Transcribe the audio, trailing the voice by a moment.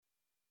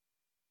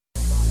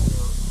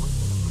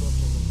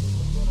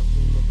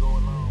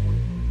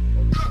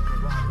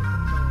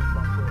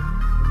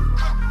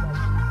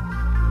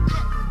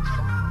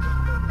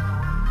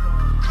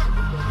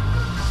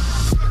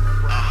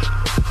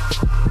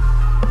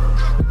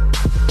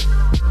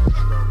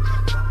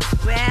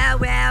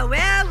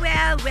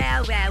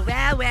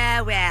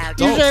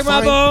You shake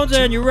my bones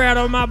and you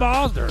rattle my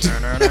balls.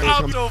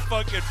 I'm so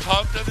fucking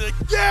pumped. I'm like,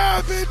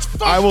 yeah, bitch.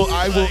 Fuck I will.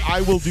 you.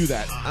 I will do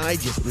that. I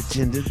just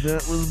pretended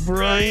that was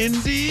Brian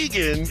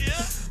Deegan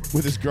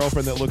with his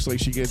girlfriend that looks like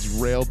she gets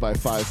railed by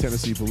 5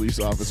 Tennessee police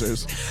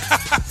officers.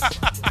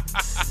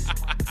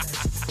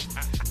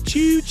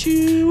 Choo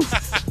choo.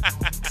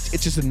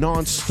 It's just a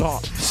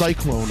non-stop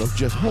cyclone of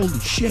just holy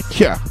shit.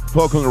 Yeah.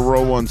 Welcome to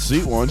row 1,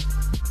 seat 1.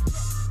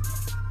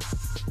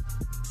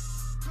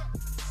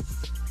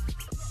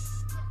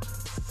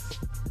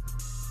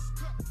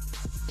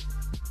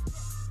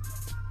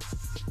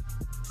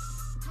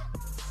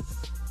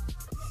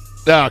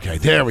 Okay,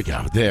 there we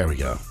go. There we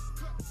go.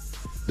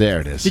 There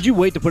it is. Did you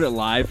wait to put it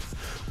live?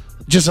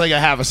 Just like a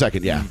half a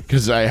second, yeah,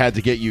 because I had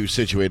to get you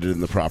situated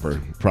in the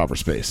proper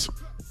space.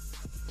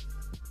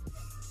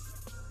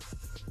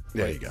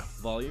 There you go.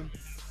 Volume?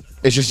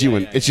 It's just you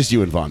and it's just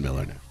you and Von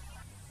Miller now.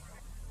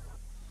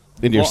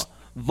 And you're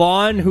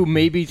Vaughn, who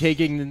may be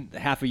taking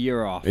half a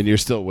year off. and you're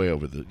still way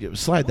over the. Yeah,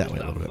 slide that way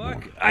a little bit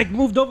more. I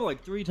moved over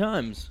like 3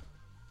 times.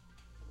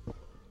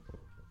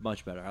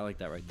 Much better. I like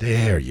that right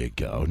there. There you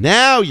go.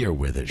 Now you're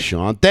with it,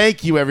 Sean.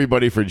 Thank you,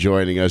 everybody, for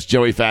joining us.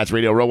 Joey Fats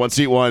Radio, row 1,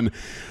 seat 1,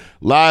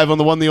 live on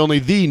the one, the only,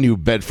 the New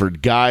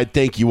Bedford Guide.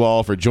 Thank you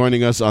all for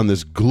joining us on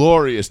this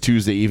glorious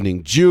Tuesday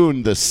evening,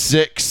 June the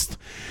 6th,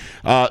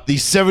 the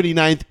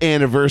 79th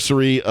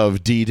anniversary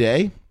of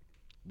D-Day.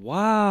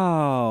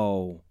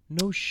 Wow.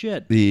 No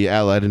shit. The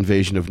Allied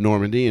invasion of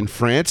Normandy in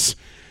France.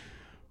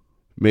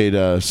 Made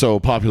so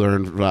popular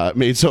and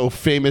made so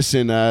famous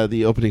in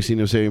the opening scene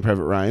of Saving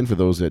Private Ryan for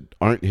those that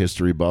aren't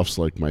history buffs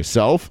like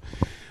myself.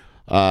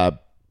 I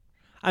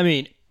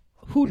mean,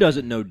 who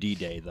doesn't know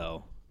D-Day,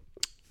 though?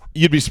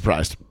 You'd be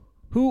surprised.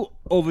 Who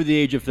over the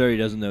age of 30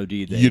 doesn't know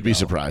D-Day? You'd be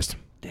surprised.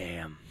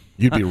 Damn.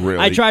 You'd be really.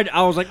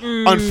 I was like,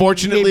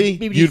 unfortunately,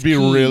 maybe you'd be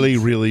these really,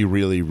 kids. really,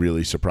 really,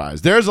 really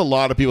surprised. There's a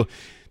lot of people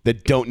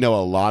that don't know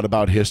a lot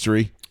about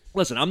history.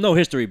 Listen, I'm no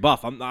history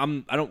buff. I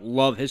don't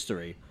love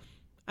history.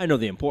 I know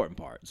the important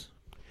parts.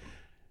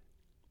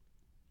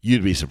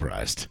 You'd be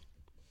surprised.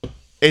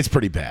 It's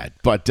pretty bad,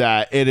 but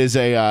it is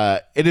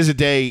a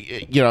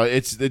day. You know,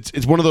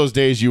 it's one of those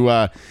days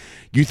you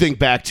think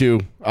back to,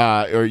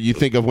 or you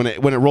think of when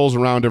it rolls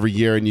around every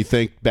year, and you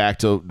think back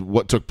to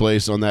what took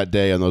place on that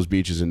day on those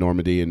beaches in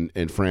Normandy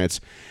in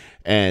France,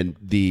 and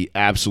the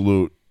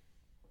absolute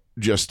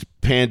just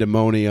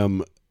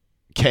pandemonium,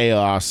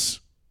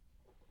 chaos,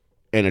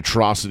 and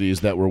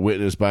atrocities that were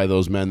witnessed by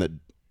those men that,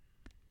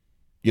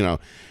 you know,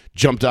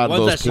 jumped out of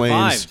those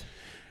planes,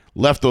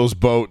 left those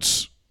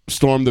boats,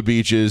 stormed the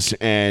beaches,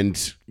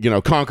 and, you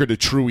know, conquered a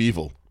true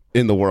evil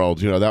in the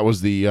world. You know, that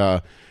was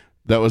the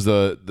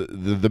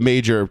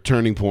major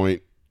turning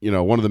point. You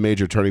know, one of the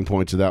major turning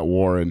points of that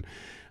war. And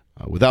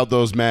without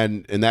those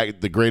men and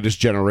the greatest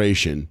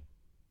generation,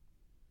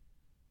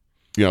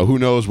 you know, who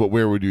knows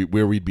where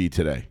we'd be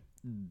today.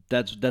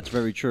 That's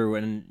very true.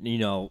 And, you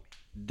know,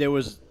 there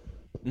was,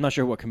 I'm not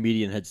sure what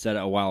comedian had said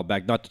it a while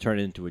back, not to turn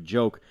it into a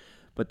joke,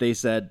 but they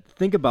said,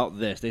 think about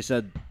this. They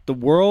said, the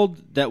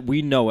world that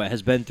we know it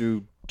has been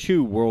through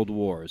 2 world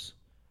wars.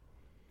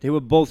 They were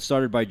both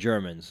started by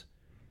Germans.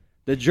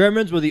 The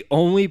Germans were the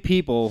only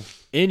people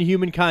in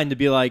humankind to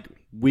be like,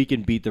 we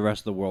can beat the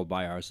rest of the world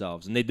by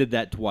ourselves. And they did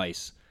that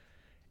twice.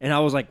 And I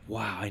was like,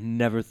 wow, I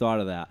never thought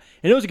of that.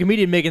 And it was a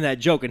comedian making that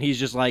joke, and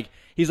he's like,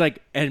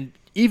 and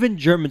even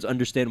Germans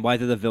understand why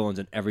they're the villains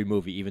in every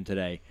movie, even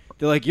today.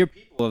 They're like, your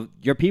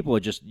people are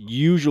just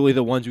usually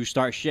the ones who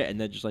start shit, and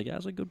they're just like, yeah,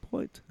 that's a good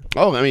point.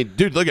 Oh, I mean,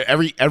 dude, look at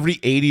every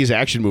 80s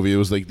action movie. It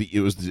was like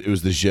it was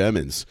the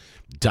Germans.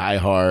 Die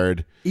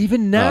Hard.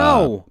 Even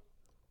now,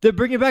 they're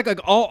bringing back like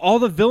all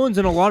the villains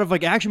in a lot of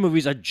like action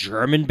movies are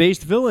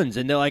German-based villains,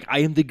 and they're like, I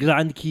am the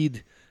Grand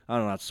Kid. I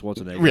don't know, that's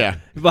Schwarzenegger. Yeah,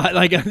 but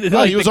like,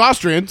 well, he was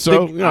Austrian,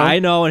 so you know. I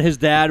know, and his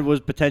dad was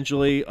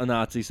potentially a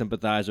Nazi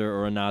sympathizer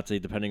or a Nazi,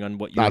 depending on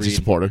what you Nazi read.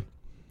 supporter.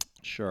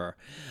 Sure.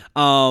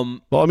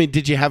 Well, I mean,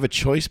 did you have a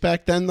choice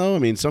back then, though? I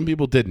mean, some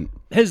people didn't.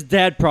 His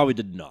dad probably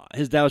did not.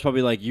 His dad was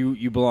probably like,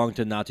 you belong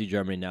to Nazi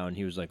Germany now, and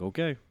he was like,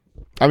 okay.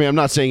 I mean, I'm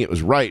not saying it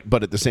was right,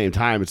 but at the same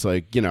time, it's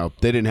like, you know,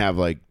 they didn't have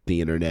like the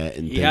internet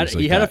and things like that.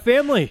 He had a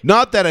family.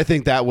 Not that I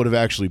think that would have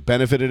actually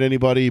benefited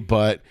anybody,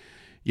 but,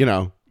 you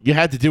know, you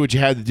had to do what you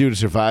had to do to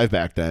survive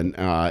back then,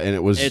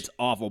 and it's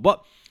awful.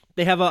 But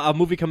they have a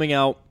movie coming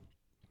out.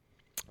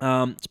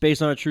 It's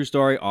based on a true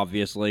story,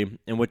 obviously,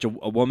 in which a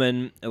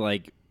woman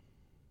like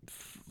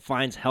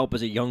finds help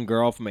as a young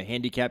girl from a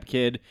handicapped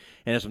kid,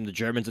 and it's from the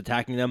Germans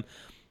attacking them.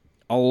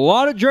 A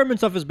lot of German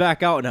stuff is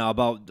back out now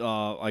about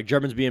like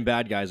Germans being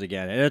bad guys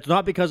again, and it's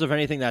not because of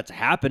anything that's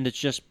happened. It's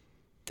just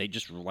they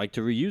just like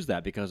to reuse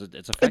that because it's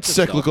effective. It's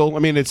cyclical. Stuff.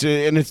 I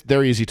mean,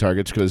 they're easy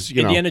targets because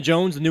Indiana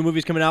Jones, the new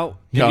movie's coming out.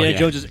 Indiana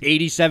Jones is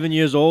 87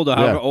 years old, or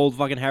however old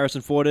fucking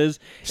Harrison Ford is,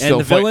 and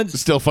the villains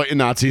still fighting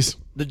Nazis.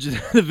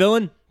 The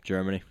villain,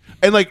 Germany,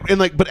 and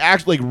but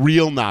actually like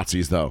real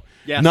Nazis though.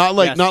 Yes, not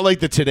like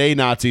the today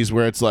Nazis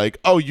where it's like,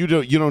 oh, you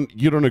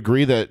don't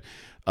agree that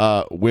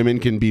women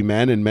can be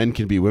men and men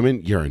can be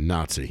women. You're a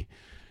Nazi.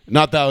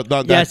 Not that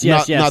not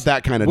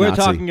that kind of We're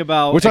Nazi. talking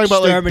about We're talking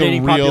about like the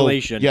exterminating real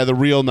population. Yeah, the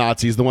real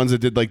Nazis, the ones that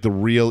did like the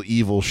real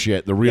evil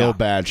shit, the real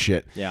bad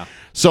shit. Yeah.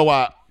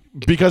 So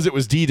because it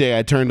was D-Day,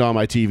 I turned on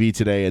my TV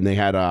today and they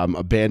had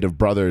a Band of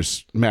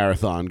Brothers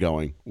marathon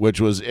going,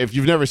 which was, if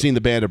you've never seen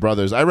the Band of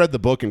Brothers, I read the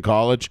book in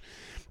college,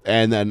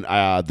 and then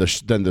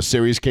the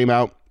series came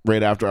out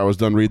right after I was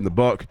done reading the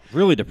book.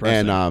 Really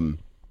depressing. And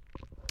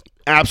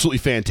absolutely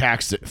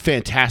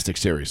fantastic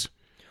series.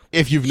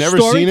 If you've never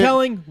seen it,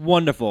 storytelling,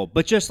 wonderful,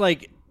 but just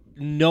like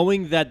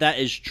knowing that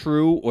is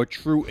true or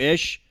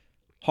true-ish,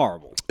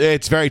 horrible.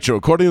 it's very true.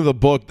 According to the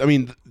book, I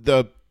mean,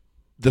 the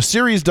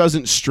series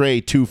doesn't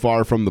stray too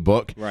far from the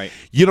book. Right.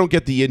 You don't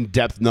get the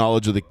in-depth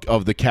knowledge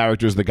of the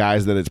characters, the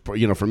guys that it's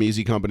from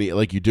Easy Company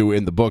like you do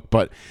in the book,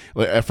 but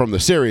from the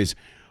series.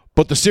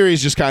 But the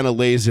series just kind of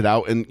lays it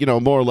out in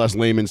more or less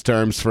layman's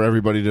terms for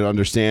everybody to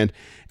understand,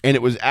 and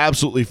it was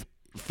absolutely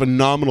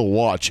phenomenal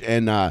watch.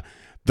 And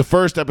the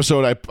first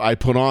episode I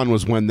put on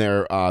was when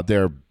they're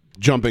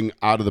jumping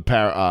out of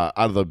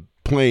the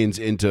planes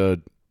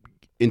into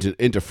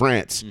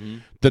France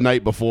the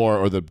night before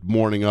or the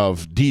morning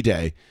of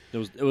D-Day.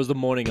 It was the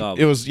morning of.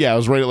 It was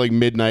right at like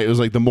midnight. It was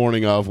like the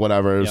morning of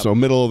whatever. Yep. So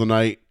middle of the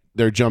night,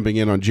 they're jumping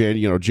in on June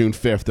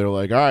 5th. They're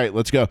like, all right,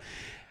 let's go.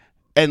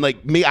 And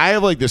like me, I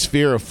have like this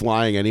fear of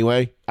flying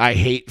anyway. I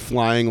hate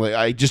flying. Like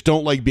I just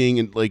don't like being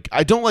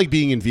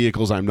in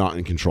vehicles I'm not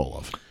in control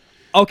of.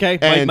 Okay,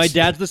 And- my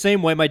dad's the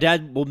same way. My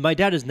dad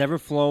has never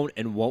flown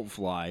and won't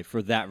fly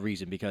for that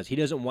reason because he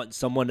doesn't want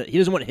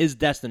his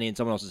destiny in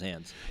someone else's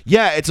hands.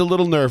 Yeah, it's a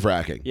little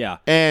nerve-wracking. Yeah.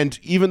 And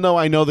even though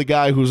I know the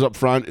guy who's up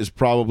front is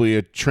probably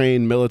a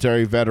trained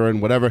military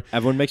veteran, whatever,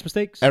 Everyone makes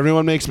mistakes.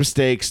 everyone makes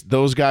mistakes.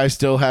 Those guys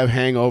still have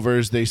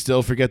hangovers. They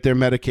still forget their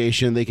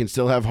medication. They can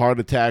still have heart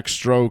attacks,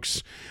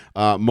 strokes,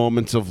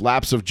 moments of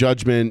lapse of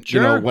judgment,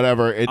 Sure.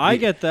 whatever. I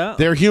get that.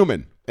 They're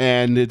human,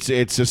 and it's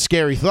a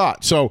scary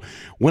thought. So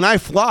when I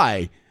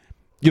fly,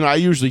 I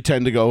usually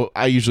tend to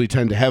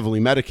heavily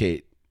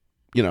medicate,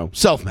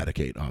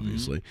 self-medicate,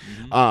 obviously,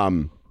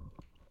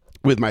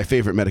 with my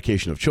favorite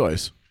medication of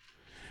choice.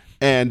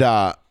 And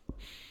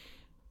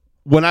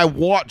when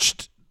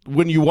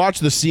you watch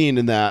the scene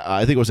in that,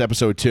 I think it was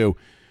episode 2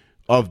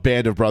 of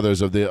Band of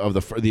Brothers of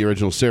the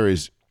original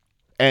series,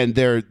 and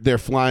they're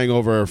flying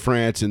over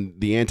France, and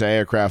the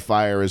anti-aircraft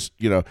fire is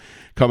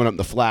coming up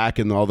the flak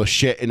and all the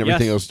shit and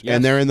everything Yes, else, yes.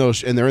 and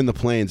they're in the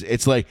planes.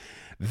 It's like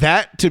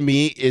that to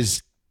me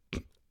is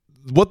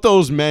what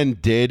those men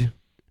did.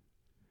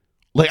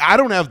 Like, I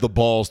don't have the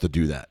balls to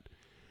do that.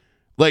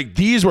 Like,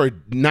 these were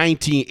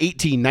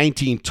 18,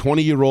 19,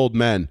 20-year-old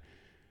men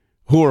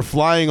who were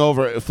flying on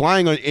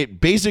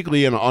it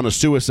basically on a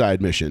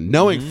suicide mission,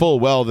 knowing full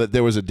well that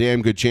there was a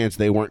damn good chance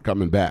they weren't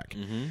coming back.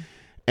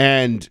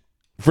 And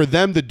for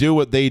them to do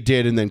what they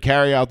did and then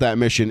carry out that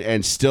mission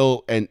and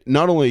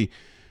not only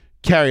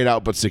carry it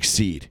out but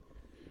succeed.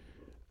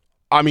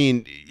 I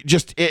mean,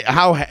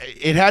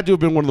 it had to have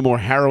been one of the more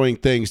harrowing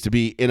things to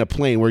be in a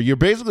plane where you're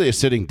basically a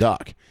sitting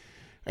duck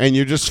and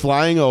you're just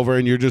flying over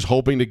and you're just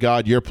hoping to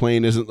God your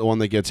plane isn't the one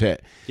that gets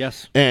hit.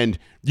 Yes. And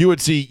you would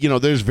see,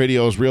 there's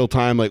videos, real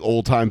time, like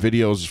old time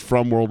videos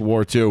from World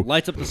War II.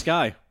 Lights up the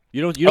sky.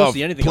 You don't of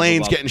see anything.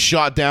 Planes up above. getting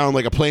shot down,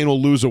 like a plane will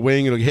lose a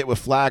wing, it'll get hit with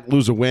flak,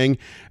 lose a wing,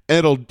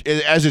 and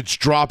as it's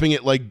dropping,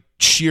 it like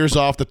shears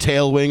off the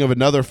tail wing of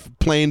another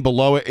plane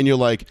below it, and you're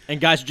like, and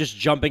guys are just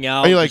jumping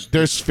out. and you're like,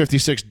 there's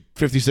 56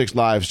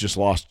 lives just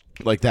lost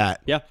like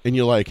that. Yeah. And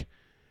you're like,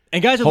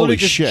 and guys are holy literally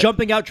just shit.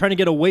 jumping out, trying to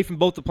get away from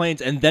both the planes,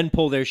 and then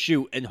pull their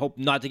chute and hope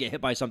not to get hit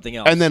by something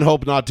else. and then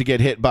hope not to get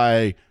hit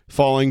by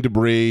falling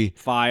debris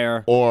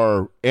fire,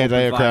 or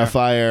anti-aircraft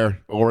fire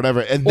or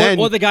whatever. And then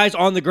or the guys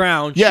on the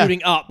ground yeah.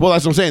 shooting up. Well,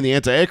 that's what I'm saying. The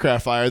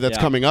anti-aircraft fire that's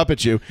Yeah. coming up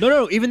at you.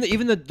 No. Even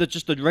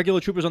the regular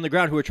troopers on the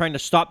ground who are trying to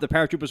stop the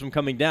paratroopers from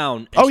coming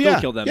down and still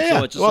kill them. Yeah.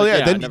 So it's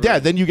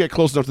just Then you get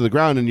close enough to the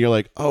ground and you're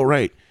like, oh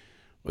right,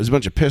 there's a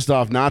bunch of pissed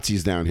off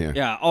Nazis down here.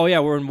 Yeah. Oh yeah,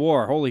 we're in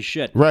war. Holy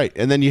shit. Right.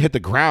 And then you hit the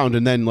ground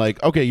and then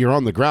like, okay, you're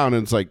on the ground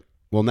and it's like,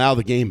 well, now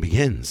the game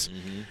begins.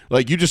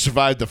 Like you just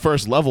survived the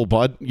first level,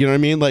 bud. You know what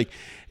I mean? Like,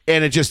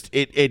 and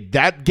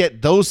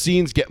those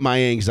scenes get my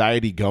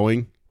anxiety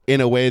going in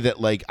a way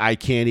that like I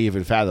can't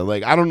even fathom.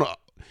 Like, I don't know.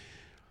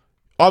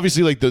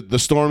 Obviously, like the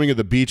storming of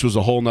the beach was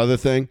a whole nother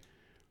thing.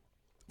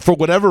 For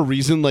whatever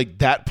reason, like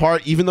that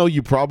part, even though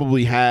you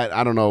probably had,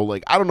 I don't know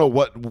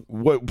what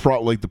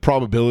the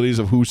probabilities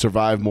of who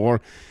survived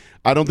more.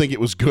 I don't think it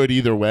was good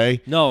either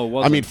way. No, it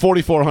wasn't. I mean,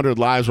 4,400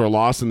 lives were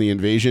lost in the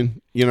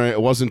invasion. It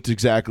wasn't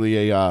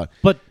exactly a.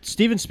 But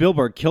Steven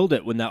Spielberg killed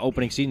it when that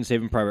opening scene in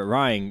Saving Private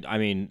Ryan. I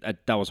mean,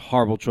 that was a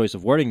horrible choice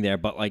of wording there,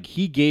 but like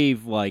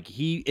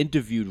he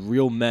interviewed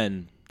real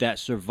men that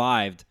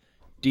survived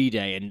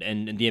D-Day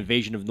and the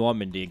invasion of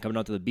Normandy and coming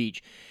onto the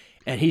beach,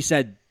 and he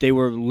said they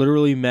were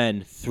literally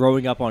men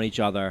throwing up on each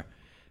other,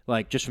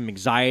 like just from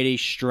anxiety,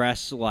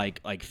 stress,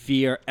 like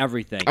fear,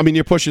 everything. I mean,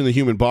 you're pushing the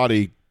human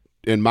body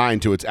and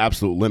mind to its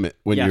absolute limit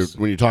when Yes.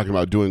 you're talking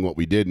about doing what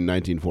we did in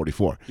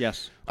 1944.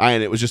 Yes.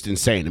 And it was just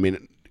insane. I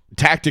mean,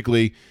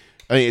 tactically,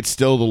 it's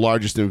still the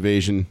largest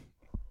invasion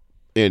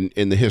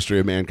in the history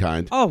of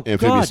mankind. Oh,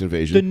 Amphibious God.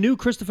 Invasion. The new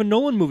Christopher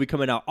Nolan movie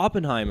coming out,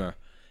 Oppenheimer.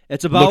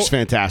 It's about. Looks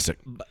fantastic.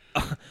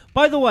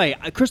 By the way,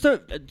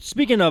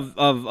 speaking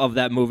of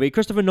that movie,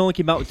 Christopher Nolan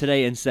came out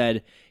today and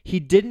said he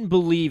didn't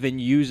believe in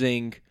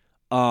using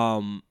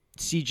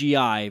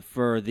CGI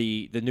for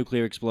the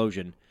nuclear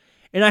explosion.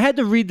 And I had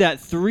to read that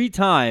 3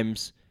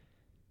 times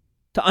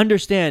to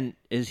understand,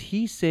 is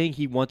he saying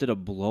he wanted to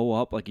blow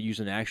up, like use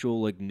an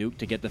actual like nuke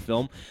to get the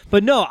film?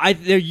 But no,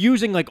 they're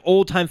using like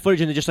old time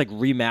footage and they're just like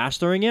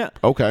remastering it.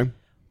 Okay.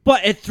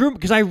 But it threw,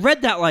 because I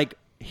read that like,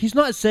 he's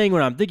not saying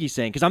what I'm thinking he's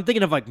saying, because I'm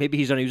thinking of like maybe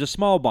he's going to use a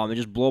small bomb and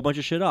just blow a bunch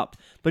of shit up.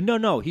 But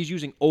no, he's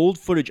using old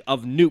footage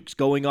of nukes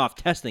going off,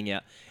 testing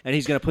it, and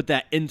he's going to put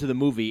that into the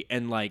movie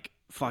and like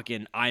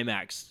fucking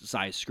IMAX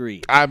size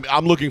screen.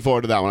 I'm looking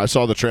forward to that one. I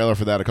saw the trailer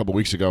for that a couple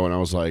weeks ago, and I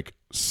was like,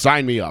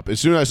 sign me up. As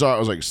soon as I saw it, I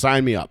was like,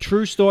 sign me up.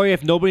 True story.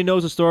 If nobody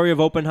knows the story of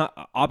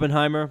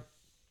Oppenheimer,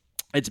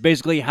 it's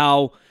basically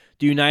how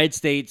the United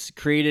States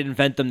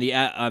invented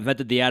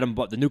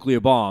the nuclear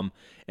bomb,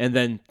 and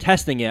then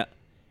testing it.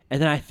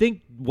 And then I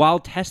think while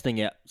testing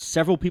it,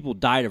 several people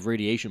died of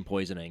radiation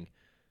poisoning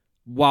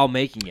while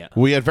making it.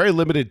 We had very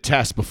limited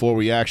tests before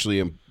we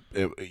actually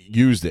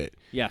used it.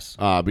 Yes.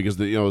 Because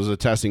it was the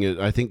testing.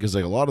 I think because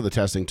like a lot of the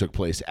testing took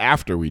place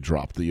after we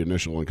dropped the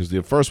initial one, because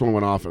the first one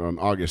went off on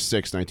August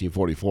 6,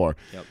 1944,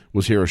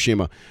 was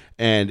Hiroshima,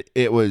 and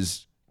it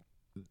was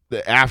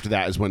after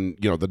that is when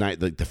the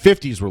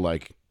 50s were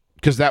like,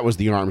 because that was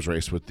the arms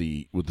race with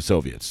the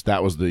Soviets.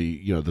 That was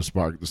the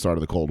start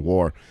of the Cold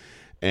War,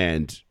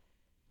 and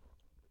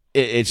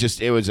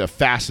it was a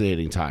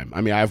fascinating time. I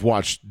mean, I've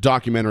watched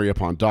documentary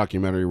upon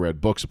documentary, read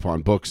books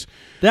upon books.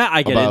 That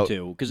I get about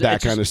into, because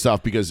that kind of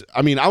stuff. Because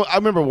I mean, I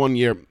remember one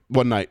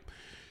night,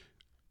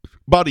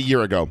 about a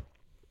year ago,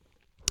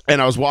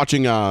 and I was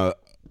watching. For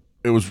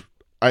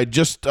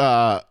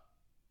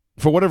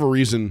whatever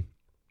reason,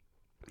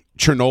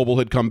 Chernobyl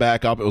had come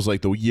back up. It was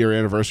like the year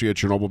anniversary of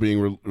Chernobyl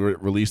being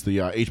released, the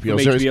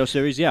HBO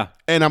series, yeah.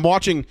 And I'm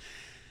watching.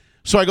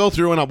 So I go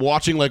through and I'm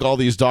watching like all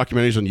these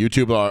documentaries on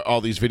YouTube,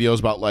 all these videos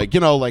about like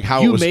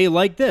how you it was, may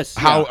like this,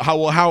 how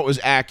it was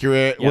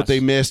accurate, yes. what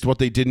they missed, what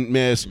they didn't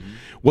miss,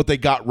 what they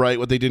got right,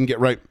 what they didn't get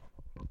right.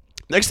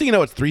 Next thing you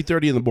know, it's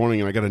 3:30 in the morning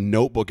and I got a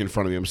notebook in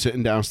front of me. I'm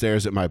sitting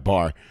downstairs at my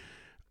bar,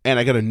 and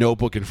I got a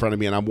notebook in front of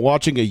me, and I'm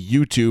watching a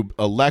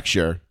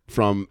lecture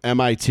from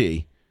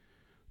MIT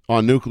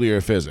on nuclear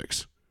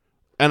physics,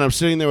 and I'm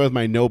sitting there with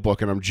my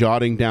notebook and I'm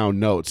jotting down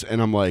notes,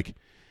 and I'm like.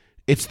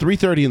 It's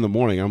 3:30 in the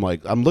morning. I'm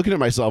like, I'm looking at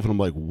myself and I'm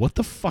like, what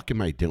the fuck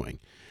am I doing?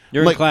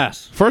 You're in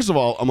class. First of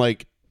all, I'm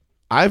like,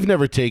 I've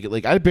never taken,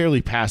 like, I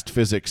barely passed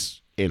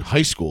physics in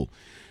high school.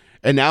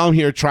 And now I'm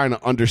here trying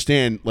to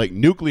understand, like,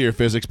 nuclear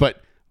physics,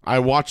 but I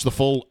watched the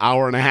full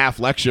hour-and-a-half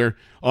lecture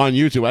on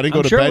YouTube. I didn't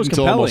go to bed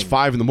until almost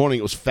 5 in the morning.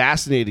 It was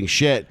fascinating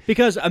shit.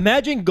 Because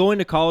imagine going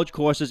to college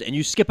courses and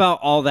you skip out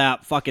all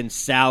that fucking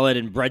salad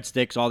and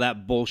breadsticks, all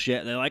that bullshit.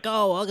 And they're like,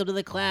 oh, welcome to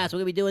the class. We're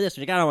going to be doing this.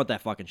 And I don't want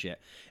that fucking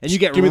shit. And you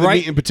get Give me the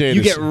meat and potatoes.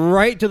 You get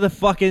right to the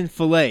fucking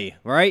fillet,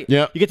 right?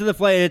 Yeah. You get to the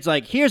fillet and it's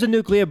like, here's a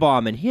nuclear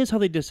bomb and here's how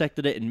they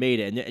dissected it and made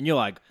it. And you're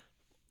like,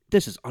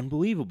 this is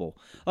unbelievable.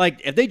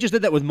 Like, if they just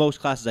did that with most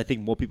classes, I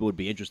think more people would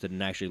be interested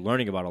in actually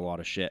learning about a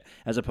lot of shit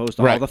as opposed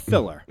to all the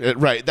filler.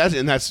 Right. That's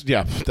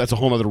a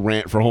whole other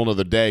rant for a whole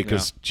other day,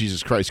 because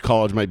Jesus Christ,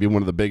 college might be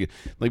one of the biggest,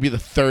 might be the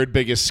third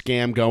biggest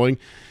scam going.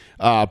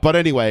 But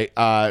anyway,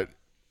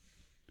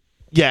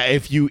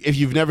 if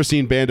you've never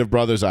seen Band of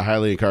Brothers, I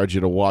highly encourage you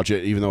to watch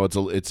it, even though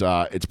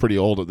it's pretty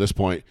old at this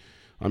point.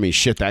 I mean,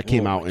 shit, that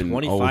came out in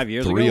 25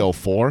 years ago?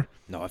 04.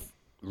 No,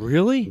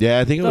 really? Yeah,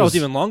 I think it was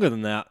even longer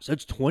than that. So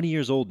it's 20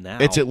 years old now.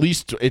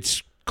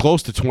 It's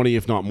close to 20,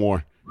 if not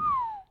more.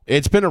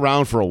 It's been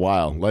around for a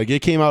while. Like,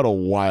 it came out a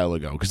while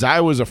ago, because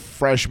I was a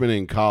freshman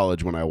in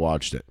college when I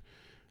watched it.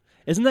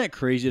 Isn't that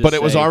crazy to But say?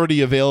 it was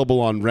already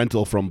available on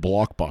rental from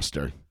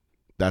Blockbuster.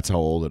 That's how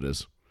old it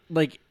is.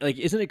 Like,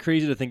 isn't it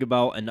crazy to think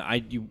about? And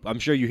I'm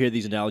sure you hear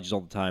these analogies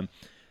all the time.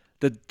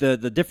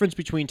 The difference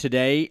between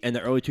today and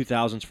the early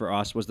 2000s for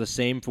us was the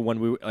same for when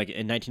we were like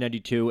in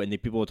 1992, and the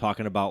people were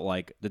talking about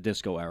like the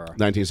disco era.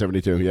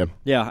 1972, yeah.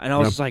 Yeah, and I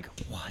was just like,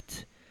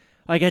 what?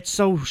 Like, that's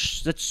so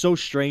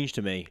strange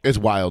to me. It's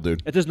wild,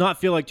 dude. It does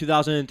not feel like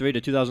 2003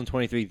 to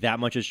 2023 that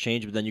much has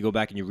changed, but then you go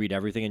back and you read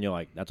everything and you're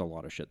like, that's a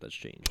lot of shit that's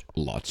changed.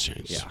 Lots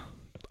changed. Yeah.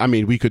 I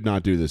mean, we could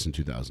not do this in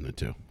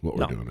 2002, what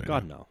we're doing right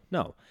God, now.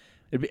 no.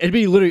 It'd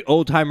be literally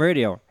old-time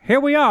radio. Here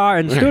we are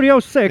in Studio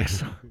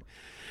 6.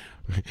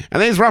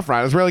 And these Rough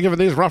Riders, really giving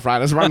these Rough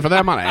Riders a run for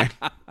their money.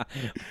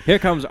 Here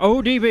comes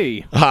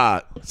ODB.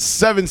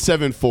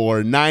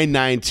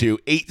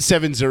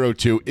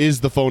 774-992-8702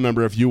 is the phone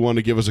number if you want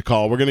to give us a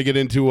call. We're going to get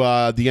into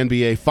the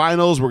NBA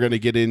Finals. We're going to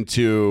get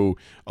into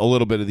a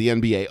little bit of the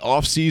NBA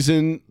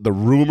offseason, the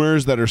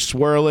rumors that are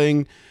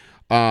swirling.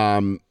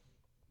 We're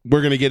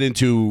going to get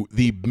into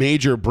the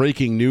major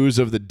breaking news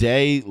of the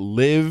day.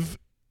 LIV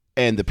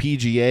and the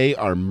PGA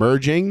are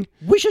merging.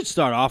 We should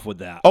start off with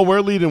that. Oh,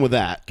 we're leading with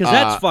that. Because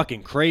that's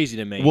fucking crazy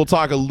to me. We'll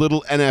talk a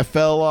little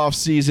NFL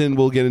offseason.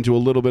 We'll get into a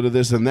little bit of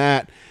this and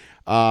that.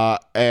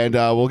 And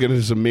we'll get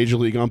into some major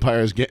league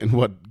umpires getting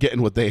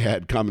what they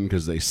had coming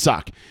because they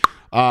suck.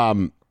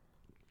 We'll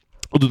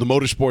do the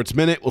Motorsports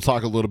Minute. We'll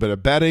talk a little bit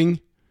of betting,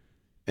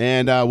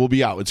 and we'll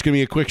be out. It's going to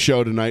be a quick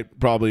show tonight,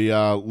 probably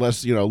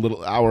less, a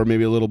little hour,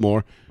 maybe a little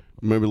more,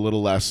 maybe a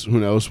little less. Who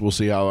knows? We'll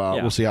see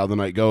how the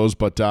night goes.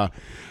 But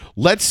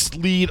let's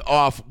lead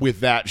off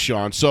with that,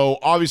 Sean. So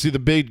obviously the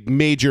big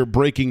major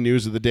breaking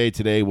news of the day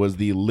today was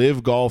the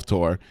LIV Golf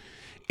Tour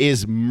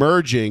is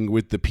merging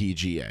with the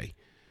PGA.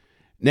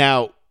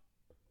 Now,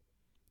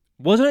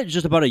 wasn't it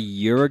just about a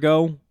year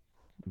ago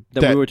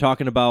that we were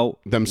talking about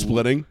them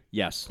splitting?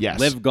 Yes. Yes.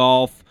 LIV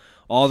Golf,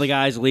 all the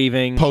guys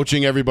leaving,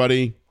 poaching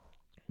everybody,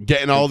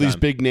 getting all these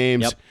big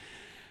names. Yep.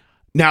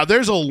 Now,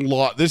 there's a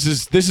lot.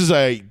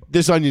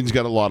 This onion's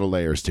got a lot of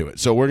layers to it.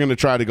 So we're going to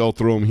try to go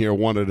through them here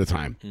one at a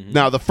time. Mm-hmm.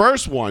 Now, the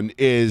first one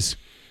is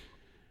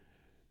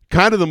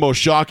kind of the most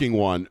shocking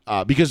one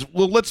because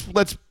let's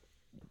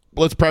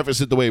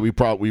preface it the way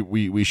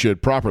we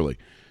should properly.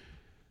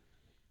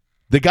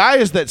 The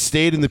guys that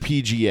stayed in the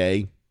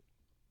PGA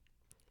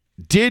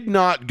did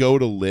not go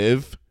to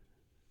LIV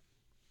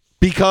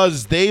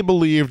because they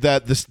believed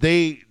that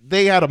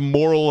they had a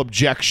moral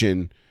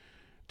objection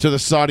to the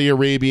Saudi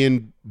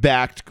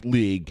Arabian-backed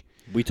league.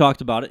 We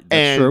talked about it.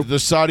 That's true. The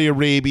Saudi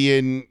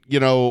Arabian,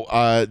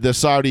 the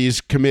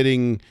Saudis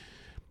committing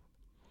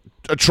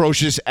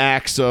atrocious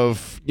acts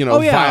of,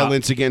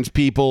 violence against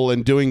people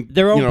and doing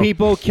their own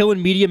people, killing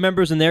media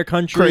members in their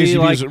country, crazy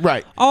music,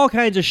 right? All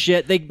kinds of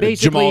shit. They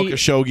basically Jamal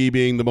Khashoggi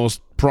being the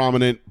most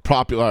prominent,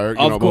 popular,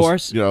 of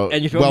course, most,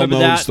 and if you well-known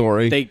remember that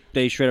story.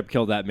 They straight up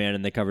killed that man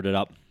and they covered it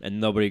up,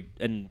 and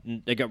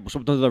they got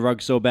swept under the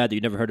rug so bad that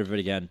you never heard of it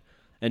again,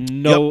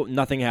 and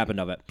nothing happened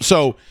of it.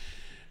 So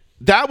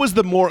that was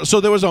there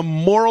was a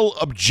moral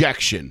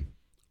objection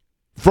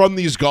from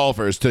these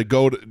golfers to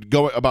go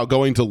about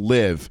going to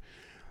LIV.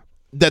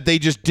 That they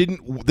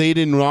didn't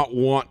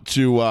want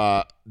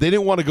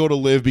to go to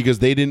LIV because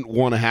they didn't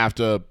want to have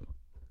to.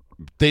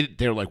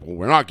 They're like, well,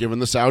 we're not giving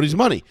the Saudis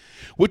money,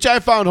 which I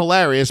found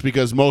hilarious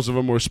because most of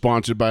them were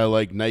sponsored by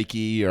like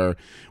Nike or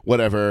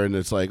whatever, and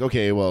it's like,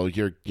 okay, well,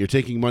 you're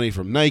taking money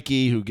from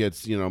Nike, who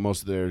gets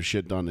most of their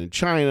shit done in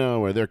China,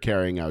 where they're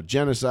carrying out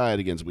genocide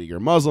against Uyghur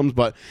Muslims.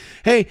 But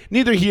hey,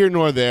 neither here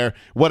nor there.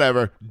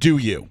 Whatever, do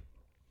you?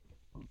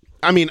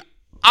 I mean,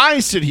 I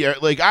sit here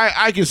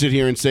I can sit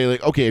here and say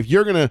okay, if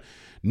you're gonna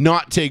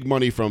not take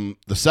money from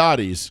the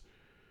Saudis,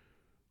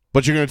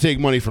 but you're going to take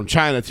money from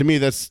China. To me,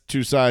 that's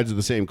two sides of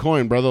the same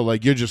coin, brother.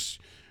 Like you're just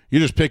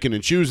picking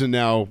and choosing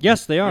now.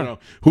 Yes, they are.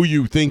 Who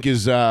you think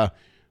is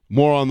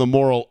more on the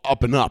moral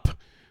up and up,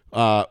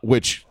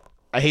 which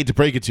I hate to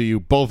break it to you,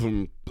 both of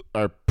them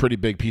are pretty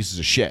big pieces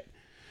of shit.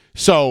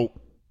 So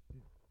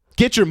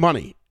get your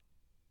money.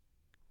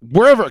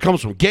 Wherever it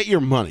comes from, get your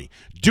money.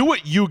 Do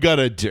what you got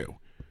to do.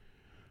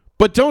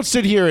 But don't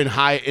sit here and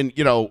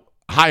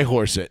high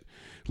horse it.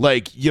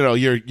 Like,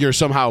 you're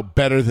somehow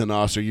better than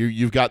us, or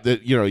you've got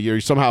you're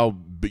somehow,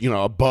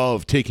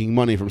 above taking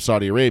money from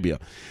Saudi Arabia.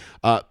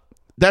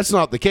 That's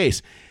not the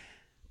case.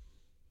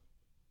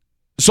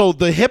 So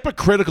the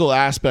hypocritical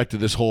aspect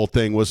of this whole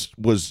thing was,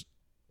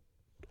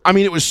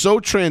 it was so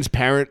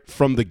transparent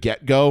from the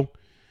get-go,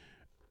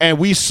 and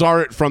we saw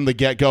it from the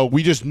get-go.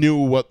 We just knew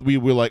what we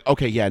were like,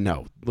 okay, yeah,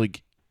 no.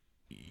 Like,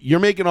 you're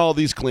making all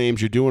these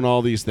claims, you're doing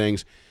all these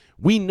things.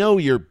 We know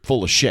you're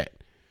full of shit.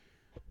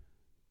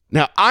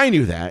 Now, I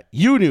knew that.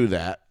 You knew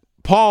that.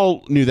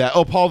 Paul knew that.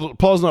 Oh,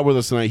 Paul's not with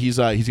us tonight. He's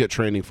got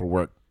training for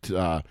work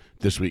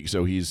this week,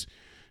 so he's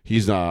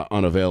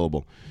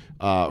unavailable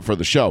for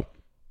the show.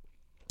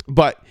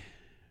 But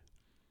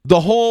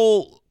the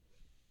whole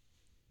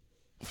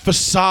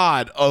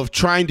facade of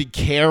trying to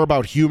care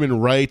about human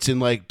rights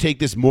and take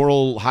this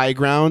moral high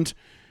ground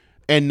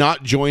and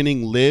not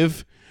joining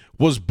LIV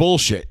was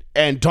bullshit.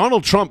 And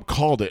Donald Trump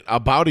called it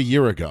about a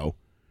year ago,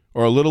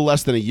 or a little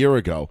less than a year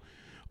ago.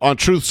 On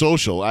Truth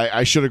Social,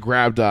 I should have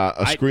grabbed a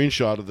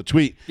screenshot of the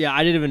tweet. Yeah,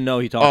 I didn't even know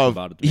he talked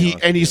about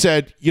it. He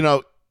said,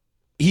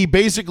 he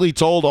basically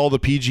told all the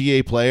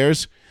PGA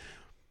players,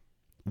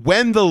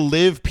 when the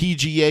LIV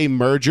PGA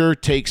merger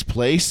takes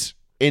place,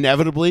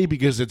 inevitably,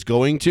 because it's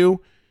going to,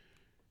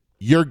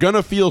 you're going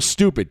to feel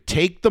stupid.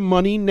 Take the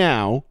money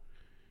now,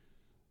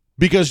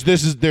 because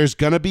there's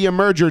going to be a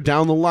merger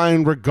down the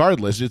line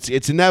regardless.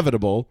 It's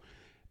inevitable.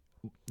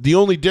 The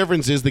only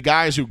difference is the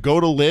guys who go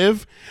to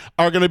LIV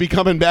are going to be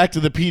coming back to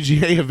the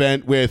PGA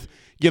event with,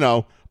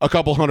 a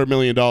couple $100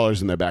 million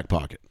in their back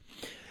pocket.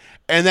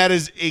 And that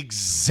is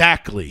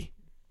exactly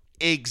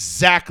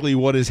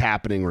what is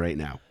happening right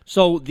now.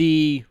 So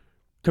the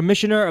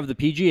commissioner of the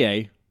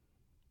PGA,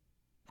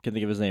 can't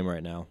think of his name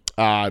right now.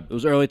 It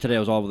was early today. It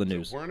was all over the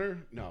news. Warner?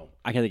 No.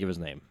 I can't think of his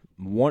name.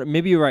 Warner,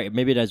 maybe you're right.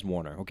 Maybe it is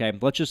Warner. Okay,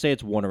 let's just say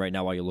it's Warner right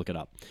now while you look it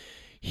up.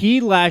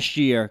 He last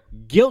year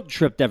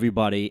guilt-tripped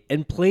everybody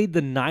and played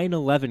the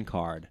 9/11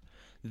 card.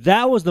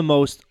 That was the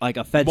most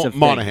offensive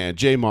thing.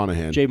 Jay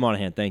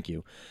Monahan, thank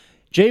you.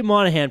 Jay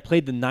Monahan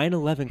played the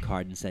 9/11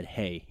 card and said,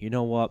 hey, you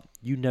know what?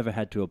 You never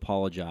had to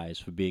apologize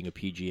for being a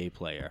PGA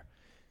player.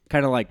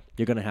 kind of like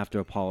you're going to have to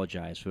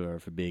apologize for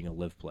being a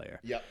live player.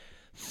 Yep.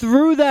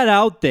 Threw that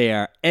out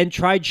there and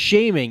tried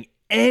shaming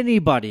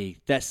anybody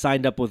that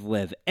signed up with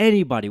live.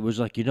 Anybody was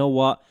like, you know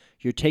what?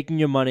 You're taking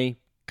your money.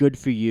 Good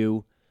for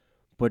you.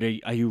 But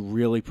are you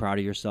really proud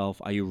of yourself?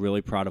 Are you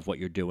really proud of what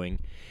you're doing?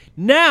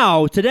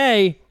 Now,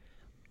 today,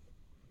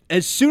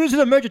 as soon as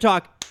it's a merger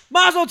talk,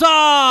 Mazel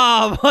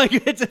Tov! Like,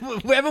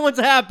 everyone's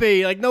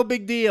happy. Like, no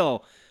big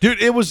deal. Dude,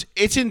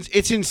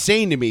 it's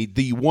insane to me,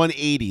 the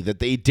 180 that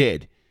they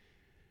did.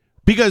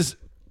 Because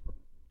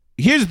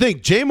here's the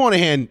thing, Jay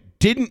Monahan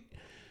didn't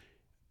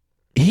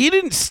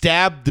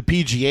stab the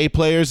PGA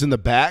players in the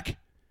back.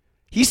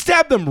 He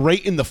stabbed them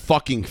right in the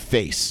fucking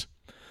face.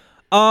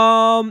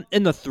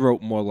 In the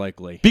throat, more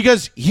likely.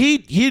 Because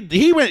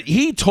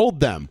he told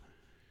them,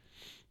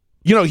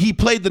 you know, he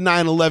played the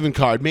 9/11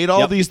 card, made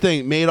all these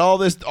things, made all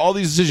these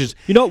decisions.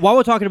 You know, while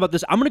we're talking about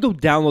this, I'm gonna go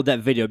download that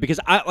video because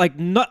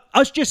not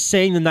us just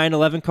saying the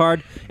 9/11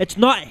 card. It's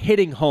not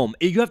hitting home.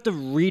 You have to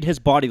read his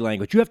body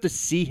language. You have to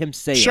see him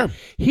say Sure. it.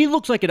 He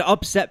looks like an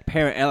upset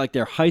parent at like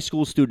their high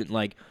school student.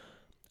 Like,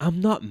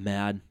 I'm not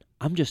mad.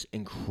 I'm just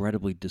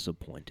incredibly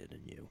disappointed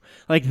in you.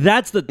 Like,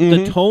 that's the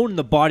tone,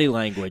 the body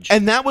language.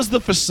 And that was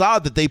the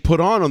facade that they put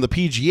on the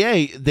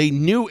PGA. They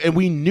knew, and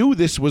we knew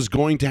this was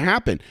going to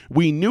happen.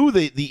 We knew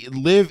that the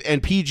LIV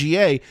and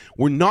PGA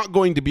were not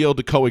going to be able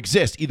to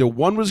coexist. Either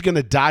one was going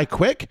to die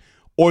quick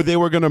or they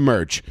were going to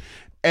merge.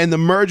 And the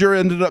merger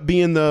ended up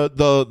being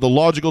the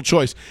logical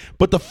choice.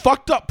 But the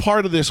fucked up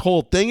part of this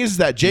whole thing is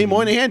that Jay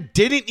Monahan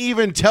didn't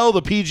even tell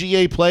the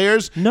PGA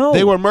players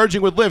they were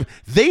merging with LIV.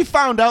 They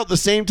found out the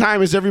same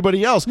time as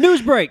everybody else.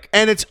 News break.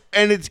 And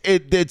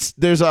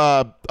there's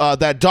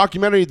that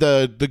documentary,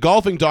 the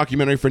golfing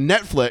documentary for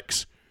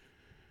Netflix.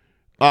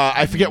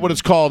 I forget what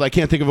it's called. I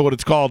can't think of what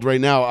it's called right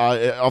now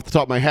off the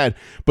top of my head.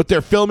 But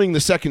they're filming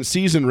the second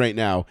season right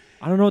now.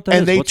 I don't know what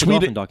that is. What's the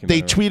golfing documentary?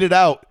 They tweeted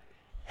out,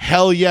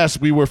 hell yes,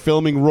 we were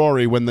filming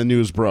Rory when the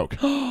news broke.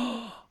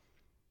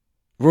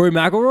 Rory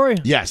McIlroy?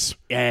 Yes.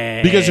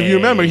 Yay. Because if you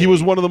remember, he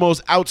was one of the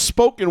most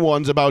outspoken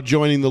ones about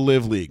joining the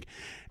LIV League.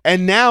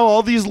 And now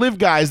all these LIV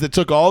guys that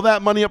took all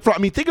that money up front.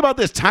 I mean, think about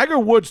this. Tiger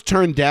Woods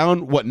turned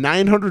down,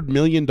 $900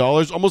 million,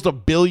 almost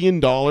 $1 billion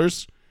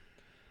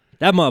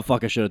That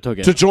motherfucker should have took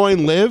it. to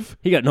join LIV.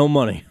 He got no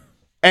money.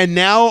 And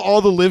now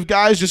all the LIV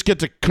guys just get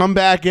to come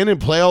back in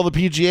and play all the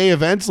PGA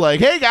events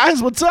like, hey,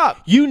 guys, what's up?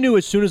 You knew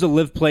as soon as a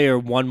LIV player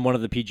won one of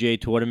the PGA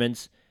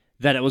tournaments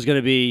that it was going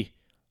to be,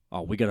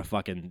 oh, we got to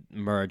fucking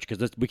merge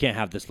because we can't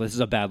have this. This is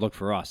a bad look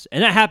for us.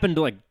 And that happened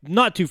like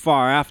not too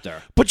far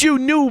after. But you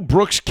knew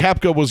Brooks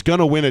Koepka was going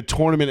to win a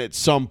tournament at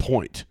some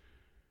point.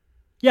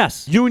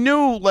 Yes. You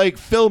knew, like,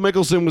 Phil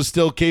Mickelson was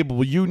still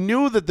capable. You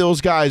knew that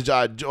those guys,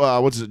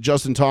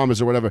 Justin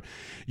Thomas or whatever,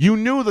 you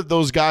knew that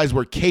those guys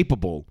were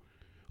capable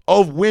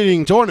of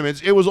winning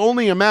tournaments. It was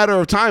only a matter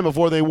of time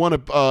before they won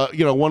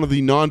one of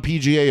the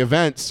non-PGA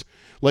events,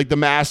 like the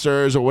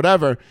Masters or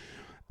whatever.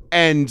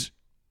 And,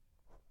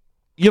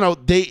 you know,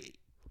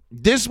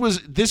 this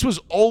was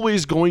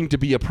always going to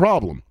be a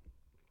problem.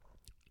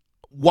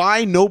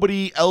 Why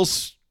nobody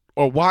else,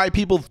 or why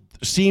people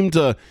seem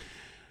to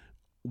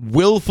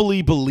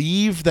willfully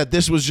believe that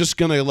this was just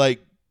going to, like,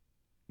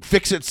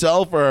 fix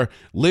itself, or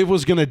LIV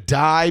was going to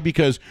die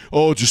because,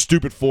 oh, it's a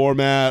stupid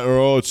format, or,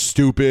 oh, it's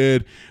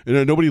stupid,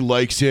 nobody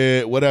likes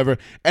it, whatever.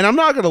 And I'm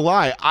not going to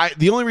lie.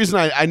 The only reason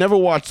I never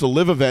watched the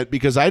LIV event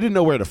because I didn't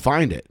know where to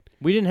find it.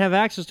 We didn't have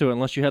access to it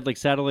unless you had like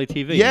satellite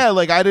TV. Yeah,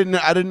 like I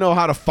didn't know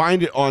how to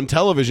find it on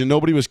television.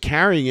 Nobody was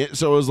carrying it,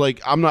 so it was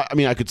like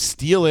I could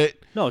steal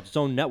it. No, it's its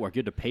own network.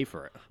 You had to pay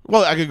for it.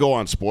 Well, I could go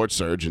on Sports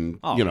Surge and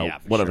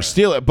whatever, sure.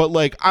 steal it. But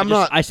like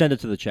I send it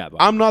to the chat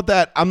box. I'm not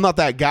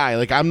that guy.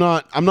 Like I'm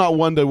not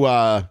one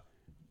to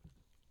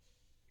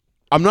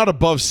I'm not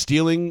above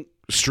stealing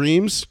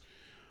streams.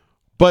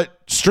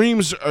 But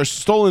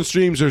stolen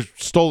streams are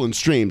stolen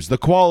streams. The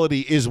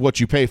quality is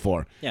what you pay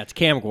for. Yeah, it's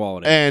cam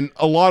quality. And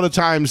a lot of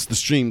times the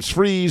streams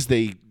freeze.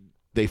 They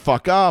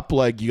fuck up.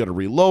 Like, you got to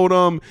reload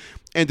them.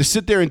 And to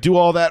sit there and do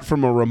all that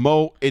from a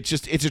remote, it's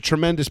a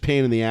tremendous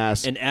pain in the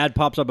ass. An ad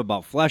pops up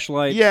about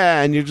fleshlights.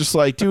 Yeah, and you're just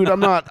like, dude,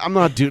 I'm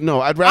not doing. No,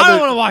 I don't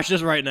want to watch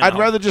this right now. I'd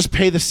rather just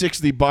pay the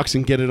 $60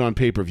 and get it on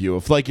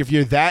pay-per-view. If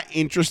you're that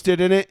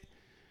interested in it,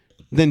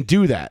 then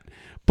do that.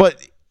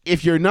 But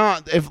if you're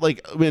not,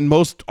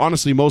 most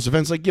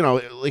events, like, you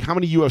know, like how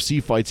many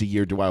UFC fights a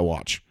year do I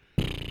watch?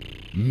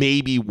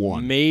 Maybe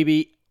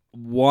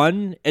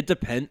one. It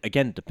depends.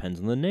 Again, it depends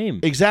on the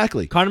name.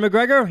 Exactly. Conor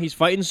McGregor, he's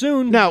fighting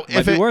soon. Now,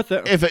 Might be worth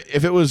it.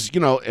 If it was,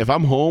 you know, if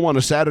I'm home on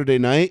a Saturday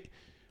night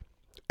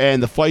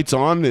and the fight's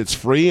on and it's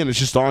free and it's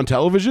just on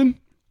television,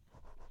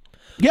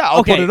 yeah,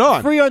 I'll put it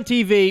on. Free on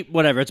TV,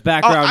 whatever. It's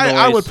background noise.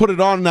 I would put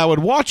it on and I would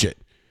watch it.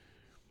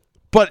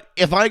 But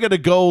if I got to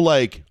go,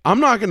 like,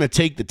 I'm not going to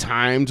take the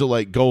time to,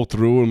 like, go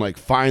through and, like,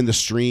 find the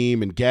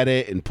stream and get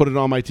it and put it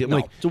on my team. No,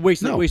 like, it's a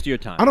waste of your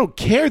time. I don't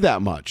care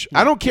that much.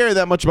 No. I don't care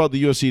that much about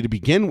the UFC to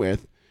begin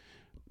with.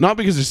 Not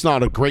because it's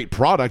not a great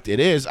product. It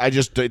is.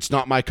 It's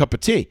not my cup of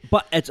tea.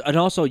 But and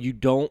also you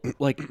don't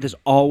like. There's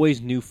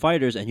always new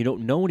fighters, and you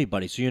don't know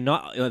anybody, so you're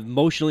not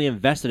emotionally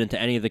invested into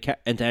any of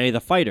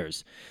the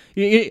fighters.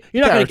 You're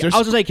not. Characters. I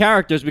was gonna say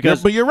characters because.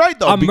 Yeah, but you're right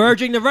though. I'm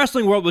merging the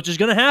wrestling world, which is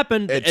gonna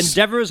happen.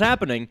 Endeavor is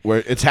happening.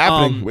 Where it's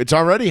happening. It's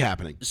already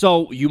happening.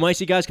 So you might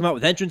see guys come out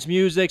with entrance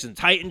musics and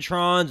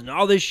Titantrons and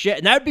all this shit,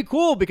 and that'd be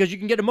cool because you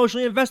can get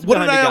emotionally invested. What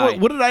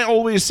did I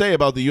always say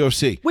about the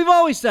UFC? We've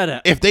always said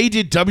it. If they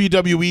did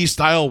WWE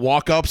style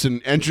walk-ups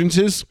and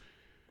entrances,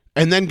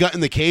 and then got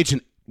in the cage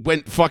and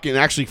went fucking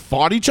actually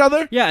fought each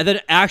other, yeah, and then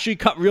actually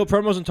cut real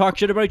promos and talk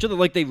shit about each other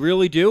like they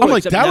really do. I'm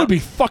like, that would be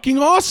fucking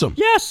awesome.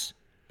 Yes.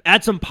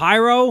 Add some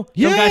pyro.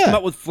 Yeah. Some guys come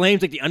out with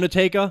flames like the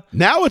Undertaker.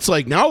 Now it's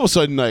like, now all of a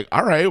sudden, like,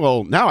 all right,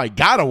 well, now I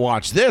gotta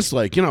watch this.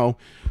 Like,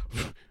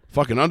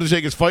 fucking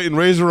Undertaker's fighting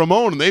Razor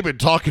Ramon, and they've been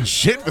talking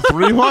shit for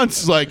 3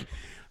 months. Like,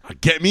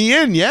 get me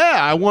in. Yeah,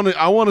 I want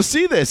to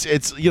see this.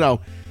 It's,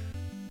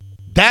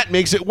 that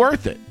makes it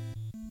worth it.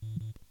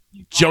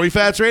 Joey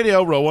Fats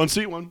Radio, row 1,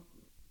 seat 1.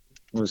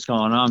 What's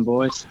going on,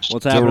 boys?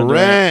 What's happening?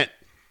 Durant.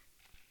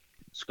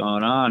 What's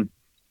going on?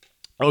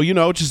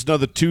 Oh, just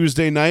another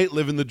Tuesday night,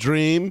 living the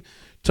dream,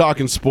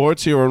 talking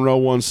sports here on row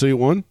 1, seat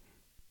 1.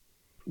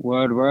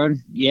 Word.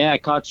 Yeah, I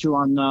caught you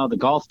on the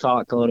golf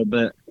talk a little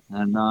bit,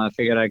 and I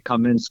figured I'd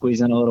come in, squeeze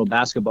in a little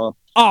basketball.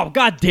 Oh,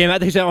 god damn it. I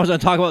think I was going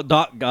to talk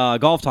about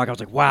golf talk. I was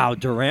like, wow,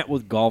 Durant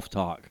with golf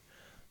talk.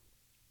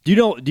 Do you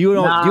watch anything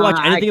about golf?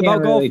 I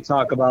can't really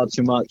talk about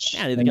too much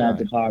in that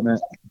department.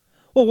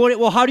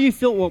 Well, how do you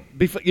feel? Well,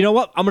 you know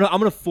what? I'm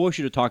gonna force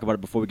you to talk about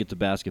it before we get to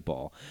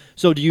basketball.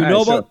 So, do you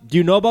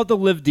know about the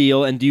Live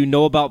deal, and do you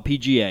know about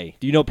PGA?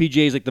 Do you know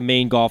PGA is like the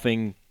main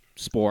golfing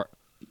sport?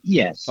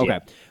 Yes. Okay. Yeah.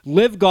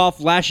 Live Golf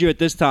last year at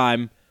this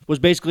time was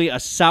basically a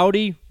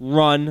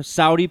Saudi-run,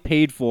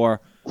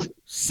 Saudi-paid-for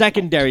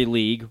secondary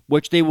league,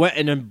 which they went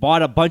and then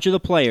bought a bunch of the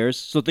players.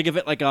 So think of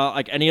it like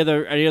any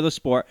other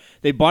sport.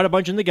 They bought a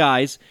bunch of the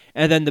guys,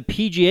 and then the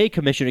PGA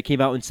commissioner came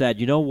out and said,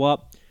 you know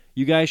what?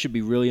 You guys should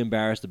be really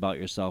embarrassed about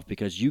yourself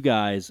because you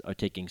guys are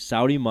taking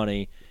Saudi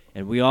money,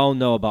 and we all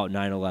know about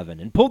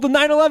 9/11, and pulled the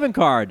 9/11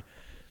 card,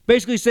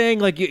 basically saying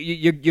like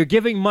you're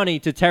giving money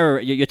to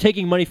you're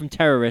taking money from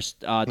terrorists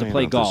to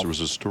play golf. There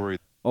was a story.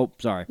 Oh,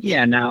 sorry.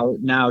 Yeah.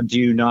 Now, do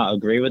you not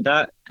agree with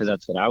that? Because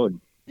that's what I would.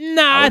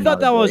 Nah, I thought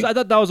that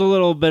was a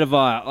little bit of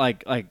a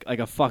like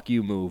a fuck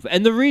you move,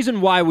 and the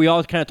reason why we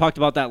all kind of talked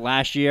about that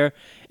last year,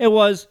 it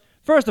was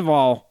first of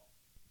all,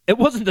 it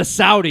wasn't the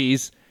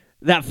Saudis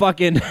that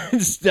fucking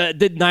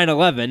did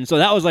 9/11. So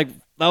that was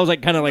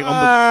kind of like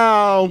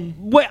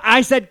wait,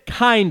 I said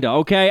kinda,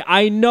 okay?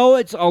 I know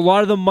it's a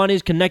lot of the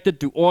money's connected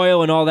through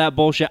oil and all that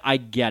bullshit. I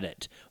get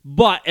it.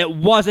 But it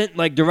wasn't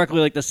like directly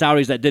like the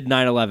Saudis that did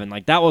 9/11.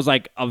 Like that was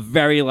like a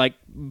very like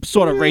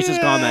sort of racist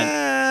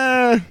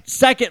comment.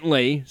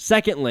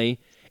 Secondly,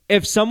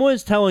 if someone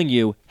is telling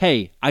you,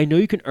 "Hey, I know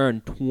you can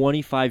earn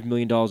 $25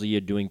 million a year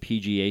doing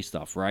PGA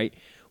stuff, right?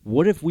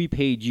 What if we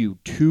paid you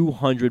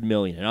 $200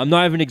 million?" And I'm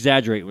not even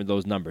exaggerating with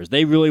those numbers.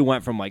 They really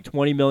went from like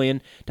 $20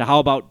 million to how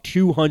about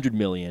 $200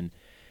 million?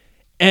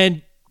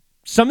 And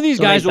some of these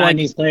guys were like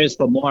these players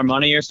for more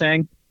money. You're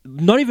saying?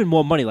 Not even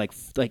more money, like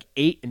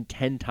 8 and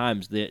 10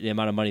 times the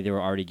amount of money they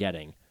were already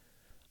getting.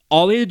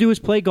 All they had to do is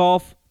play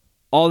golf.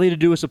 All they had to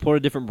do is support a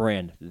different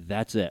brand.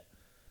 That's it.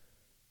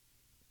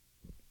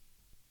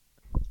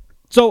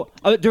 So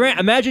Durant,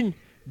 imagine.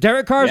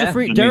 Derek Carr's a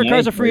free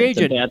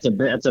agent.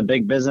 That's a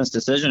big business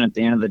decision at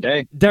the end of the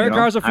day. Derek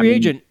Carr's a free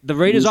agent. The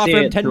Raiders offer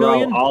him $10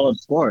 million. All of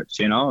sports,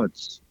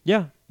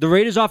 the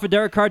Raiders offer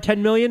Derek Carr $10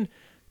 million.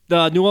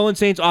 The New Orleans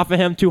Saints offer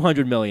him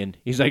 $200 million.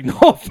 He's like,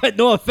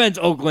 no offense,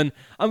 Oakland.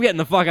 I'm getting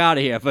the fuck out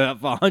of here for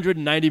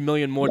 $190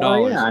 million more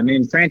dollars. Yeah, I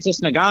mean, Francis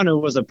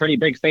Ngannou was a pretty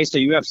big face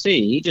of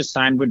UFC. He just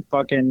signed with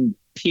fucking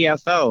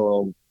PFL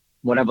or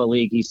whatever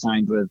league he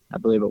signed with, I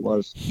believe it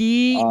was.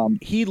 He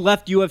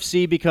left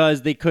UFC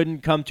because they couldn't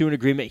come to an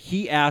agreement.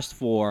 He asked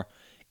for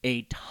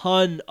a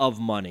ton of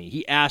money.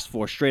 He asked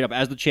for straight up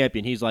as the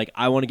champion. He's like,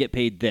 I want to get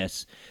paid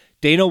this.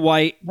 Dana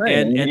White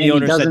and the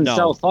owner said no. He doesn't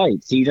sell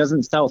fights. He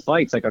doesn't sell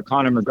fights like a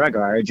Conor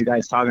McGregor. I heard you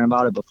guys talking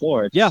about it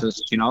before. It's just,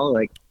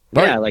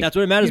 that's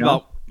what it matters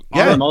about.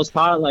 For the most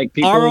part, like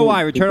people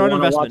ROI, return on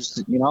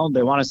investment. Watch,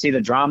 they want to see the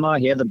drama,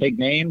 hear the big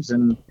names,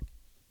 and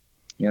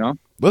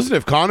Listen,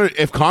 if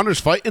Conor's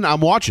fighting,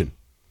 I'm watching.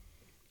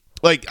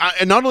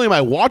 And not only am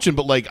I watching,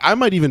 but I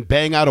might even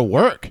bang out of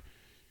work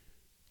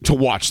to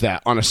watch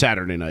that on a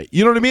Saturday night.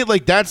 You know what I mean?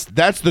 Like that's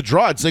the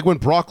draw. It's like when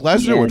Brock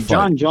Lesnar would fight.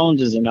 John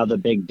Jones is another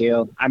big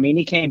deal. I mean,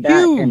 he came back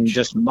and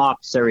just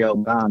mopped Cyril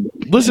Gane.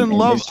 Listen,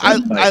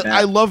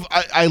 I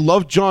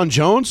love John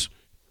Jones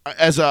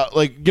as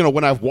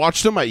when I've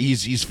watched him,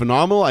 he's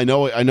phenomenal. I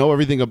know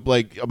everything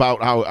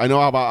about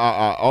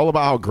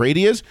how great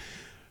he is.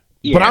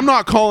 Yeah. But I'm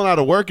not calling out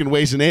of work and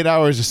wasting 8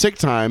 hours of sick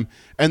time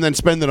and then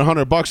spending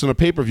 $100 on a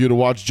pay-per-view to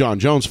watch John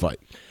Jones fight.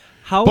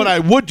 But I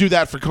would do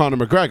that for Conor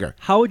McGregor.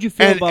 How would you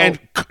feel about...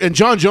 And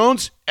John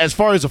Jones, as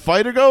far as a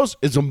fighter goes,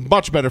 is a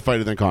much better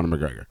fighter than Conor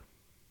McGregor.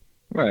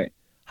 Right.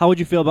 How would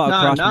you feel about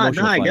a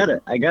cross-promotional fight?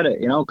 I get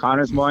it.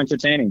 Conor's more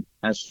entertaining.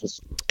 That's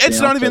just. It's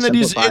not even that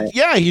he's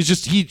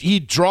just he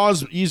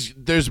draws.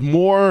 There's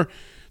more.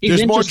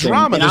 There's more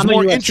drama. There's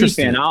more interest.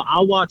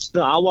 I'll watch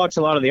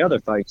a lot of the other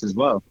fights as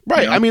well.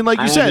 Right. You know? I mean, like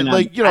you said,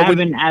 like I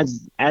haven't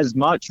as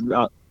much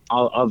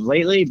of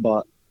lately,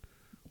 but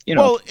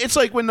Well, it's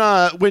like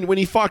when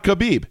he fought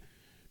Khabib.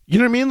 You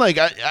know what I mean? Like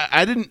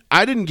I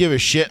didn't give a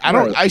shit.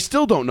 I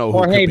still don't know who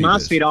Jorge Khabib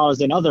Masvidal is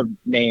another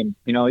name.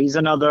 He's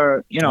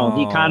another. He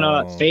kind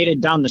of faded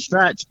down the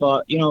stretch,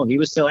 but he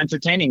was still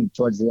entertaining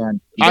towards the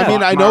end.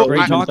 I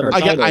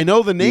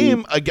know the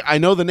name. I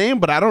know the name,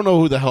 but I don't know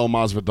who the hell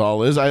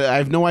Masvidal is. I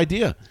have no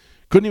idea.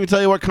 Couldn't even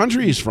tell you what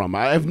country he's from.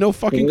 I have no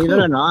fucking clue. Believe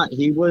it or not,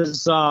 he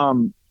was.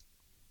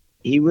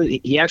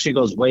 He actually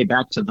goes way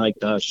back to like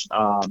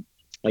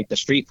the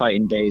street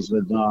fighting days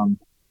with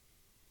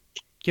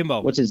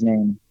Kimbo. What's his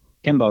name?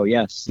 Kimbo,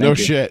 yes. No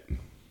shit.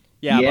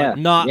 Yeah, but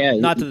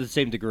not to the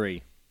same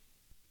degree.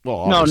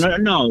 Well,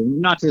 no,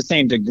 not to the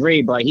same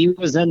degree, but he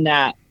was in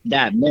that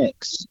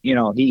mix.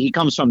 He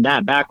comes from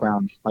that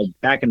background, like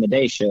back in the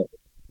day shit.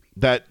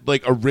 That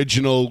like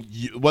original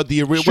what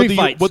the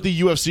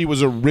UFC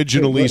was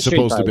originally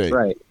supposed to be.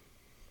 Right.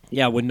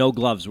 Yeah, when no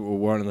gloves were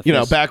worn on the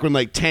fist. Back when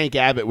like Tank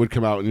Abbott would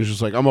come out and he was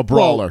just like, I'm a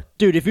brawler. Well,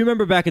 dude, if you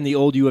remember back in the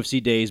old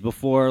UFC days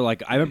before,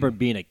 like I remember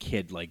being a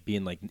kid, like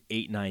being like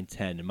 8, 9,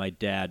 10, and my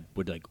dad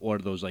would like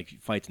order those like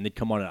fights and they'd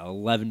come on at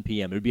 11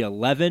 p.m. It would be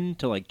 11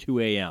 to like 2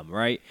 a.m.,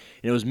 right?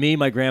 And it was me,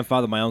 my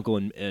grandfather, my uncle,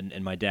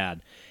 and my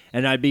dad.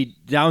 And I'd be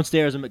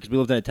downstairs, because we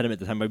lived in a tenement at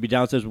the time, I'd be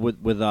downstairs with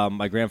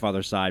my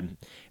grandfather's side. And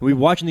we'd be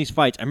watching these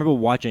fights. I remember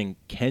watching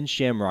Ken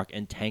Shamrock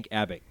and Tank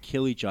Abbott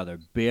kill each other,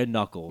 bare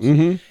knuckles.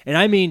 Mm-hmm. And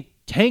I mean,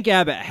 Tank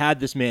Abbott had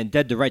this man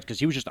dead to rights because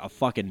he was just a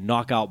fucking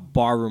knockout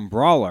barroom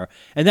brawler.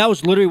 And that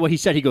was literally what he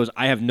said. He goes,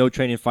 I have no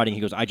training in fighting. He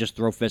goes, I just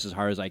throw fists as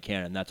hard as I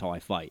can, and that's how I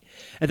fight.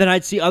 And then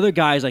I'd see other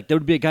guys, like there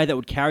would be a guy that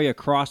would carry a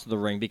cross to the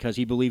ring because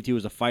he believed he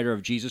was a fighter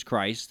of Jesus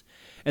Christ.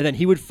 And then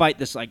he would fight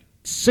this like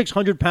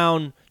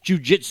 600-pound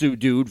jiu-jitsu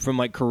dude from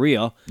like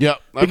Korea.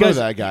 Yep, I know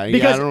that guy.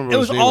 Because I don't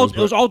remember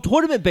it was all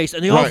tournament based,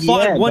 and they all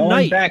fought in one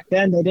night. Back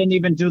then, they didn't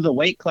even do the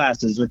weight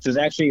classes, which was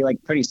actually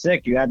like pretty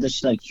sick. You had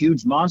this like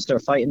huge monster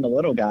fighting the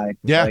little guy.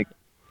 Yeah.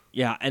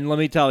 Yeah, and let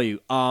me tell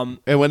you, and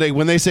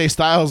when they say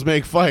styles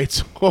make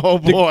fights, oh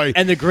boy!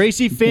 And the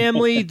Gracie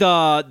family,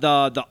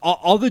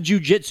 all the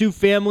jiu-jitsu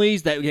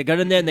families that got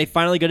in there, and they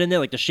finally got in there,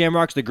 like the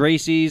Shamrocks, the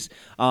Gracies.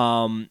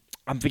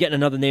 I'm forgetting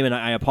another name, and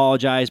I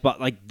apologize, but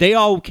like they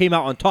all came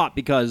out on top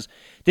because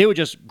they would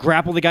just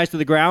grapple the guys to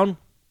the ground.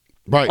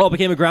 Right. All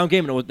became a ground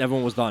game, and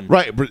everyone was done.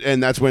 Right,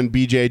 and that's when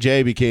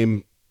BJJ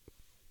became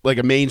like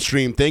a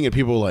mainstream thing, and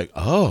people were like,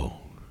 "Oh."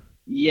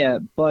 Yeah,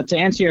 but to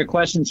answer your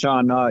question,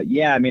 Sean,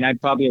 yeah, I mean, I'd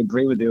probably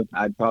agree with you.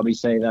 I'd probably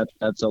say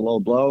that's a low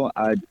blow.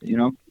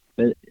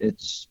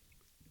 It's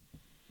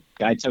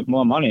guy took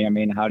more money. I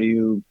mean, how do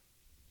you,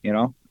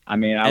 I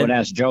mean, I would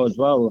ask Joe as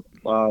well.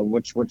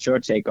 What's your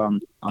take on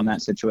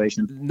that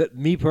situation?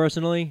 Me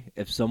personally,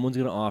 if someone's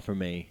gonna offer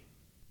me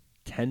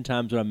 10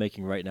 times what I'm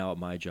making right now at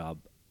my job,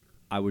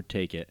 I would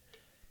take it,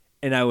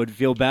 and I would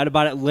feel bad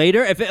about it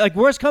later. If it,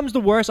 worst comes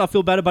to worst, I'll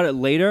feel bad about it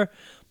later,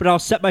 but I'll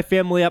set my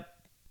family up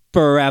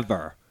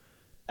forever.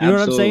 You know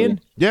what I'm saying?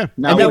 Yeah.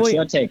 Now, what's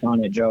your take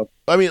on it, Joe?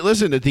 I mean,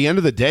 listen, at the end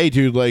of the day,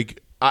 dude,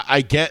 like,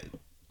 I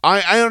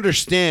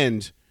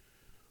understand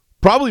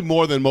probably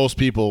more than most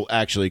people,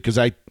 actually, because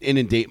I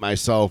inundate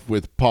myself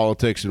with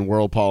politics and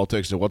world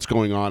politics and what's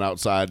going on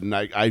outside. And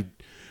I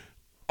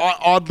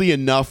oddly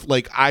enough,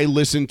 like, I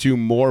listen to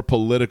more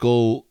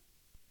political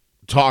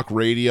talk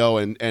radio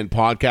and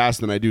podcasts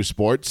than I do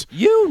sports.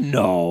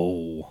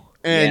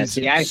 And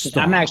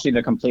I'm actually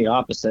the complete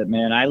opposite,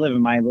 man. I live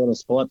in my little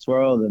sports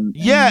world, and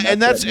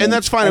that's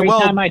fine. Every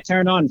time I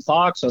turn on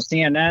Fox or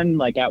CNN,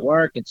 like at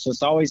work, it's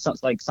just always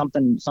like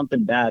something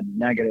bad,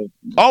 negative.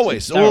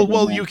 Always.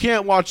 Well, you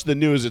can't watch the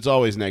news; it's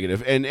always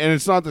negative. And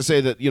it's not to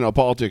say that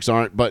politics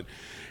aren't, but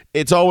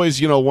it's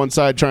always one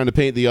side trying to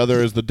paint the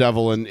other as the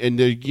devil, and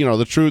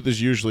the truth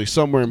is usually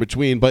somewhere in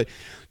between. But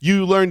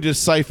you learn to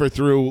decipher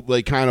through,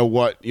 like, kind of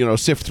what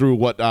sift through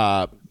what's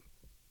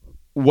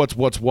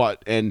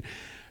what. And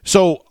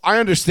so I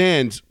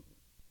understand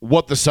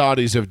what the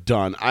Saudis have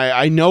done.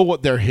 I know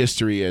what their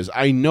history is.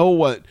 I know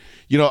what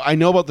I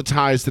know about the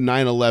ties to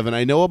 9/11.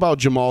 I know about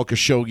Jamal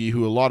Khashoggi,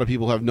 who a lot of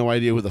people have no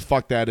idea who the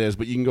fuck that is,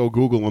 but you can go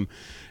Google him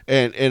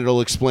and it'll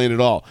explain it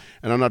all.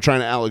 And I'm not trying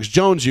to Alex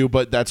Jones you,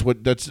 but that's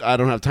I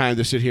don't have time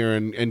to sit here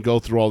and go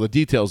through all the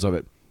details of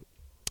it.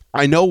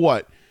 I know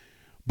what.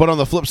 But on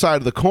the flip side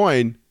of the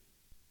coin,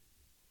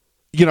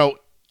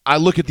 I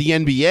look at the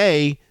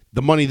NBA,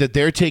 the money that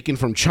they're taking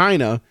from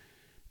China,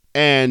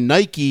 and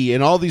Nike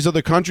and all these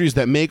other countries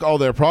that make all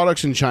their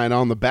products in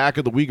China on the back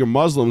of the Uyghur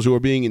Muslims who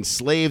are being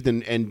enslaved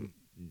and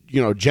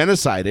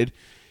genocided.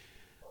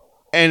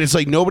 And it's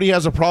like nobody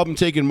has a problem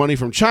taking money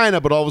from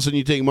China, but all of a sudden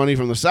you take money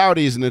from the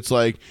Saudis, and it's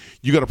like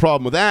you got a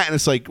problem with that. And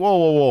it's like,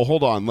 whoa,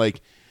 hold on.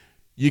 Like,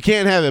 you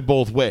can't have it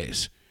both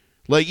ways.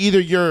 Like, either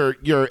you're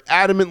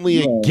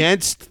adamantly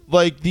against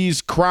like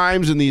these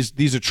crimes and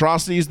these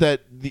atrocities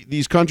that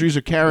these countries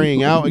are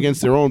carrying out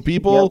against their own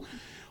people,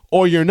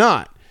 or you're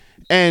not.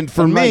 And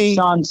for me,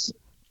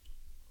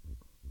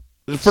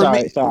 Sorry,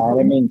 I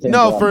didn't mean to.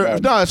 No,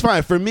 it's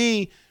fine. For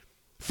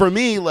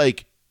me,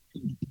 like,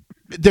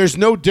 there's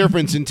no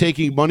difference in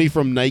taking money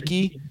from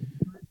Nike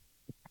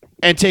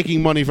and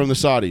taking money from the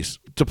Saudis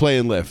to play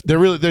and live.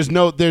 There's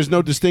no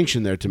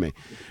distinction there to me,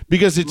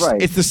 because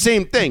it's the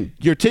same thing.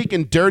 You're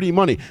taking dirty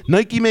money.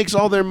 Nike makes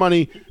all their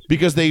money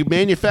because they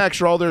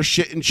manufacture all their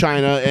shit in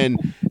China,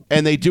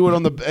 and they do it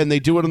on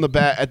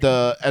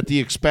the at the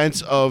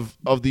expense of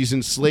this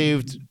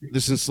enslaved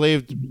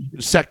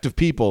sect of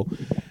people.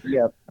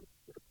 Yep.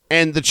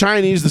 And the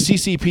Chinese, the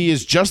CCP,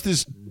 is just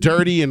as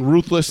dirty and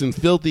ruthless and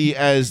filthy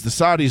as the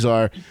Saudis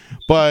are,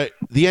 but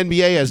the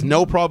NBA has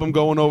no problem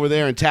going over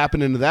there and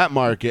tapping into that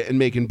market and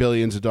making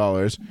billions of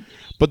dollars.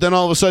 But then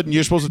all of a sudden,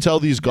 you're supposed to tell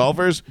these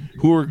golfers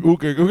who are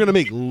going to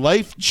make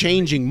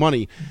life-changing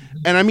money.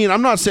 And I mean,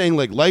 I'm not saying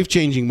like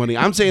life-changing money.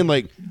 I'm saying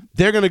like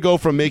they're going to go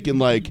from making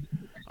like,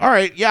 all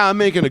right, yeah, I'm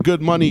making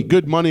good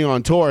money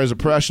on tour as a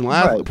professional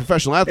athlete.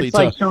 It's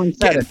like Sean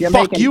said, if you're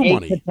making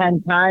 8 to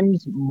 10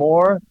 times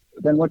more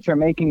than what you're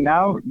making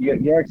now,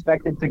 you're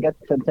expected to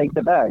take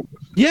the bag.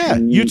 Yeah,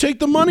 you take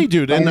the money,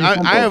 dude. And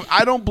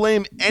I don't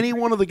blame any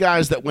one of the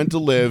guys that went to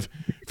live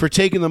for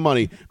taking the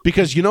money,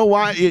 because you know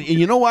why?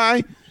 You know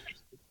why?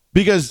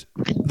 Because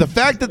the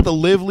fact that the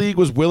Live League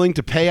was willing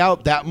to pay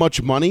out that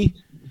much money,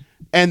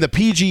 and the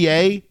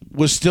PGA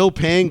was still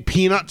paying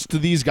peanuts to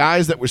these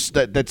guys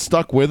that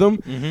stuck with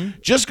them,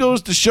 just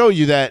goes to show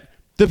you that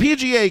the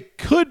PGA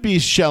could be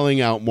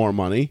shelling out more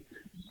money,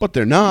 but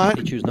they're not.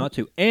 They choose not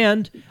to.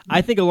 And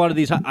I think a lot of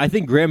these, I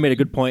think Graham made a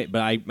good point,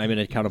 but I made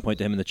a counterpoint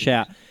to him in the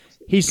chat.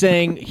 He's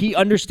saying he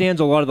understands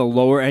a lot of the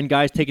lower-end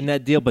guys taking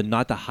that deal, but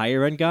not the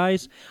higher-end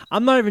guys.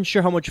 I'm not even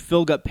sure how much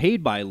Phil got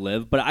paid by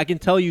Liv, but I can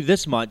tell you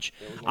this much.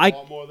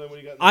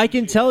 I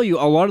can tell you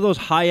a lot of those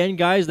high-end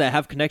guys that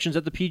have connections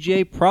at the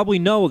PGA probably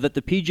know that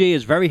the PGA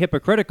is very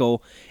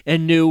hypocritical,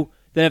 and knew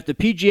that if the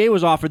PGA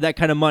was offered that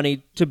kind of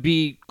money to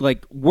be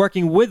like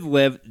working with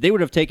Liv, they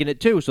would have taken it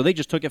too. So they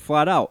just took it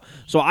flat out.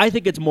 So I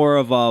think it's more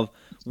of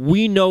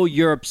we know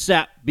you're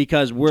upset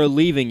because we're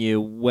leaving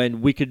you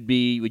when you could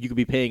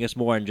be paying us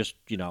more and just,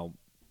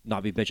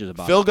 not be bitches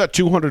about Phil it. got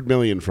 $200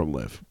 million from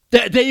Liv.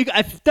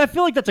 I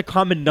feel like that's a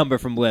common number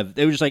from Liv.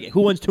 They were just like,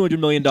 who wants $200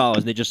 million?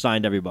 And they just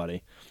signed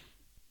everybody.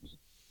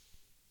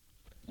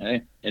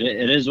 Hey,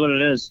 it is what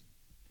it is.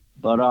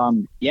 But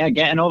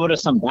getting over to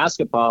some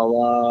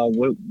basketball.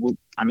 What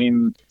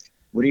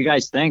do you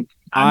guys think?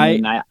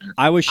 I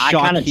was shocked. I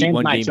kind of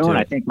changed my tune. tune.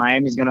 I think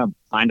Miami's gonna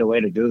find a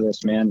way to do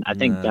this, man. I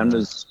think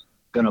Denver's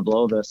gonna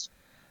blow this.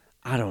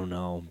 I don't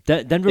know.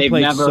 Denver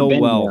plays so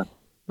well.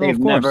 They've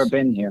never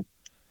been here.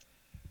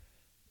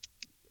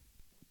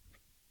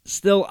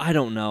 Still, I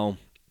don't know.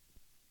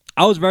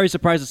 I was very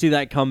surprised to see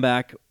that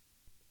comeback,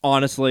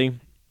 honestly.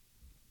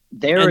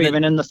 They were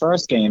even in the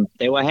first game.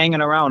 They were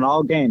hanging around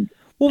all game.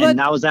 Well, and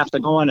that was after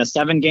going a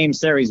 7-game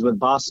series with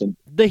Boston.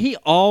 The Heat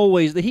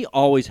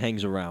always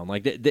hangs around.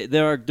 Like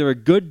they're a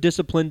good,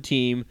 disciplined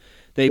team.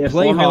 They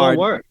play hard.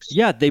 Works.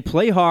 Yeah, they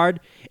play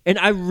hard, and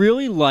I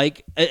really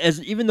like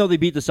even though they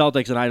beat the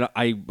Celtics, and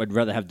I would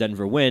rather have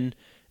Denver win.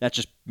 That's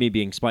just me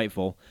being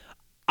spiteful.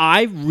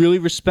 I really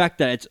respect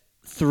that it's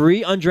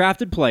 3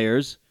 undrafted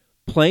players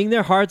playing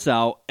their hearts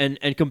out and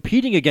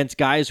competing against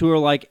guys who are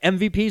like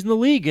MVPs in the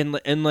league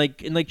and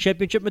like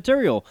championship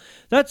material.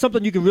 That's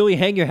something you can really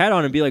hang your hat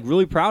on and be like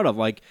really proud of.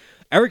 Like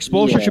Eric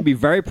Spoelstra should be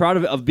very proud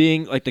of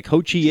being like the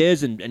coach he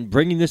is and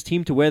bringing this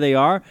team to where they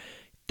are.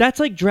 That's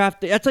like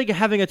That's like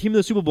having a team in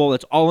the Super Bowl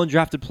that's all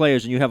undrafted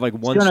players and you have like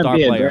one star player.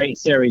 It's gonna be a great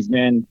series,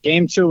 man.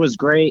 Game 2 was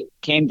great.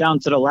 Came down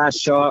to the last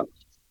shot.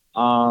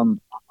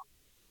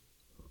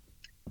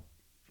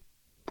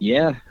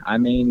 Yeah, I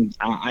mean,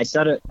 I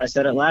said it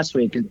last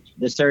week.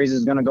 This series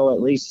is going to go at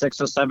least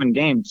 6 or 7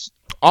 games.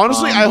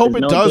 Honestly, I hope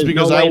it does,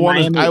 because I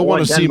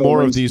want to see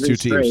more of these two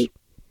teams.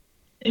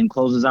 And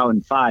closes out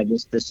in 5.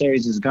 The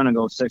series is going to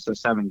go 6 or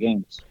 7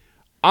 games.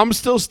 I'm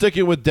still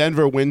sticking with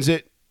Denver wins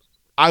it.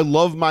 I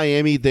love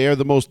Miami. They are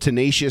the most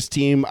tenacious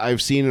team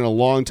I've seen in a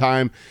long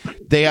time.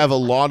 They have a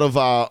lot of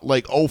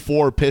like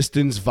 04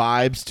 Pistons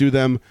vibes to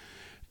them.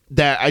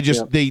 That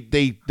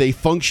they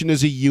function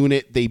as a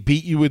unit. They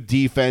beat you with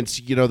defense.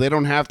 They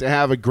don't have to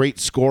have a great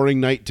scoring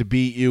night to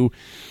beat you,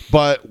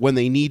 but when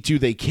they need to,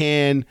 they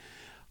can.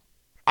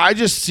 I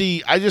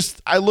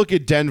look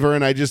at Denver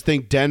and I just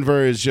think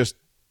Denver is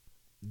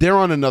they're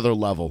on another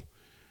level.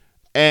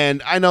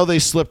 And I know they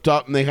slipped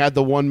up and they had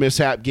the one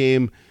mishap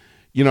game,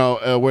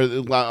 where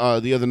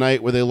the other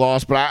night where they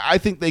lost, but I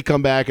think they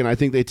come back and I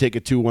think they take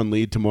a 2-1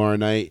 lead tomorrow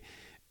night.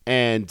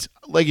 And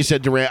like you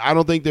said, Durant, I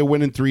don't think they're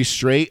winning 3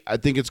 straight. I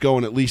think it's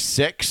going at least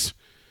 6.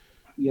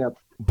 Yep.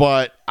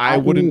 But I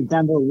wouldn't.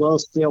 Denver will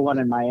steal one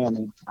in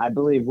Miami. I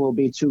believe we'll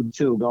be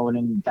 2-2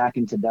 going back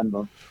into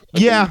Denver.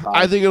 Yeah,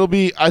 I think it'll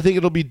be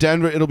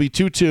Denver. It'll be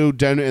 2-2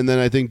 Denver, and then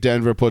I think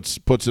Denver puts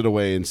it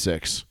away in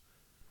 6.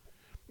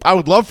 I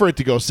would love for it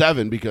to go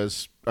 7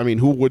 because I mean,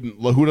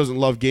 who doesn't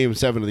love Game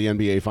 7 of the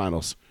NBA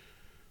Finals?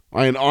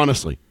 I mean,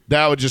 honestly,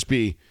 that would just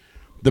be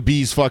the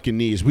bee's fucking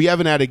knees. We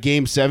haven't had a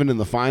Game 7 in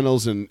the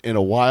finals in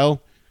a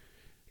while,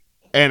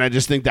 and I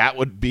just think that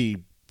would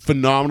be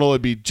phenomenal.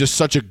 It'd be just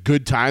such a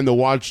good time to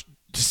watch,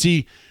 to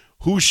see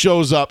who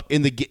shows up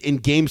in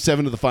Game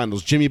 7 of the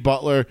finals. Jimmy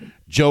Butler,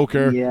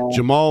 Joker,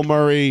 Jamal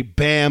Murray,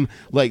 Bam.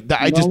 Like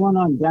that, no one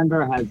on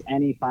Denver has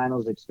any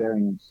finals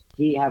experience.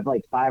 He have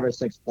like 5 or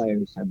 6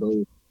 players, I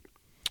believe.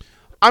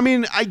 I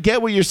mean, I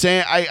get what you're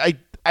saying.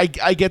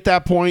 I get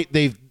that point.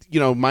 They've,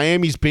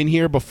 Miami's been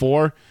here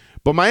before,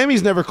 but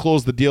Miami's never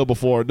closed the deal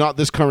before. Not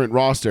this current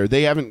roster.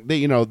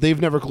 They've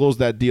never closed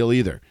that deal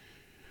either.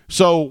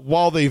 So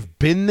while they've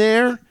been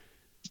there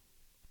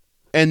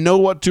and know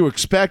what to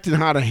expect and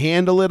how to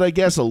handle it, I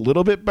guess, a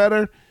little bit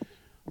better,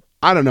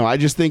 I don't know. I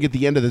just think at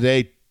the end of the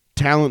day,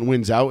 talent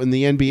wins out in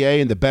the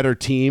NBA, and the better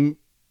team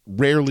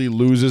rarely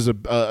loses a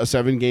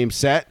 7-game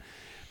set.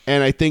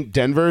 And I think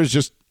Denver is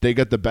just, they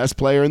got the best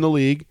player in the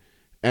league,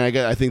 and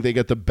I think they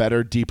got the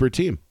better, deeper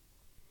team.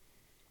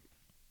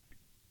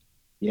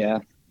 Yeah.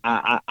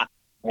 I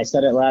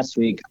said it last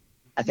week.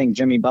 I think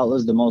Jimmy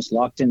Butler's the most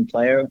locked-in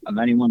player of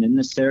anyone in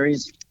this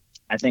series.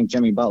 I think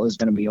Jimmy Butler's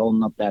going to be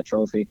holding up that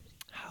trophy.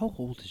 How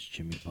old is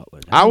Jimmy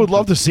Butler? I would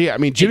love to see it. I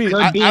mean, Jimmy,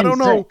 I don't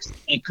know.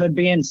 It could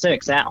be in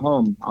 6 at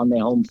home on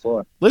their home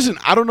floor. Listen,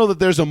 I don't know that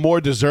there's a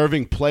more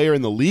deserving player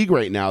in the league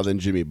right now than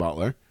Jimmy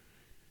Butler.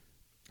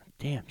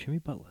 Damn, Jimmy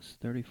Butler's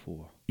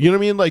 34. You know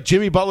what I mean? Like,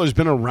 Jimmy Butler's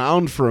been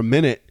around for a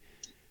minute,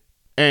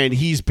 and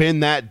he's been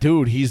that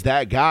dude. He's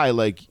that guy.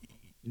 Like,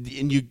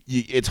 and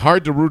it's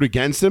hard to root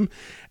against him.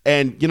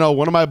 And,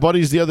 one of my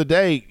buddies the other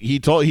day, he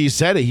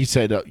said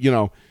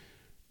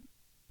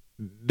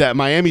that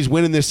Miami's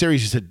winning this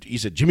series. He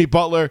said Jimmy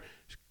Butler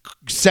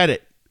said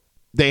it.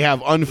 They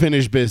have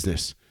unfinished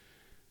business.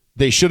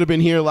 They should have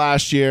been here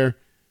last year,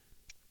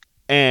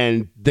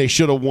 and they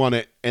should have won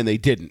it, and they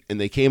didn't,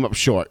 and they came up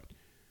short.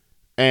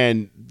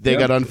 And they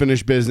got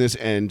unfinished business,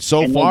 and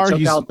far they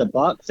took out the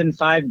Bucks in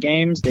 5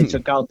 games. They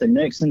took out the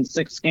Knicks in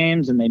 6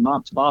 games, and they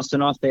knocked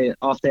Boston off their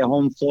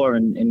home floor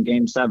in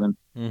Game 7.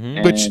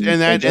 Mm-hmm.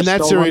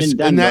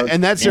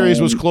 That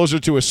series was closer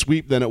to a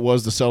sweep than it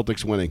was the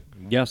Celtics winning.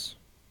 Yes.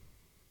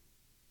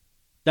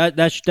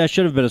 That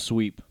should have been a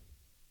sweep.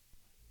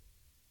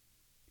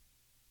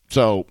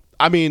 So,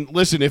 I mean,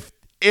 listen, if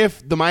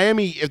the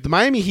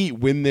Miami Heat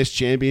win this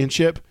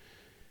championship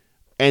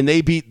and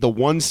they beat the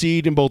 1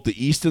 seed in both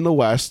the East and the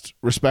West,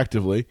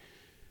 respectively,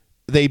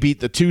 they beat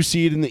the 2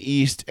 seed in the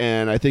East,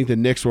 and I think the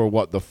Knicks were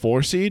the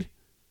 4 seed?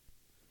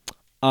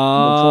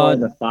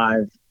 The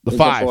 5. The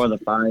 5. Before the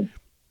 5.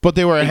 But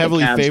they were a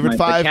heavily favored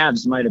 5. The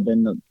Cavs might have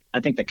been I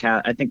think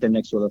the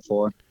Knicks were the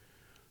 4.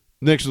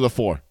 Knicks were the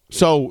 4.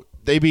 So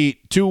they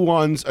beat 2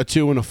 1s, a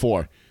 2, and a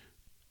 4,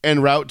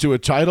 en route to a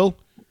title.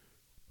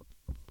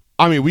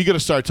 I mean, we got to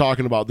start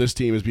talking about this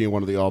team as being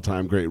one of the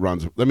all-time great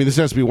runs. I mean, this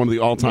has to be one of the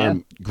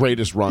all-time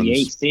greatest runs. The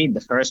 8th seed,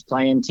 the first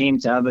play-in team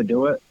to ever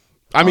do it.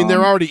 I mean,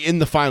 they're already in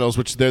the finals,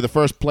 which they're the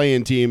first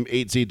play-in team,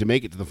 8 seed, to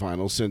make it to the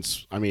finals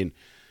since, I think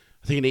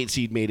an 8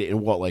 seed made it in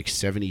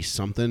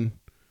 70-something?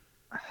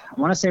 I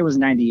want to say it was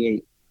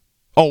 98.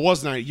 Oh, it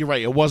was 90. You're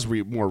right. It was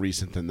more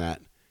recent than that.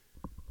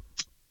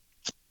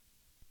 I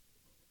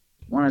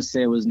want to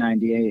say it was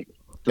 98.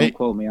 Don't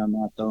quote me on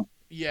that, though.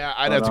 Yeah,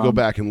 I'd have to go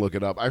back and look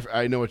it up.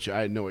 I know what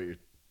you're.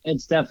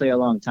 It's definitely a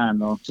long time,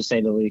 though, to say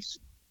the least.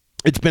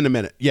 It's been a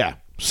minute, yeah.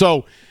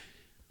 So,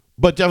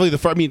 but definitely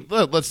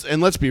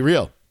let's be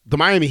real. The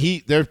Miami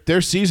Heat,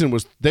 their season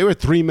they were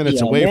 3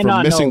 minutes away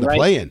from missing the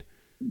play-in.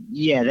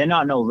 Yeah, they're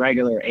not no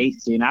regular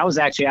 8th seed. And I was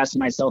actually asking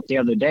myself the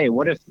other day,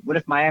 what if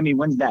Miami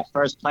wins that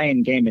first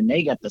play-in game and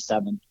they get the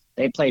 7?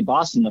 They play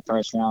Boston the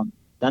first round.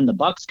 Then the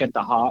Bucks get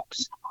the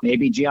Hawks.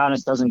 Maybe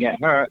Giannis doesn't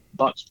get hurt.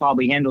 Bucks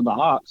probably handle the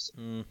Hawks.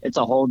 It's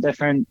a whole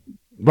different.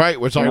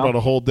 Right, we're talking about a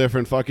whole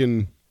different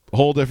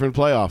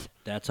playoff.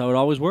 That's how it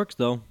always works,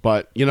 though.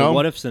 But the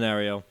what if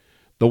scenario.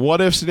 The what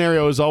if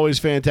scenario is always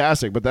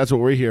fantastic, but that's what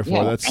we're here for.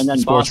 Yeah. That's and then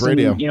sports Boston,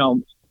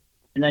 radio.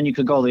 And then you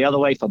could go the other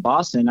way for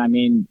Boston. I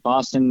mean,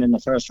 Boston in the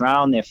first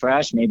round, they're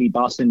fresh. Maybe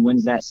Boston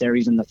wins that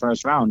series in the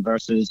first round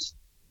versus,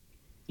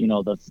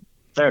 the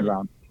third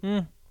round.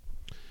 I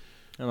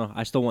don't know.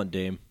 I still want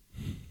Dame.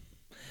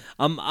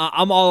 I'm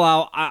all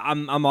out.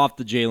 I'm off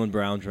the Jaylen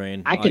Brown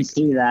train. I can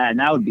see that, and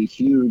that would be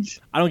huge.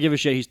 I don't give a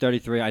shit. He's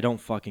 33. I don't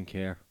fucking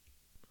care.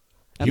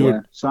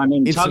 So I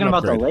mean, talking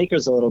about the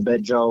Lakers a little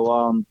bit,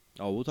 Joe.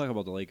 We'll talk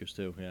about the Lakers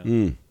too.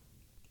 Yeah.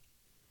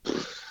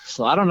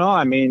 So I don't know.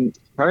 I mean,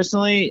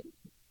 personally,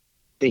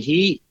 the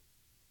Heat,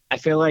 I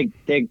feel like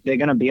they're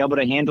going to be able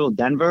to handle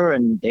Denver,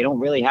 and they don't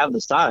really have the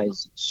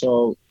size.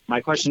 So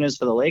my question is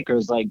for the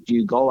Lakers, do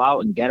you go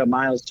out and get a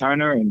Miles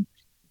Turner and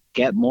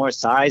get more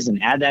size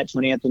and add that to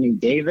an Anthony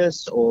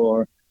Davis,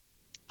 or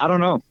I don't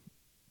know.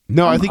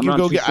 No, I think you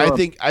go get. Sure.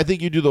 I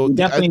think you do the. You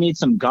definitely need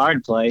some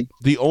guard play.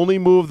 The only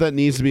move that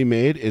needs to be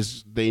made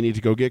is they need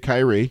to go get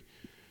Kyrie,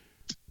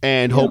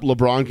 and hope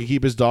LeBron can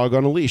keep his dog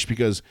on a leash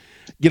because,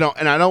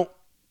 and I don't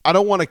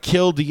want to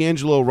kill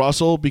D'Angelo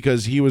Russell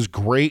because he was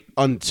great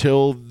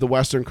until the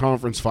Western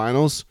Conference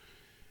Finals.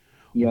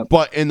 Yep.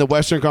 But in the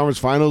Western Conference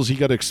Finals, he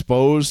got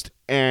exposed,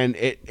 and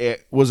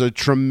it was a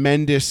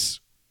tremendous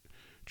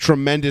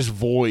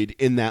void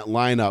in that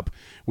lineup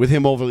with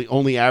him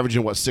only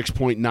averaging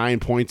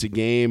 6.9 points a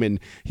game, and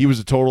he was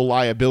a total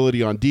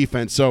liability on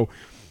defense. So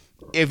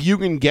if you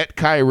can get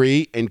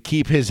Kyrie and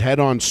keep his head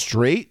on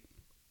straight,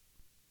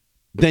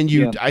 then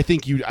I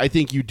think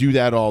you do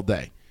that all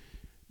day.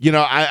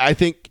 I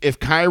think if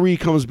Kyrie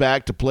comes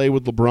back to play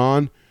with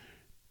LeBron,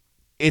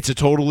 it's a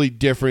totally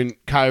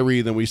different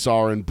Kyrie than we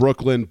saw in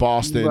Brooklyn,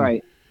 Boston,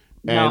 right.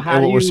 and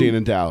what we're seeing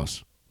in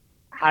Dallas.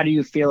 How do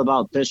you feel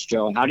about this,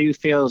 Joe? How do you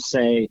feel,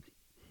 say,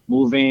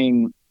 move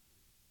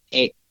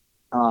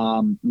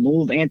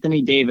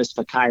Anthony Davis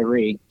for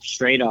Kyrie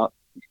straight up?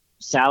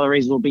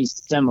 Salaries will be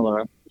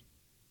similar.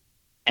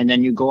 And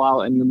then you go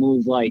out and you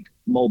move like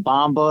Mo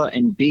Bamba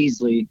and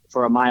Beasley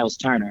for a Miles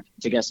Turner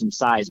to get some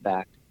size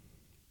back.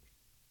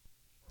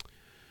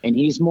 And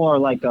he's more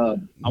like I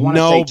want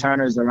to say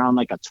Turner's around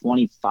like a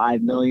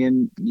 $25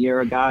 million a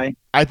year guy.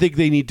 I think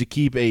they need to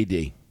keep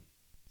AD.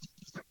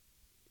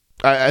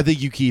 I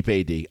think you keep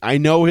AD. I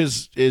know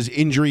his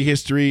injury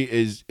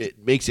history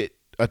makes it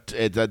that's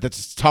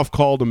a tough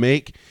call to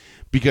make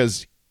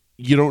because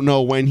you don't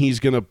know when he's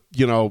gonna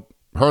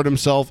hurt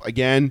himself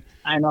again.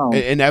 I know.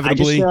 Inevitably.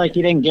 I just feel like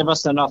he didn't give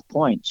us enough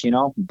points.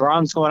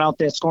 Braun's going out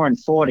there scoring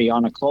 40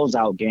 on a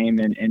closeout game,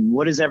 and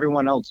what is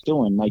everyone else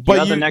doing? Like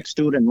you're the next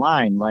dude in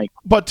line. Like,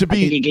 I think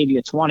he gave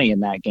you 20 in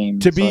that game.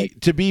 To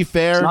be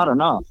fair, it's not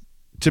enough.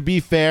 To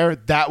be fair,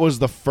 that was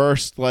the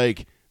first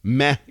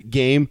meh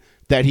game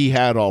that he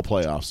had all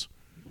playoffs.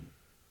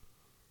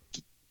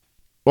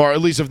 Or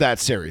at least of that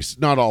series.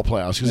 Not all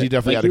playoffs, because he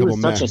definitely had a couple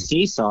meh. He was such a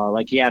seesaw.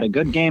 Like, he had a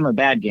good game, a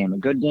bad game, a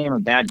good game, a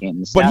bad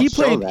game. But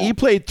he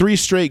played 3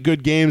 straight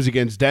good games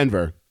against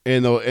Denver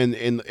in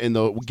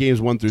the games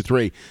 1 through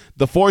 3.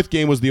 The 4th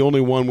game was the only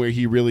one where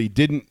he really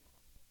didn't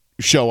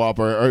show up,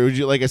 or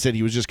like I said,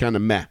 he was just kind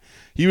of meh.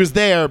 He was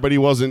there, but he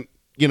wasn't,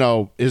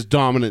 his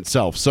dominant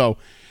self. So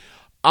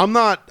I'm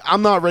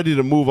not ready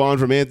to move on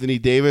from Anthony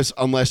Davis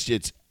unless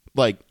it's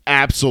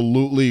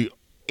absolutely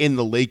in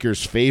the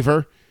Lakers'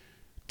 favor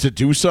to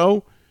do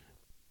so.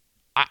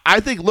 I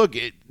think, look,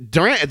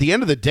 Durant, at the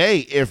end of the day,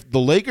 if the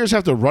Lakers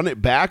have to run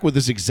it back with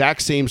this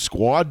exact same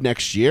squad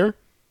next year,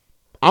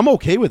 I'm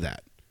okay with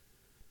that.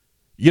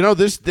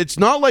 It's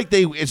not like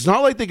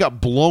they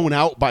got blown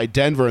out by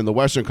Denver in the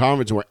Western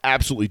Conference and were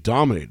absolutely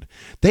dominated.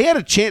 They had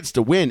a chance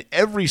to win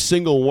every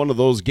single one of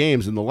those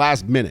games in the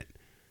last minute.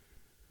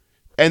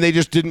 And they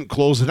just didn't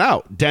close it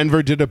out.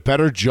 Denver did a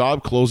better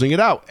job closing it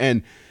out.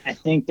 And I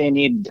think they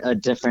need a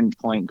different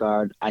point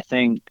guard. I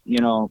think,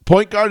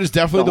 point guard is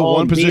definitely the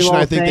one position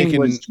I think they can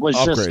was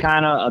upgrade. Just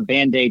kind of a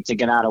Band-Aid to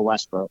get out of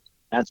Westbrook.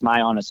 That's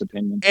my honest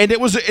opinion. And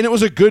it was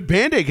a good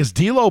Band-Aid because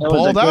D'Lo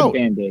balled out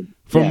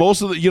for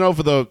most of the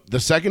for the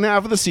second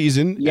half of the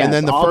season. Yes, and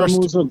then the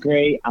moves were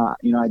great. I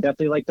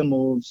definitely like the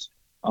moves.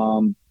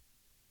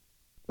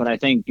 But I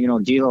think,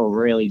 D'Lo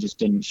really just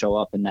didn't show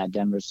up in that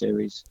Denver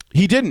series.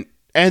 He didn't.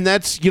 And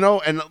that's,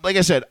 and like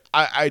I said,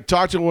 I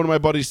talked to one of my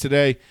buddies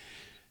today,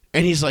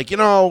 and he's like,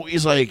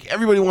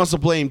 everybody wants to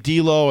blame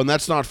D'Lo, and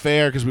that's not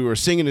fair because we were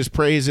singing his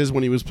praises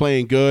when he was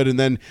playing good, and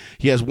then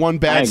he has one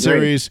bad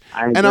series.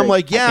 And I'm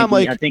like,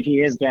 I think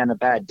he is getting a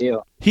bad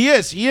deal. He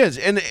is.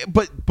 And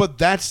but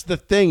that's the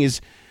thing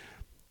is,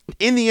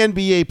 in the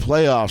NBA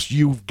playoffs,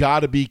 you've got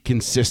to be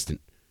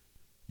consistent.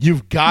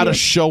 You've got to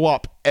show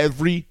up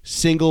every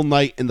single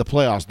night in the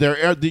playoffs.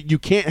 You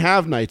can't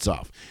have nights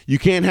off. You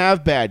can't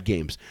have bad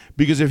games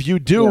because if you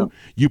do,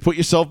 you put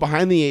yourself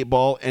behind the 8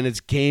 ball and it's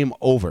game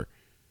over.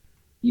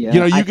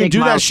 Yeah, you can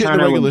do that shit in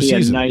the regular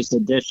season. A nice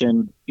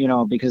addition,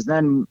 because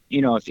then,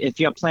 if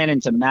you're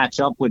planning to match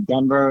up with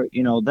Denver,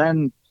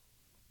 then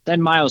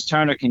Miles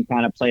Turner can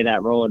kind of play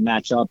that role and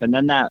match up, and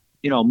then that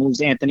moves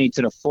Anthony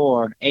to the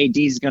 4.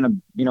 AD's gonna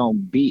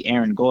beat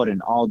Aaron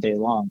Gordon all day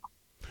long.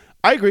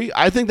 I agree.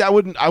 I think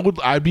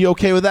I'd be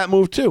okay with that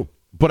move too.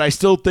 But I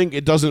still think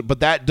it doesn't. But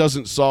that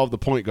doesn't solve the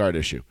point guard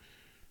issue.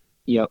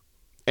 Yep.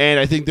 And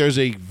I think there's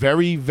a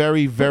very,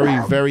 very,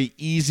 very, very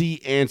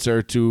easy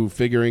answer to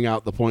figuring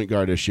out the point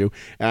guard issue.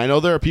 And I know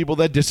there are people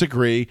that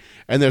disagree,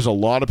 and there's a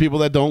lot of people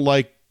that don't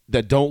like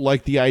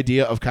the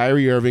idea of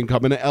Kyrie Irving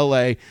coming to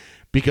LA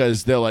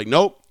because they're like,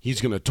 nope,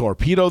 he's going to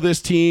torpedo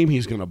this team.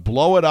 He's going to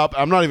blow it up.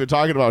 I'm not even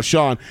talking about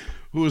Sean,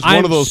 who is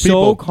one of those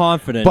people. I'm so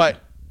confident.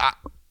 But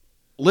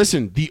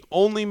listen, the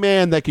only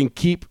man that can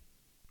keep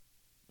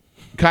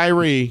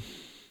Kyrie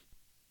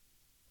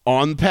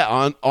on task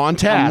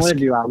I'm with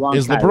you.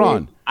 is Kyrie.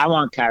 LeBron. I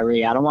want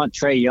Kyrie. I don't want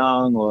Trae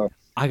Young or.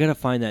 I gotta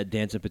find that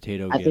dancing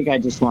potato. I think I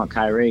just want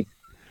Kyrie.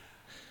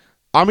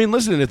 I mean,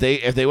 listen, if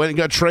they went and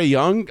got Trae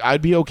Young,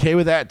 I'd be okay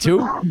with that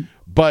too.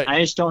 But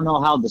I just don't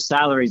know how the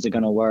salaries are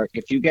going to work.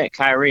 If you get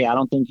Kyrie, I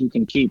don't think you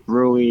can keep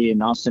Rui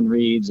and Austin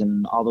Reeves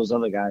and all those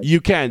other guys. You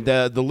can.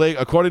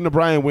 According to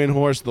Brian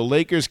Windhorst, the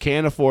Lakers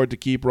can't afford to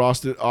keep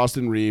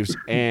Austin Reeves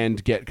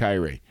and get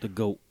Kyrie. The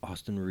GOAT,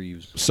 Austin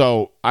Reeves.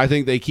 So I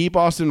think they keep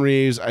Austin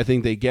Reeves. I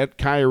think they get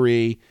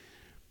Kyrie.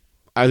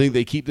 I think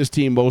they keep this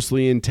team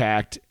mostly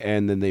intact,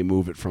 and then they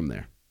move it from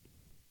there.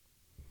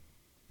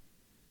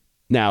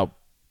 Now,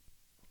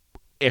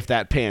 if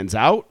that pans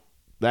out,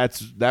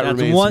 that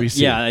remains to be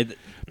seen. Yeah,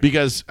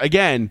 because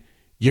again,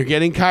 You're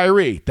getting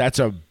Kyrie. That's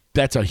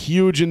a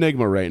huge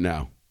enigma right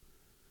now.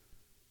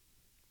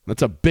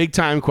 That's a big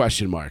time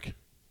question mark.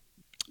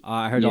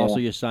 I heard also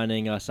you're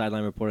signing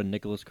sideline reporter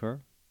Nicholas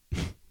Kerr.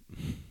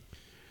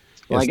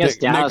 Well, Yes, I guess Nick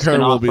Dallas Kerr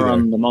can will be offer there.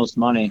 him the most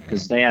money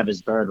because they have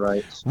his bird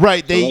rights.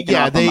 Right. So they can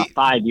offer him they a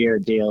 5-year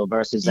deal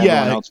versus Yeah,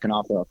 everyone else can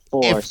offer a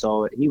 4. if-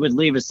 So he would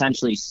leave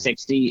essentially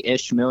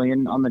 60-ish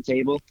million on the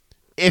table.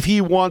 if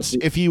he wants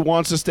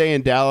to stay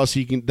in Dallas,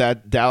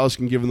 Dallas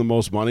can give him the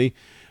most money.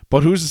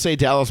 But who's to say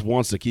Dallas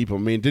wants to keep him? I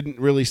mean, it didn't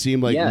really seem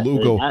like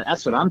Luka.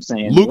 That's what I'm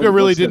saying. Luka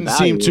really What's the didn't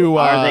seem value? too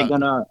Are they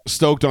gonna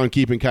stoked on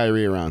keeping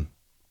Kyrie around.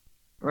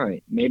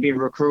 right? Maybe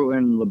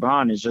recruiting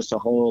LeBron is just a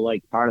whole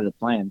like part of the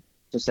plan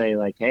to say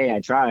like, hey, I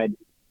tried,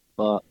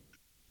 but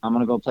I'm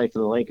gonna go play for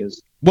the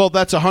Lakers. Well,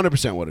 that's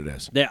 100% what it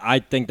is. I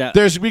think that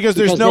There's Because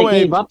no they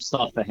way. gave up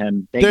stuff for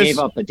him. They There's- gave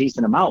up a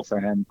decent amount for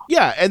him.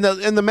 Yeah, and the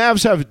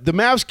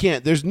Mavs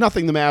can't. There's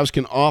nothing the Mavs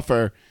can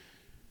offer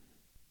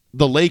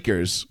the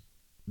Lakers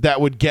that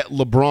would get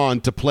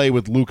LeBron to play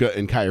with Luka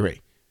and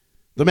Kyrie.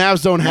 The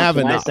Mavs don't have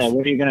That's what enough. I said,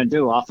 what are you gonna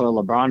do? Offer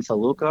LeBron for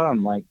Luca?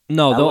 I'm like,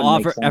 no, that they'll wouldn't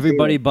make offer sense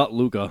everybody either. but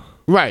Luca.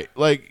 Right.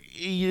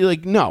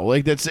 No.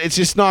 It's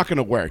just not going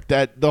to work.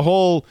 That the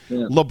whole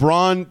Yeah.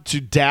 LeBron to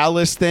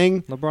Dallas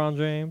thing, LeBron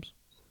James.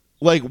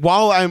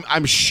 while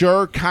I'm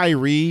sure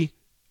Kyrie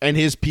and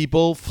his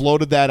people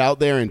floated that out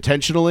there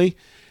intentionally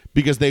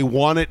because they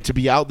want it to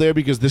be out there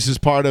because this is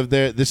part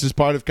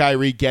of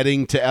Kyrie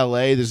getting to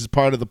LA. This is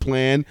part of the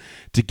plan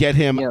to get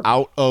him Yep.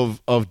 out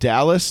of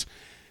Dallas.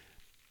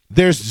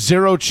 There's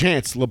zero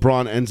chance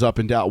LeBron ends up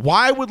in Dallas.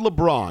 Why would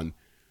LeBron,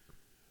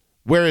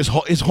 where his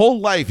whole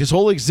life, his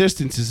whole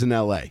existence is in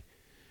LA?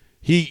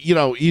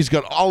 He's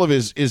got all of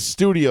his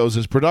studios,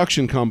 his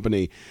production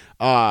company.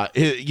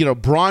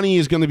 Bronny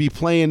is going to be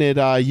playing at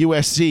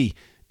USC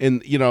in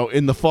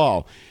the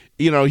fall.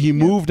 He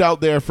moved out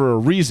there for a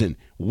reason.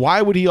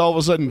 Why would he all of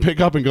a sudden pick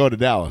up and go to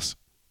Dallas?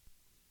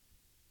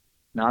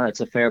 no, that's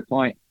a fair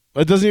point.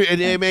 It doesn't.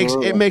 It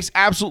Absolutely. makes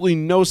absolutely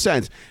no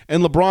sense.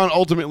 And LeBron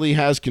ultimately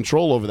has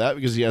control over that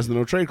because he has the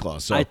no trade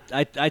clause. So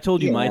I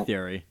told you my Yeah.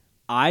 theory.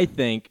 I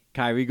think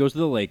Kyrie goes to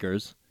the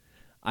Lakers.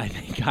 I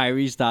think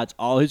Kyrie starts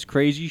all his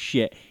crazy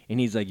shit, and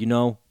he's like,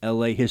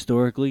 LA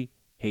historically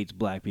hates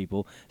black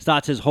people.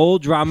 Starts his whole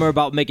drama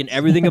about makes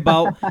everything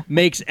about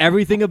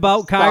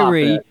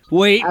Kyrie. it.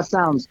 Wait, That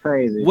sounds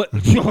crazy. what?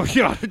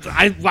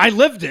 I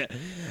lived it.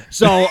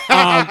 So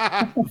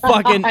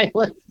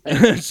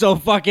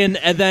fucking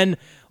and then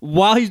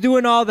while he's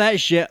doing all that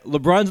shit,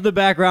 LeBron's in the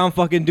background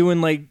fucking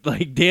doing like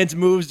dance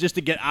moves just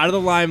to get out of the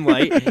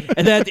limelight.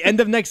 And then at the end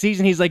of next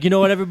season, he's like, you know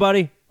what,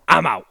 everybody?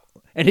 I'm out.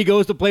 And he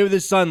goes to play with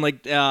his son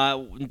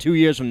in 2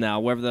 years from now,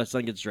 wherever that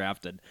son gets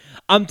drafted.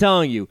 I'm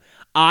telling you,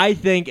 I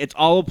think it's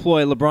all a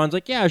ploy. LeBron's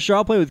like, yeah, sure,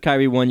 I'll play with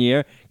Kyrie 1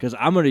 year because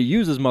I'm going to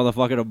use this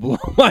motherfucker to blow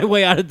my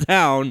way out of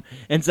town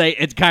and say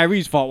it's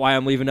Kyrie's fault why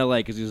I'm leaving LA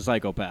because he's a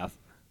psychopath.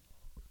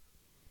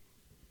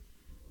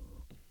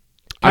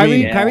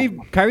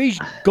 Kyrie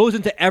goes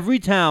into every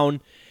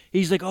town.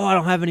 He's like, oh, I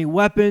don't have any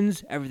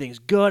weapons. Everything's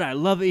good. I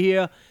love it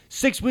here.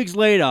 6 weeks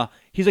later,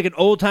 he's like an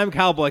old-time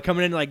cowboy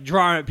coming in like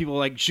drawing at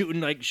people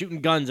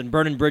shooting guns and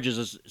burning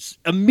bridges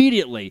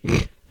immediately.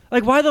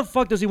 Like, why the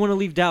fuck does he want to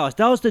leave Dallas?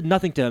 Dallas did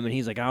nothing to him, and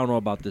he's like, I don't know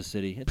about this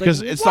city. It's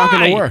because like, it's not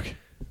going to why? work.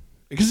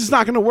 Because it's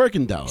not going to work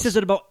in He Dallas. says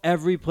it about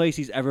every place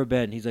he's ever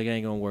been. He's like, it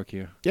ain't going to work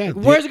here. Yeah, Like,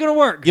 where's it going to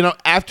work?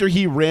 After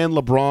he ran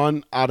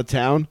LeBron out of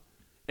town,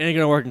 It ain't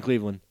going to work in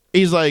Cleveland.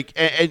 he's like,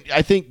 and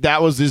I think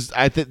that was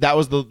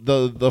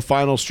the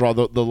final straw,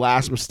 the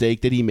last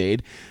mistake that he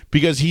made,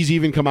 because he's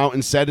even come out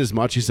and said as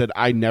much. He said,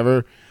 I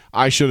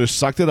should have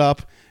sucked it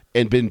up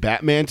and been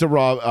Batman to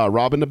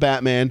Robin to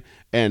Batman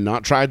and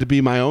not tried to be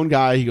my own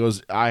guy. He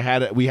goes,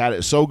 we had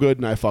it so good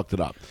and I fucked it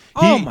up.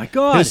 Oh, my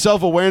God. His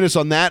self-awareness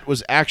on that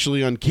was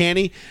actually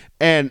uncanny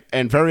and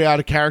very out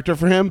of character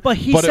for him. But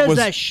he it says was,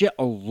 that shit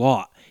a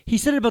lot. He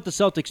said it about the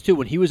Celtics, too,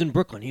 when he was in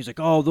Brooklyn. He's like,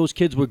 oh, those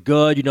kids were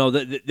good.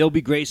 They'll be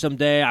great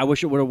someday. I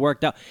wish it would have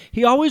worked out.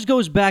 He always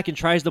goes back and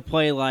tries to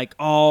play like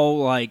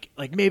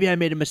maybe I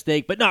made a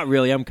mistake, but not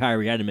really. I'm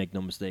Kyrie. I didn't make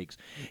no mistakes.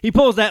 He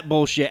pulls that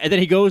bullshit, and then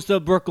he goes to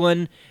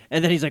Brooklyn,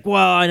 and then he's like,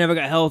 well, I never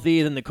got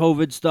healthy, then the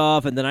COVID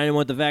stuff, and then I didn't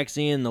want the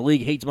vaccine, and the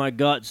league hates my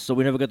guts, so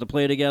we never got to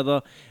play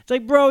together. It's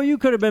like, bro, you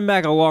could have been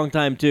back a long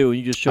time, too, and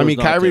you just chose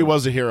not Kyrie to.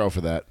 was a hero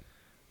for that,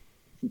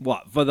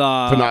 What? For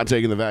not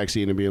taking the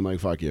vaccine and being like,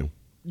 fuck you.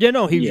 Yeah,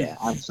 no, he Yeah,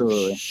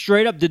 absolutely.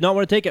 straight up did not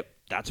want to take it.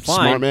 That's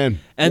fine. Smart man.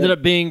 Ended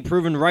up being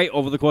proven right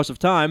over the course of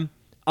time.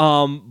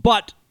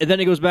 But and then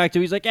he goes back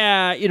to, he's like,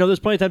 there's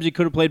plenty of times he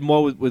could have played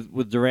more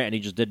with Durant, and he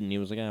just didn't. He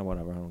was like,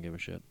 whatever, I don't give a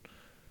shit.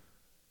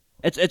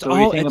 It's So what do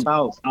you all. think It's,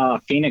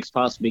 about Phoenix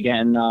possibly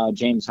getting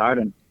James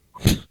Harden?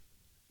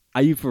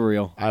 are you for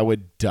real? I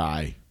would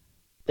die.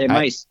 They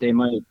might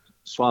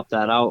swap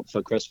that out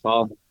for Chris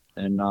Paul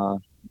and Oh,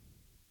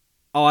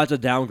 that's a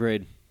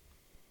downgrade.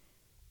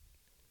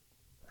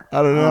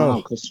 I don't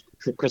know.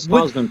 Chris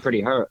Paul's been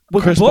pretty hurt.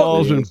 Chris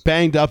Paul's been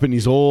banged up and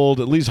he's old.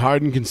 At least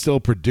Harden can still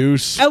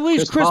produce. At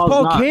least Chris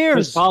Paul cares.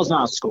 Chris Paul's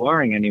not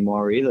scoring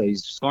anymore either.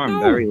 He's scoring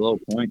very low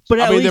points.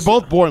 But I mean, they're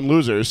both born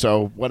losers,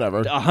 so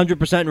whatever.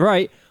 100%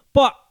 right.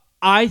 But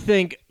I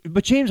think,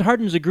 James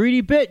Harden's a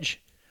greedy bitch.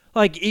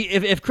 Like,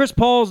 if Chris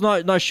Paul's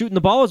not shooting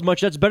the ball as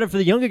much, that's better for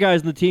the younger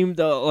guys in the team,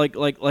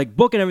 like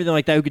Book and everything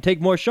like that, who could take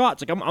more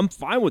shots. Like, I'm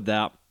fine with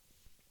that.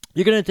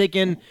 You're gonna take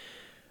in.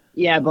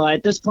 Yeah, but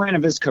at this point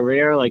of his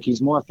career, like,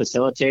 he's more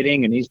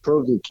facilitating, and he's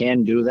proved he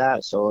can do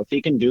that. So if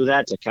he can do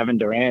that to Kevin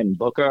Durant and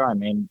Booker, I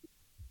mean,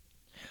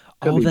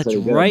 that's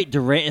right.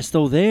 Durant is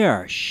still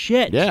there.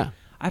 Shit. Yeah,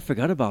 I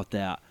forgot about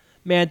that.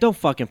 Man, don't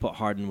fucking put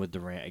Harden with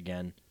Durant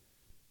again.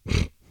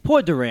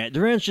 Poor Durant.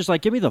 Durant's just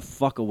like, get me the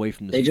fuck away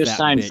from this. They just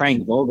signed bitch.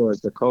 Frank Vogel as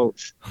the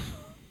coach.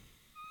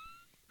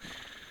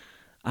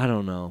 I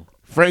don't know.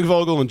 Frank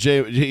Vogel and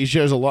he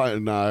shares a lot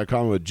in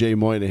common with Jay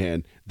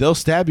Moynihan. They'll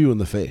stab you in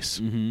the face.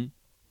 Mm-hmm.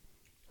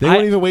 They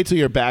won't even wait till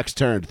your back's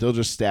turned. They'll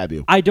just stab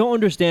you. I don't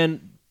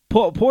understand.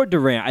 Poor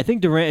Durant. I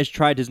think Durant has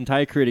tried his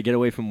entire career to get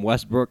away from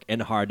Westbrook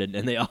and Harden,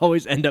 and they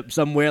always end up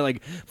somewhere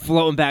like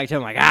floating back to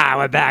him, like,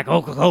 we're back,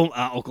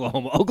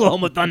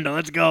 Oklahoma Thunder,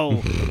 let's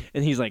go.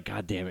 And he's like,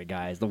 God damn it,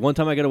 guys. The one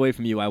time I got away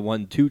from you, I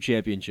won 2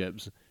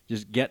 championships.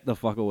 Just get the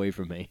fuck away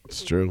from me.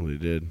 It's true, he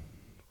did.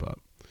 But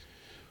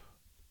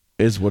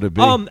is what it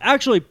be.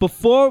 Actually,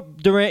 before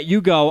Durant,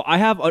 you go, I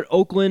have an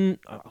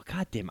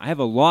I have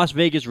a Las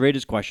Vegas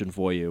Raiders question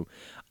for you.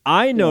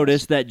 I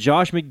noticed that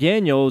Josh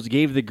McDaniels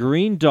gave the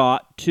green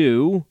dot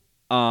to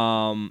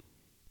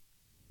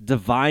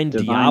Divine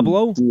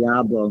Diablo.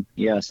 Diablo.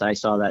 Yes, I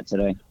saw that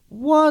today.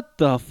 What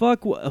the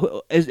fuck?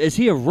 Is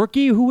he a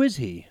rookie? Who is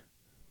he?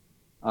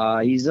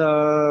 He's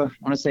I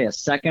want to say a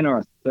second or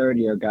a third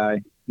year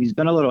guy. He's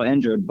been a little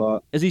injured,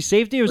 but is he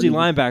safety or is he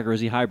linebacker? Or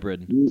is he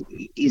hybrid?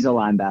 He's a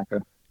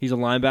linebacker. He's a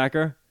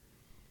linebacker?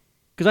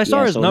 Because I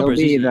saw his numbers.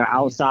 He'll be either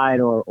outside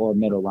or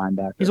middle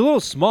linebacker. He's a little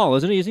small,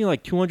 isn't he? Isn't he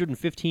like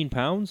 215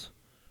 pounds?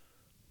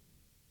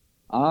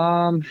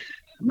 I'm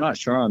not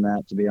sure on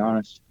that, to be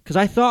honest. Because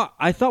I thought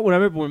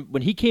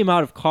when he came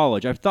out of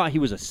college, I thought he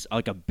was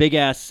like a big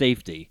ass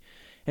safety,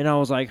 and I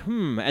was like,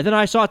 And then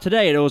I saw it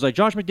today, and it was like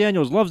Josh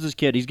McDaniels loves this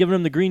kid. He's giving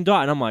him the green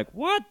dot, and I'm like,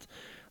 what?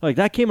 Like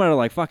that came out of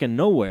like fucking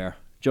nowhere.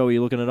 Joey,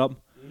 you looking it up?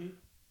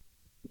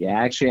 Yeah,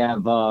 actually, I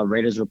have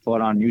Raiders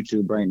report on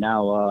YouTube right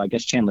now. I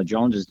guess Chandler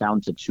Jones is down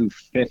to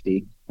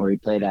 250, where he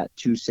played at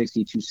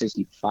 260,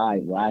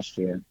 265 last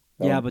year.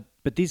 So. Yeah,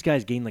 but these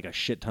guys gained like a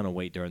shit ton of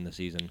weight during the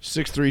season.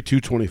 6'3",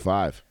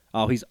 225.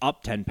 Oh, he's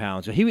up 10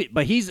 pounds.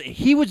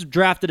 He was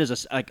drafted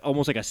as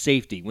almost like a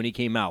safety when he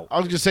came out. I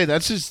was gonna say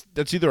that's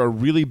either a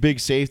really big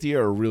safety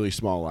or a really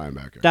small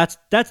linebacker.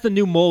 That's the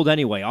new mold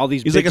anyway. All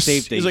these big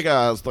safeties. He's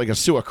like a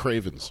Sua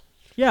Cravens.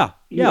 Yeah,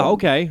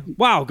 okay.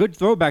 Wow, good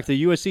throwback to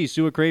USC,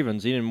 Sua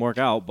Cravens. He didn't work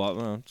out,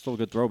 but still a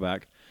good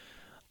throwback.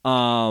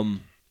 But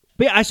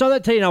yeah, I saw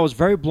that today, and I was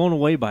very blown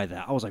away by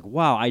that. I was like,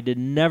 wow, I did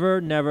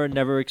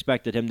never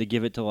expected him to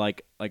give it to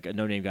like a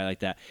no-name guy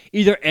like that.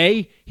 Either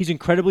A, he's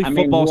incredibly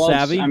football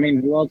savvy.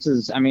 Who else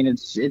is?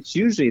 It's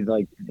usually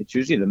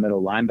the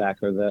middle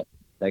linebacker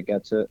that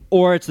gets it.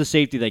 Or it's the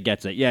safety that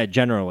gets it, yeah,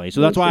 generally.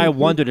 So that's why I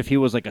wondered if he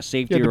was like a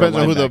safety or a linebacker. Depends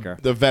on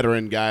who the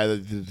veteran guy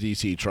that the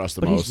DC trusts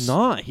the most. But he's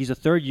not. He's a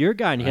third-year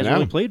guy, and he hasn't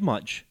really played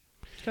much.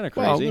 It's kind of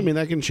crazy. Well,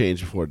 that can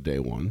change before day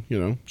one,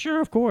 Sure,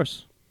 of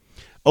course.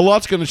 A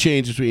lot's going to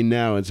change between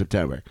now and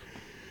September.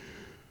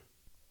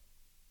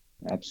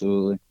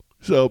 Absolutely.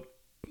 So,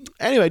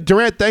 anyway,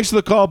 Durant, thanks for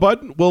the call,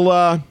 bud.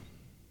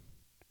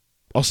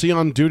 I'll see you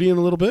on duty in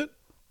a little bit.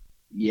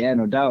 Yeah,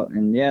 no doubt.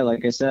 And yeah,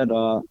 like I said,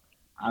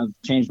 I've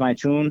changed my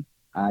tune.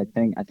 I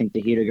think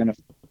the Heat are gonna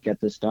get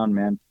this done,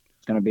 man.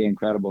 It's gonna be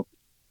incredible.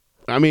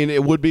 I mean,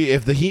 it would be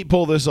if the Heat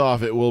pull this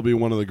off. It will be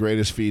one of the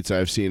greatest feats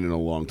I've seen in a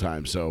long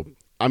time. So,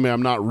 I mean,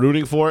 I'm not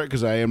rooting for it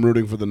because I am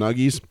rooting for the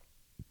Nuggies,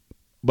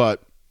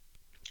 but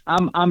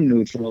I'm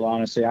neutral,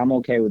 honestly. I'm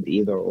okay with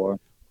either or.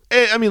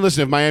 I mean,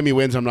 listen, if Miami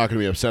wins, I'm not going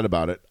to be upset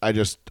about it.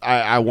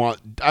 I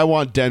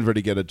want Denver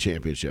to get a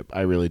championship.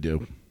 I really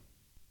do.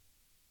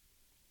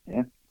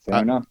 Yeah.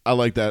 Fair enough. I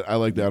like that. I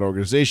like that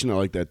organization. I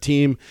like that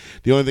team.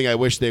 The only thing I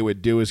wish they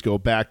would do is go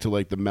back to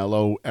like the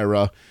Melo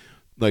era,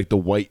 like the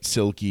white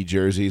silky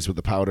jerseys with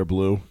the powder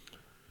blue,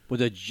 with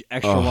the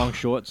extra long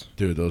shorts.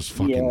 Dude, those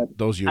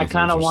uniforms. I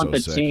kind of want the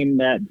sick. team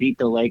that beat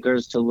the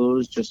Lakers to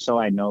lose, just so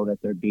I know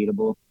that they're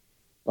beatable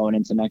going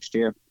into next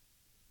year.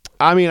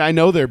 I mean, I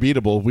know they're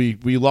beatable.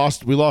 We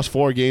lost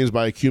 4 games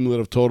by a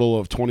cumulative total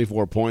of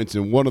 24 points,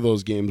 and one of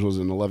those games was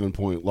an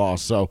 11-point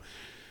loss. So.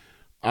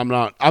 I'm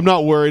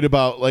not worried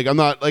about like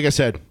I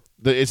said,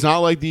 it's not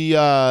like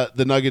the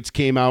Nuggets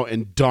came out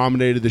and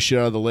dominated the shit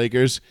out of the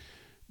Lakers.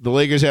 The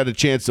Lakers had a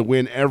chance to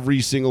win every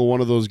single one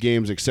of those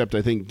games except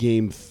I think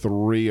game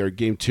 3 or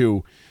game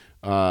 2,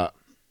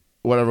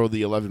 whatever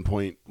the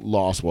 11-point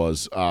loss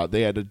was.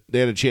 They had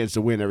a chance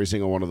to win every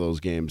single one of those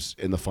games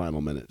in the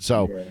final minute.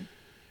 So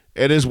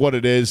It is what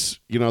it is.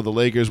 The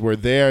Lakers were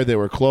there, they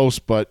were close,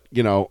 but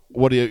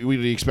what do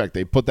you expect?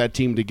 They put that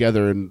team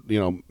together and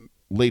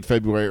late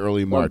February,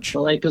 early March.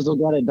 The Lakers will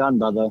get it done,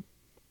 brother.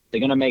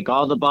 They're gonna make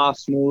all the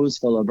boss moves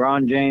for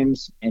LeBron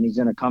James, and he's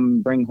gonna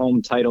come bring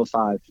home Title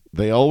V.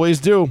 They always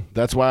do.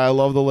 That's why I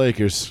love the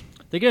Lakers.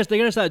 They're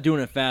gonna start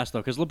doing it fast though,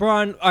 because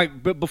LeBron. All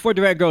right, but before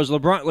Durant goes,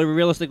 LeBron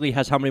realistically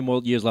has how many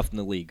more years left in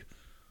the league?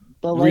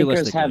 The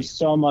Lakers have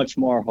so much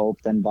more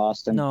hope than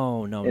Boston.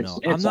 No. It's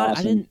I'm not.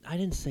 awesome. I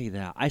didn't say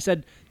that. I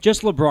said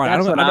just LeBron.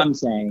 That's what I'm I'm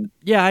saying.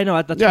 Yeah, I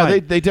know. That's Yeah,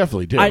 fine. they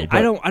definitely do. I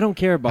but don't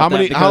care about how that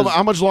many? because,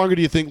 How much longer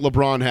do you think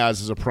LeBron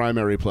has as a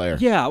primary player?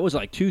 Yeah, it was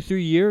like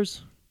 2-3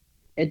 years.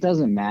 It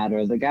doesn't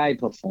matter. The guy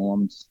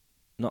performs.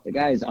 No. The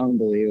guy is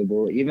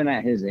unbelievable. Even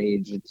at his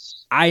age,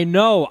 it's. I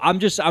know. I'm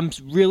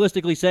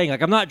realistically saying,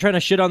 like, I'm not trying to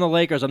shit on the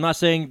Lakers. I'm not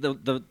saying the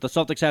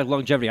Celtics have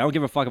longevity. I don't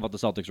give a fuck about the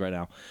Celtics right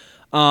now.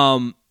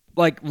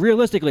 Like,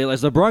 realistically,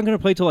 is LeBron going to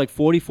play till like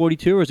 40,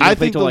 42, or is he going to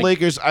play till like...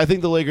 I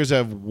think the Lakers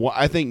have.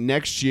 I think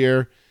next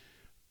year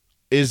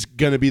is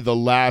going to be the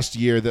last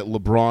year that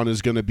LeBron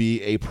is going to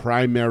be a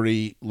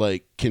primary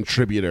like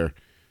contributor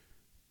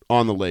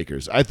on the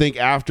Lakers. I think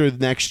after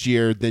next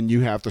year, then you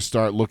have to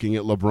start looking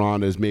at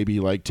LeBron as maybe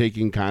like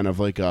taking kind of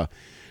like a,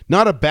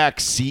 not a back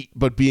seat,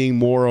 but being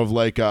more of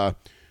like a,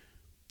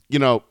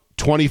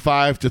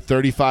 25 to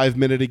 35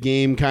 minute a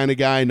game kind of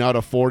guy, not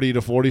a 40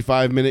 to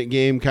 45 minute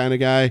game kind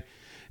of guy.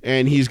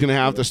 And he's going to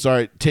have to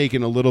start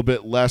taking a little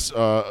bit less,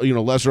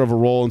 lesser of a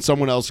role, and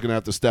someone else is going to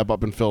have to step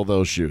up and fill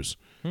those shoes.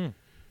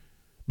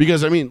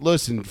 Because, I mean,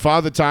 listen,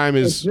 Father Time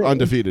is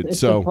undefeated.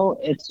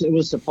 It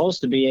was supposed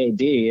to be AD,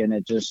 and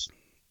it just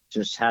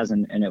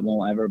hasn't, and it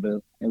won't ever be.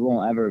 It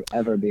won't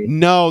ever be.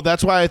 No,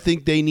 that's why I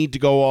think they need to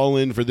go all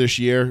in for this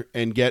year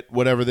and get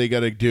whatever they got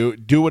to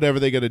do whatever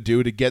they got to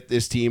do to get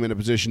this team in a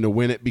position to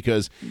win it.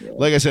 Because,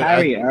 like I said,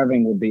 Kyrie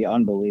Irving would be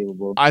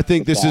unbelievable. I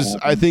think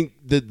I think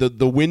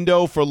the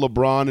window for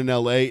LeBron in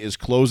LA is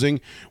closing.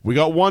 We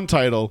got one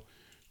title.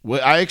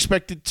 I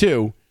expected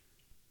two,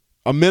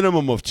 a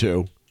minimum of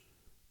two.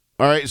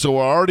 All right, so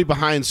we're already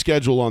behind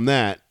schedule on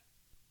that.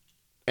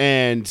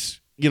 And,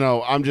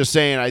 I'm just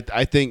saying,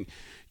 I think,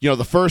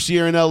 the first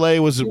year in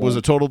LA was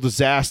a total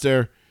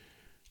disaster.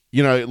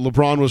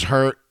 LeBron was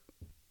hurt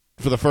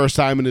for the first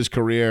time in his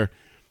career.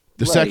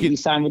 He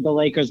signed with the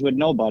Lakers with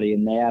nobody,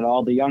 and they had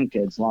all the young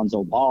kids,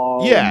 Lonzo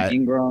Ball, and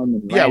Ingram,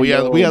 and we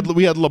had Randle.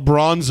 we had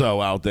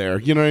LeBronzo out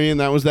there. You know what I mean?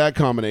 That was that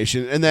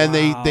combination. And then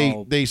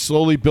they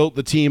slowly built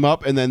the team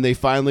up, and then they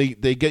got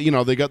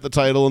the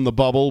title in the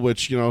bubble,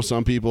 which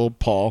some people,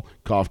 Paul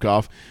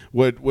cough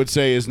would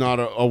say is not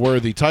a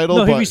worthy title.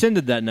 No, he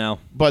rescinded that now.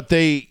 But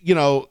they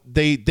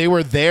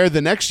were there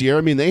the next year.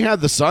 I mean, they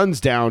had the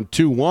Suns down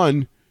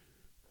 2-1.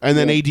 And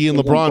then AD and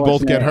LeBron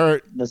both get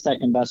hurt. The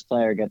second best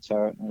player gets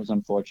hurt. It was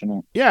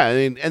unfortunate. Yeah,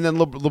 and then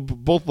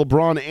both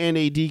LeBron and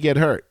AD get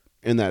hurt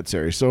in that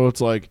series. So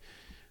it's like,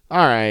 all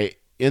right.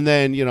 And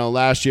then,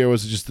 last year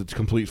was just a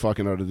complete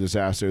fucking utter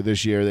disaster.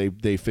 This year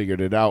they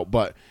figured it out.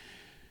 But,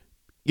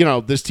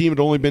 this team had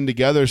only been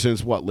together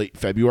since, late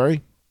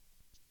February?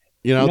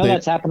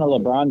 That's happened to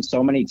LeBron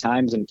so many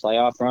times in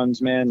playoff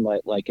runs, man.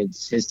 Like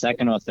it's his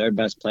second or third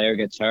best player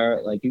gets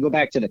hurt. Like you go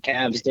back to the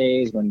Cavs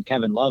days when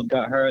Kevin Love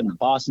got hurt in the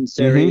Boston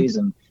series,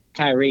 and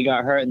Kyrie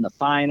got hurt in the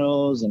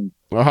finals. And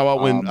well, how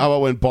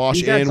about when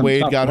Bosh and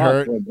Wade got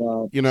hurt? With,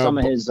 some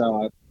of his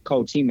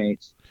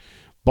co-teammates.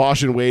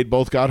 Bosh and Wade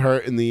both got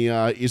hurt in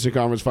the Eastern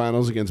Conference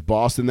Finals against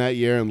Boston that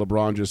year, and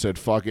LeBron just said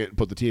 "fuck it,"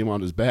 put the team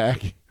on his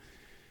back.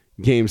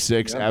 Game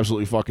 6,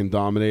 absolutely fucking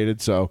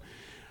dominated. So.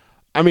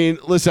 I mean,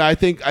 listen, I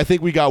think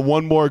we got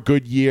one more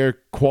good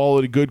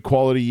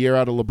quality year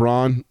out of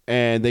LeBron,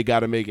 and they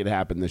got to make it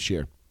happen this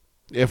year.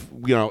 If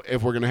we're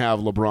going to have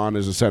LeBron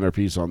as a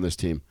centerpiece on this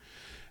team.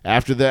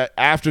 After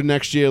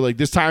next year, like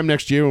this time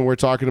next year when we're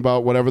talking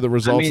about whatever the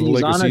results of the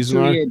Lakers season are. He's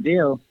on a 2-year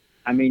deal.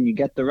 I mean, you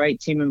get the right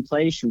team in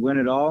place, you win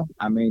it all.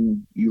 I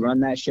mean, you run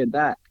that shit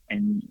back,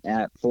 and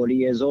at 40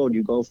 years old,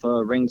 you go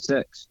for ring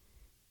 6.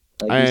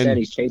 Like you said,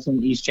 he's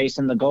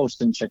chasing the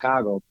ghost in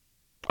Chicago.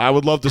 I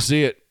would love to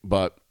see it,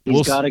 but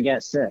he's got to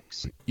get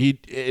 6.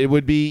 It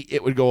would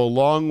go a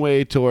long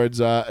way towards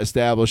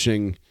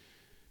establishing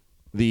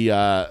the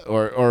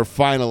or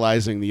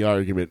finalizing the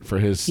argument for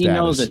his status. He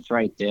knows it's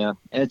right there.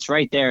 It's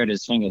right there at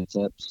his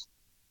fingertips.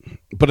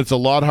 But it's a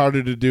lot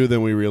harder to do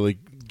than we really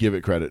give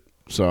it credit.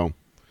 So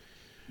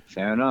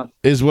fair enough.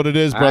 Is what it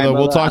is, brother. Right,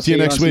 we'll talk to you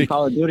next week.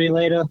 Call of Duty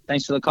later.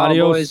 Thanks for the call,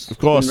 Adios. boys. Of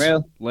course.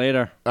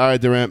 Later. All right,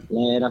 Durant.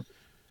 Later.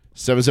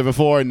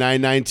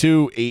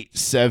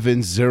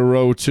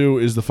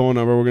 774-992-8702 is the phone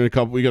number. We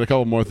got a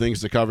couple more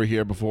things to cover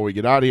here before we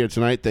get out of here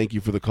tonight. Thank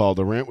you for the call,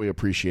 Durant. We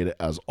appreciate it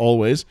as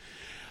always.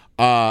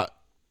 We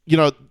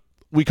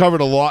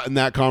covered a lot in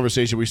that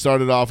conversation. We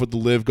started off with the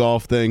live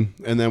golf thing,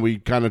 and then we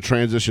kind of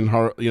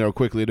transitioned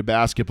quickly to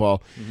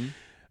basketball. Mm-hmm.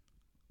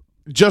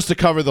 Just to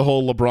cover the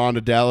whole LeBron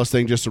to Dallas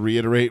thing, just to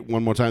reiterate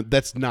one more time,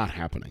 that's not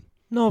happening.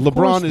 No,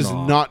 LeBron is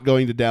not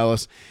going to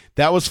Dallas.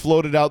 That was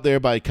floated out there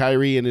by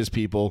Kyrie and his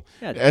people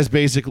as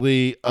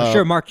basically I'm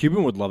sure Mark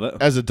Cuban would love it.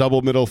 As a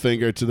double middle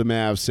finger to the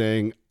Mavs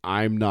saying,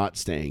 I'm not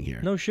staying here.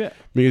 No shit.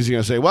 Because he's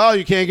going to say, well,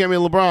 you can't get me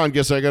LeBron.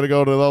 Guess I got to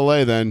go to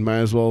LA then. Might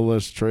as well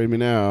let's trade me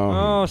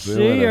now. Oh,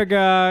 see ya,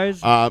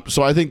 guys.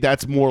 So I think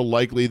that's more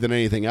likely than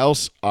anything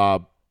else.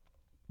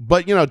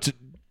 But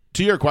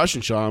to your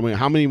question, Sean, I mean,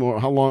 how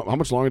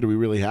much longer do we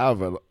really have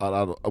with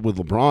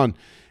LeBron?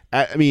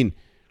 I mean,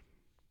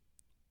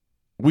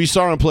 we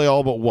saw him play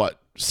all but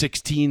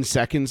 16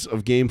 seconds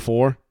of Game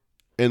 4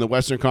 in the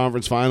Western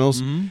Conference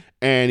Finals,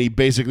 and he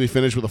basically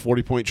finished with a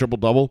 40-point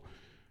triple-double.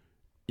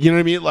 You know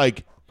what I mean?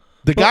 Like,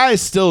 the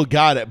guy's still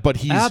got it, but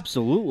he's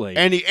absolutely.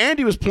 And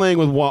he was playing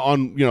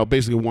with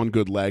basically one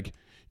good leg.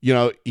 He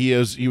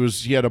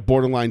had a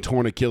borderline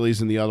torn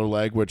Achilles in the other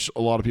leg, which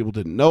a lot of people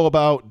didn't know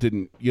about,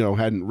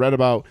 hadn't read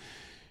about,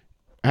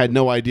 had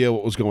no idea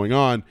what was going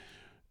on.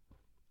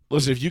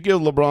 Listen, if you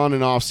give LeBron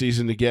an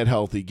offseason to get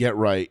healthy, get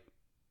right,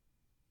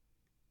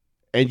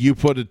 and you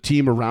put a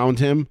team around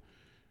him,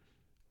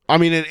 I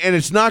mean, and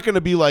it's not going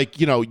to be like,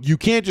 you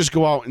can't just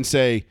go out and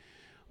say,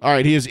 all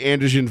right, here's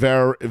Anderson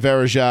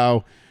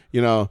Varejao,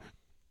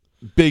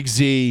 Big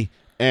Z,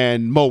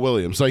 and Mo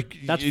Williams. Like,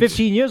 that's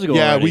 15 years ago.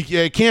 Yeah, already.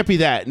 it can't be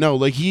that. No,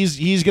 like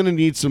he's going to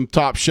need some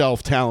top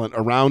shelf talent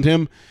around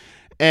him,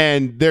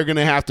 and they're going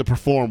to have to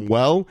perform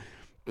well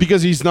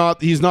because he's not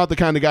the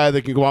kind of guy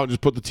that can go out and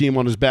just put the team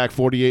on his back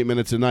 48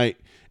 minutes a night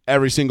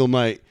every single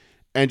night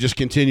and just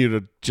continue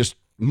to just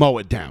mow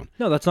it down.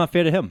 No, that's not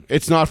fair to him.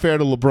 It's not fair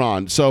to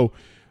LeBron. So,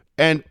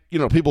 and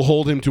people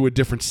hold him to a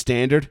different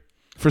standard.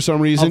 For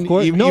some reason, of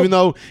course. even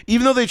though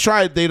they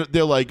tried,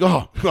 they're like,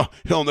 oh,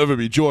 he'll never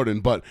be Jordan,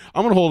 but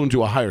I'm going to hold him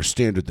to a higher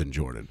standard than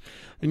Jordan.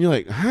 And you're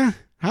like, huh?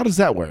 How does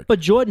that work? But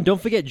Jordan, don't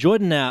forget,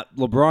 Jordan at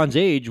LeBron's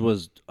age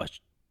was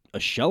a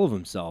shell of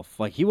himself.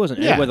 Like, he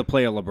wasn't anywhere the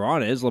player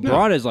LeBron is.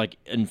 LeBron is like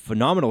in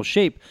phenomenal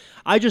shape.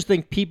 I just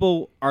think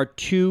people are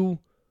too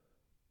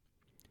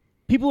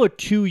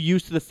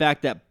used to the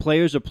fact that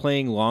players are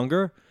playing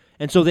longer.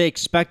 And so they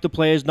expect the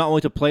players not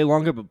only to play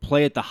longer, but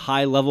play at the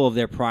high level of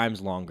their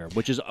primes longer,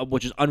 which is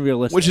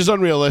unrealistic. Which is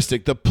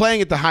unrealistic. The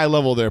playing at the high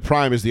level of their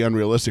prime is the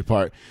unrealistic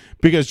part,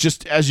 because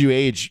just as you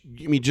age,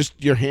 I mean,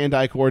 just your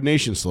hand-eye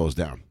coordination slows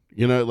down.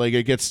 Like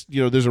it gets.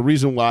 There's a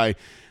reason why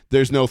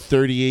there's no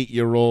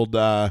 38-year-old,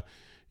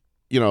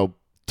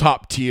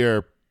 top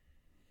tier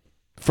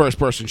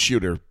first-person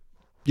shooter,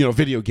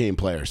 video game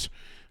players.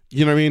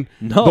 You know what I mean?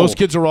 No, those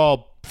kids are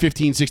all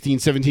 15, 16,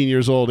 17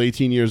 years old,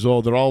 18 years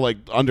old. They're all like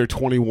under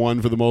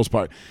 21 for the most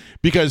part,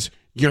 because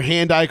your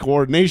hand-eye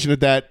coordination at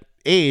that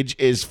age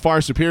is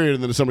far superior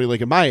than somebody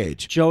like at my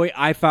age. Joey,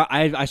 I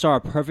saw a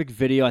perfect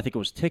video. I think it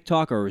was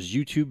TikTok or it was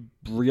YouTube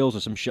Reels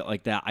or some shit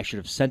like that. I should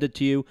have sent it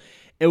to you.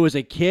 It was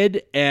a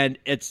kid, and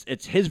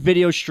it's his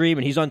video stream,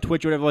 and he's on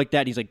Twitch or whatever like that.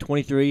 And he's like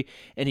 23,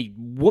 and he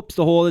whoops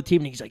the whole other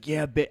team, and he's like,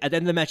 yeah, bitch. At the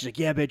end of the match, he's like,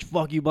 yeah, bitch,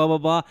 fuck you, blah, blah,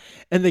 blah.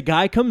 And the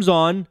guy comes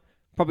on,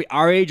 probably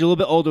our age, a little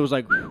bit older, was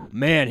like,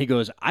 man, he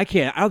goes, I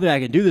don't think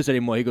I can do this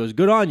anymore. He goes,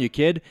 good on you,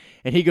 kid.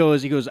 And he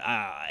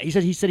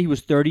said he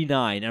was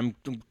 39. I'm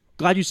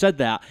glad you said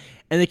that.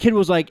 And the kid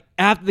was like,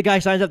 after the guy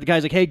signs up, the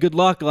guy's like, hey, good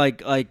luck,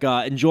 like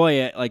enjoy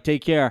it, like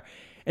take care.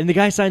 And the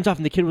guy signs off,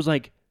 and the kid was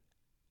like,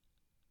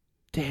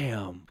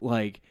 damn,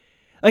 like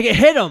it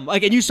hit him,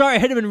 like, and you saw it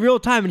hit him in real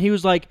time, and he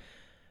was like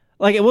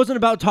it wasn't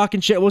about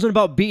talking shit, it wasn't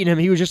about beating him.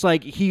 He was just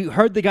like, he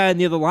heard the guy on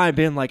the other line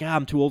being like,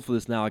 I'm too old for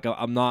this now, like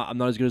I'm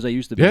not as good as I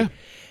used to be. Yeah.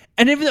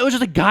 And even it was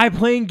just a guy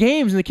playing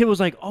games, and the kid was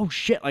like, oh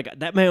shit, like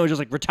that man was just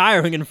like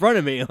retiring in front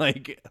of me,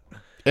 like.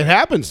 It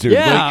happens, dude.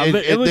 Yeah, like,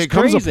 but it was there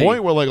comes crazy. a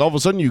point where, like, all of a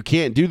sudden you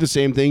can't do the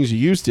same things you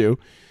used to,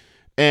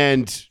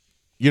 and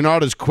you're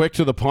not as quick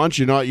to the punch.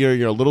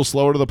 You're a little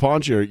slower to the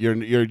punch.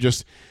 You're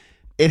just.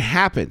 It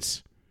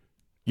happens,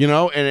 and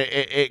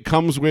it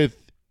comes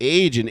with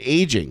age and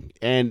aging,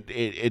 and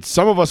it's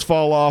some of us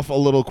fall off a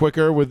little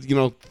quicker with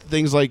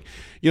things like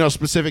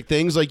specific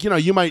things like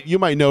you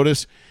might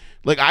notice.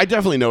 Like, I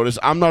definitely noticed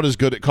I'm not as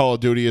good at Call of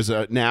Duty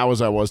now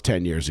as I was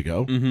 10 years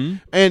ago. Mm-hmm.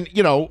 And,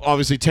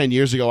 obviously 10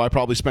 years ago, I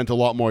probably spent a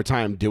lot more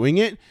time doing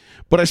it,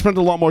 but I spent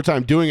a lot more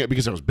time doing it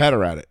because I was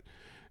better at it.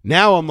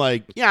 Now I'm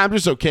like, yeah, I'm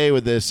just okay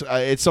with this.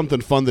 It's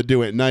something fun to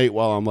do at night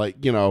while I'm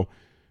like, doing,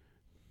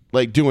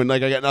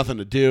 like, I got nothing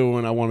to do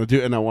and I want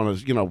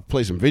to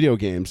play some video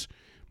games.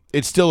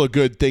 It's still a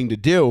good thing to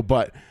do,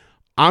 but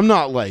I'm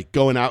not like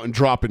going out and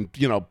dropping,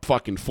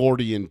 fucking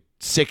 40 in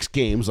 6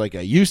 games like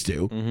I used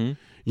to. Mm-hmm.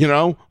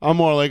 I'm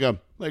more like a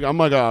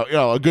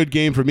good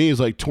game for me is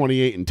like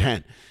 28 and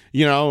 10,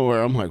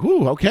 where I'm like,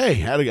 ooh, okay,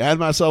 had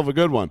myself a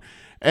good one.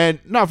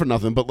 And not for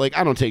nothing, but like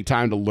I don't take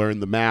time to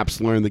learn the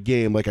maps, learn the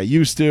game like I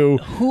used to.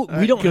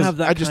 We don't have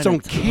that. I just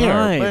don't care.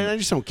 I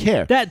just don't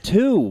care. That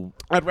too.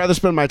 I'd rather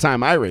spend my time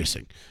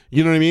iRacing.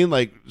 You know what I mean?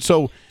 Like,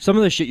 so some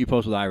of the shit you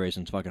post with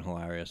iRacing is fucking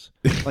hilarious.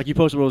 Like, you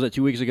posted, what was that,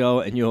 2 weeks ago,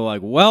 and you're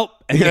like, well,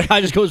 and the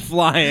guy just goes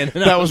flying.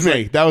 And that was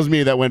me. That was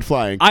me that went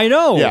flying. I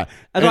know. Yeah.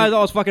 That's why I thought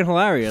it was fucking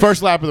hilarious.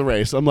 First lap of the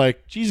race, I'm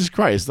like, Jesus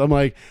Christ. I'm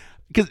like,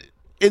 because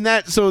in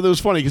that, so it was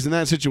funny because in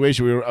that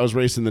situation, I was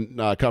racing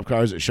the Cup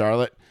cars at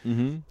Charlotte.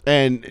 Mm-hmm.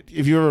 And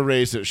if you ever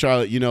race at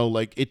Charlotte,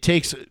 like it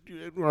takes,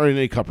 or in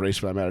any Cup race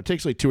for that matter, it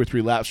takes like 2 or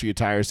 3 laps for your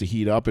tires to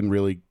heat up and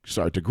really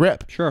start to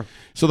grip. Sure.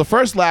 So the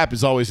first lap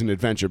is always an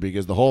adventure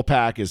because the whole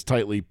pack is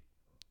tightly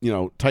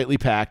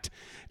packed.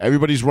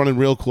 Everybody's running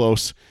real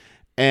close,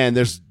 and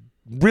there's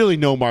really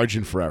no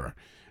margin for error.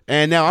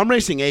 And now I'm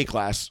racing A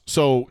class,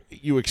 so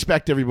you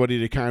expect everybody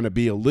to kind of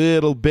be a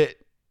little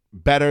bit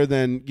better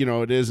than,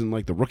 it is in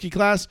like the rookie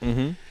class.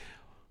 Mm-hmm.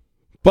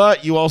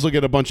 But you also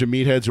get a bunch of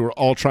meatheads who are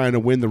all trying to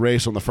win the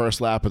race on the first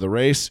lap of the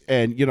race.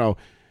 And,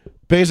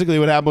 basically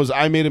what happened was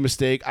I made a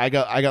mistake. I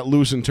got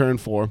loose in turn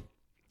 4,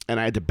 and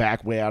I had to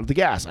back way out of the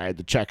gas. I had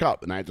to check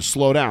up, and I had to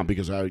slow down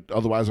because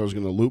otherwise I was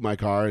going to loop my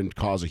car and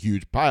cause a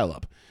huge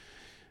pileup,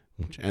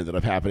 which ended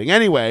up happening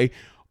anyway.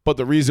 But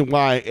the reason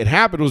why it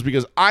happened was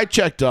because I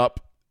checked up.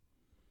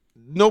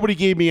 Nobody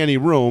gave me any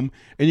room,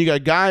 and you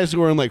got guys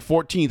who are in like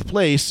 14th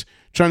place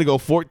trying to go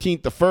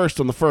 14th to first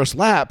on the first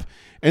lap,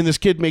 and this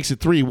kid makes it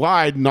 3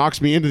 wide,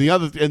 knocks me into the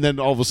other, and then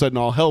all of a sudden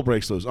all hell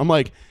breaks loose. I'm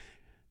like,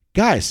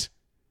 guys,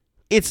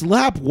 it's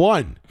lap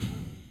 1.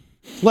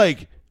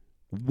 Like,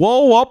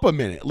 whoa up a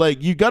minute.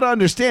 Like, you got to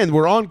understand,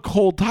 we're on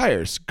cold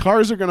tires.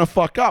 Cars are going to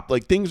fuck up.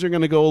 Like, things are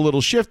going to go a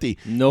little shifty.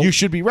 Nope. You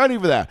should be ready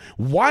for that.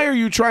 Why are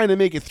you trying to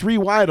make it 3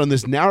 wide on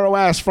this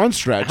narrow-ass front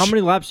stretch? How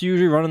many laps do you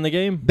usually run in the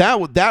game?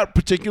 That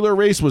particular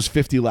race was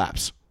 50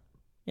 laps.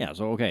 Yeah,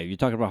 so, okay, you're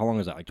talking about how long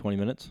is that, like 20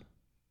 minutes?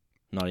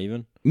 Not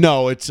even?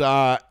 No, it's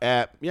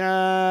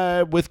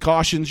with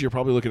cautions, you're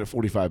probably looking at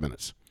 45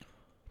 minutes.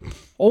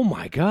 Oh,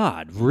 my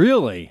God.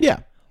 Really? Yeah.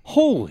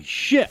 Holy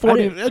shit.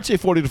 I'd say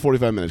 40 to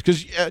 45 minutes.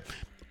 Because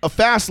a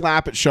fast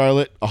lap at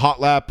Charlotte, a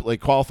hot lap, like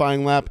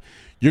qualifying lap,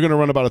 you're going to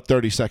run about a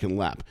 30-second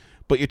lap.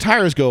 But your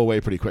tires go away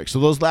pretty quick. So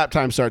those lap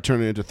times start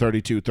turning into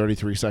 32,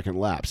 33-second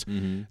laps.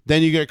 Mm-hmm.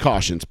 Then you get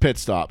cautions, pit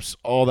stops,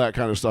 all that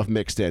kind of stuff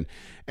mixed in.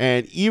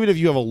 And even if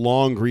you have a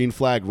long green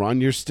flag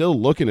run, you're still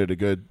looking at a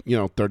good,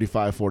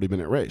 35,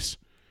 40-minute race.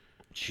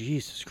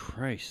 Jesus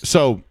Christ.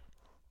 So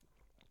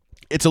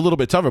it's a little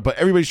bit tougher, but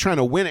everybody's trying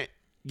to win it.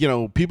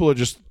 People are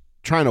just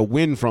trying to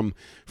win from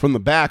the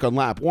back on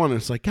lap 1, and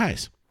it's like,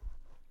 guys,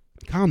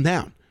 calm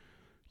down.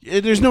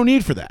 There's no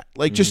need for that.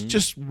 Like,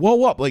 just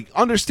whoa up. Like,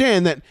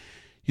 understand that.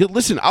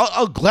 Listen,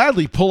 I'll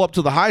gladly pull up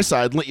to the high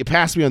side and let you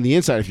pass me on the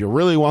inside if you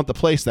really want the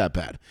place that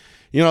bad.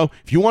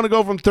 If you want to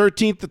go from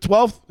 13th to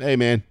 12th, hey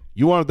man,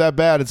 you want it that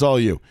bad, it's all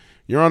you.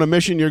 You're on a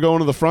mission. You're going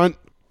to the front.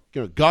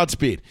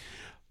 Godspeed.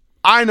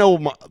 I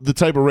know the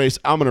type of race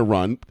I'm going to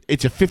run.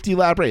 It's a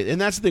 50-lap race,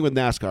 and that's the thing with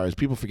NASCAR is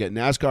people forget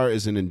NASCAR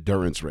is an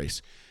endurance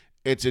race.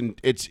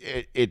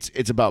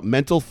 It's about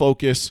mental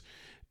focus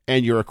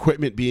and your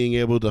equipment being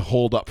able to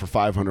hold up for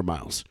 500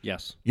 miles.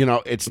 Yes.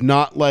 It's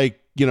not like,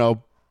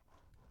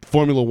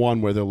 Formula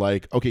One where they're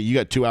like, okay, you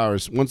got 2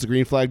 hours. Once the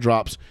green flag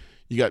drops,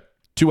 you got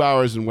 2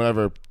 hours and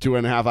whatever,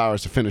 2.5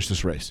 hours to finish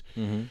this race.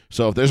 Mm-hmm.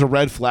 So if there's a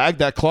red flag,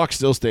 that clock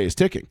still stays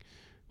ticking.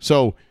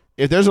 So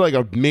if there's like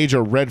a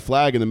major red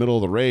flag in the middle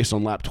of the race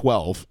on lap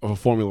 12 of a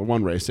Formula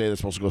One race, say they're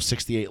supposed to go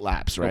 68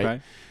 laps, right?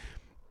 Okay.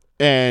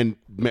 And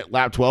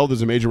lap 12,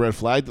 there's a major red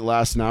flag that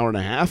lasts an hour and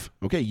a half.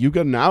 Okay, you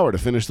got an hour to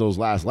finish those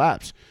last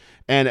laps.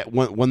 And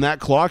when that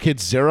clock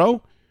hits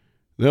 0,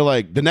 they're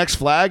like, the next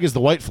flag is the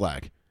white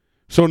flag.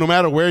 So no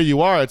matter where you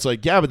are, it's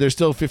like, yeah, but there's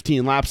still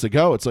 15 laps to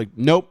go. It's like,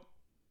 nope.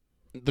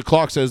 The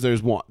clock says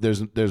there's one.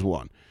 There's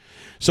one.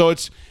 So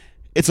it's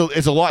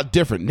a lot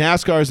different.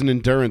 NASCAR is an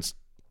endurance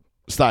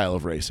style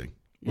of racing.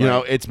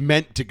 Right. It's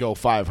meant to go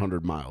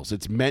 500 miles.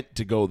 It's meant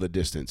to go the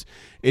distance.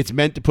 It's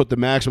meant to put the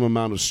maximum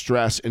amount of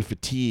stress and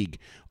fatigue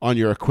on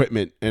your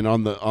equipment and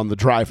on the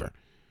driver.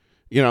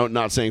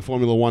 Not saying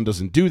Formula One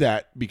doesn't do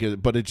that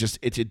but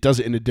it does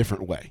it in a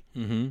different way.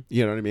 Mm-hmm.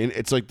 You know what I mean?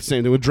 It's like the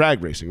same thing with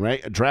drag racing,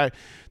 right?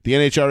 The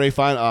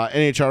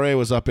NHRA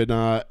was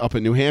up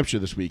in New Hampshire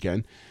this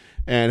weekend,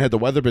 and had the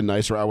weather been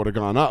nicer, I would have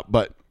gone up,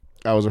 but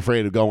I was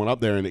afraid of going up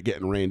there and it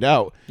getting rained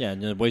out.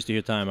 Yeah, wasting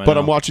your time.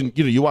 I'm watching,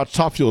 you watch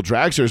Top Fuel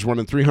dragsters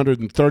running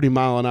 330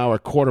 mile an hour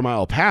quarter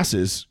mile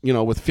passes,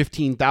 with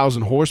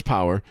 15,000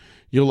 horsepower.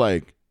 You're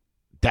like,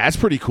 that's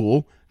pretty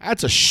cool.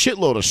 That's a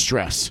shitload of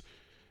stress.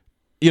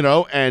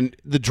 And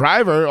the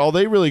driver, all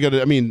they really got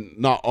to,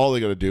 not all they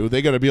got to do,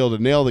 they got to be able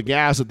to nail the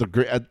gas at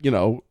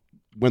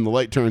when the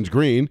light turns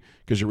green,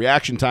 because your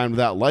reaction time to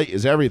that light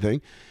is everything.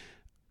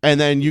 And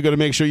then you got to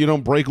make sure you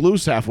don't break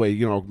loose halfway,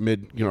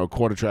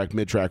 quarter track,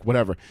 mid track,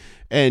 whatever,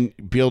 and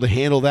be able to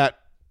handle that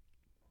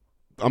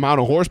amount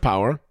of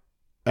horsepower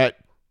at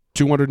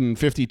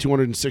 250,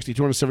 260,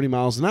 270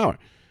 miles an hour.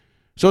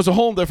 So it's a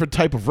whole different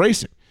type of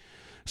racing.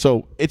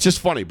 So it's just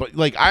funny, but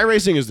like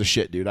iRacing is the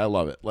shit, dude. I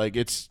love it. Like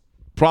it's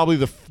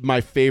probably my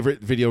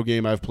favorite video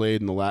game I've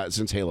played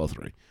since Halo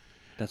 3.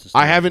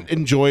 I haven't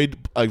enjoyed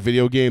a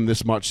video game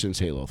this much since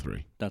Halo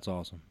 3. That's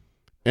awesome.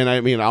 And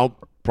I'll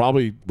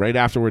probably right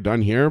after we're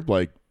done here,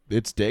 like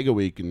it's Dega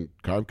week in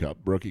Carb Cup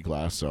rookie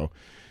class, so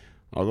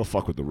I'll go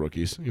fuck with the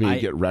rookies. You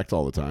get wrecked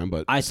all the time,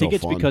 but I think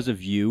it's because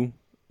of you.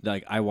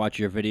 Like I watch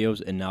your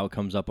videos, and now it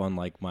comes up on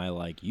like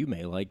my you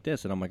may like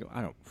this, and I'm like,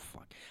 I don't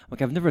fuck.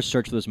 Like I've never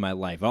searched for this in my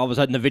life. All of a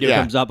sudden, the video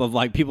comes up of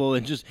like people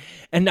and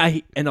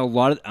a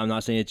lot of, I'm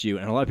not saying it's you,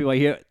 and a lot of people I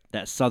hear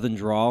that southern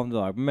drawl, they're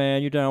like,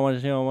 man, you don't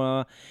want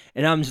to,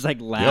 and I'm just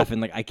like laughing,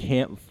 like I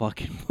can't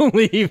fucking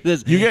believe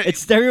this.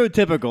 It's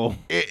stereotypical.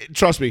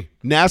 Trust me,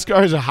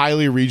 NASCAR is a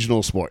highly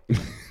regional sport.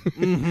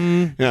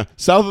 Mm-hmm. Yeah,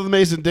 south of the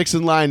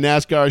Mason-Dixon line,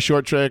 NASCAR,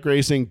 short track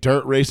racing,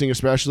 dirt racing,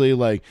 especially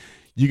like.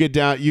 You get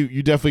down,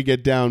 you definitely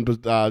get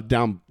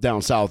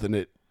down south, and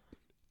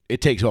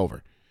it takes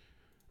over.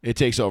 It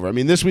takes over. I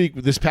mean,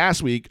 this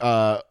past week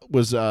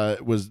was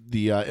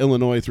the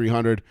Illinois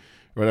 300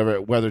 or whatever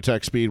at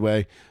WeatherTech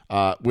Speedway,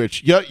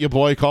 which your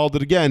boy called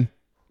it again.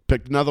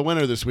 Picked another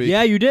winner this week.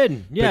 Yeah, you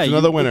did. Yeah,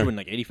 another winner. You win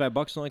like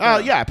 $85, something like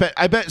that. Yeah,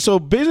 I bet. So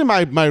basically,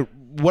 my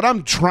what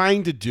I'm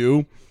trying to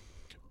do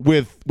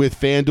with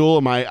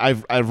FanDuel,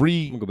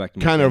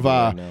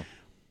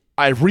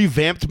 I've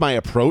revamped my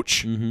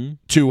approach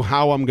to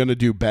how I'm going to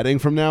do betting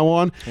from now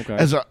on.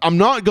 Okay. I'm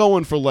not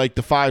going for like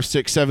the 5,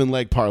 6, 7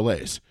 leg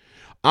parlays.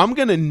 I'm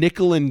going to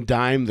nickel and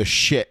dime the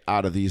shit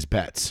out of these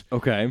bets.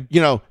 Okay.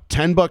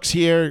 $10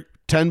 here,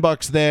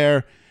 $10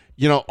 there.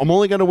 I'm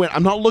only going to win.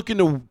 I'm not looking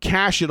to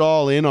cash it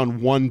all in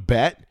on one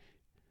bet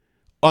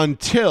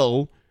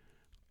until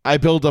I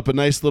build up a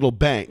nice little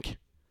bank.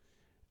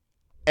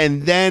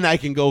 And then I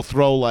can go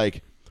throw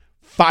like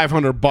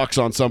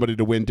 $500 on somebody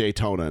to win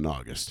Daytona in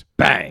August.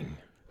 Bang.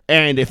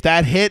 And if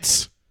that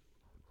hits,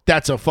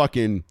 that's a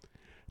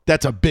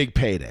big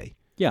payday.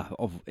 Yeah.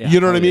 You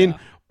know what I mean? Yeah.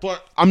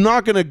 But I'm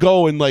not going to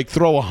go and like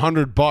throw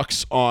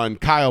 $100 on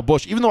Kyle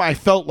Busch, even though I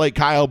felt like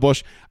Kyle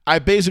Busch. I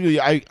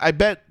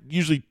bet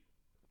usually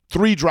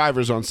 3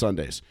 drivers on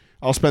Sundays.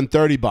 I'll spend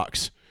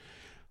 $30.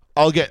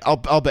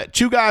 I'll bet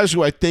 2 guys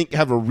who I think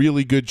have a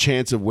really good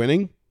chance of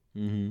winning.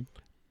 Mm-hmm.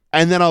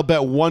 And then I'll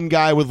bet 1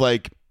 guy with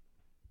like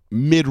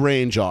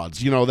mid-range odds,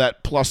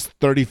 that plus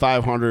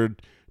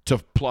 3,500 to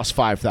plus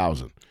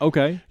 5,000.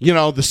 Okay.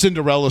 The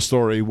Cinderella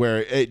story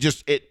where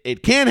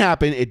it can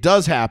happen, it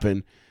does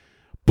happen,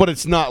 but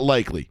it's not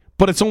likely.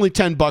 But it's only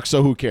 $10,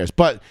 so who cares?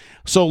 But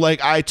so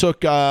like I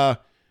took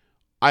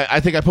I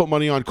think I put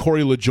money on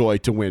Corey LaJoie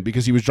to win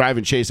because he was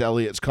driving Chase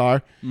Elliott's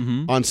car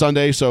on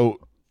Sunday. So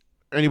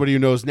anybody who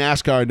knows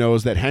NASCAR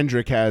knows that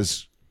Hendrick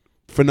has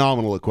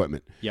phenomenal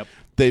equipment. Yep.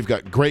 They've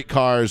got great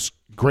cars,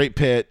 great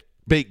pit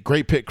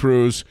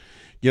crews.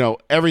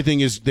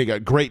 Everything they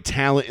got great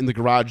talent in the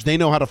garage. They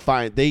know how to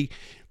find they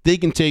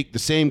can take the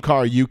same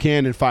car you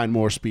can and find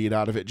more speed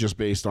out of it just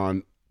based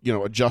on,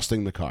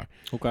 adjusting the car.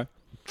 Okay.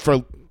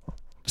 For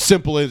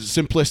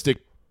simplistic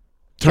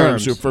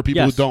terms for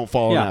people who don't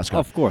follow NASCAR.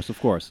 Of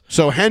course.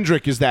 So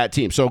Hendrick is that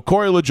team. So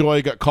Corey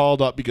LaJoie got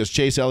called up because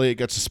Chase Elliott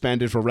got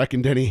suspended for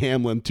wrecking Denny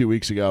Hamlin 2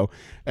 weeks ago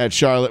at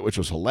Charlotte, which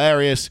was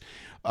hilarious.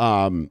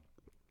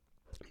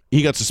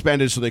 He got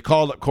suspended, so they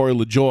called up Corey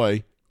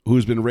LaJoie,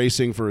 who's been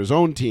racing for his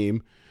own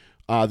team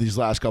these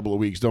last couple of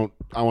weeks.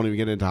 I won't even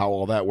get into how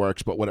all that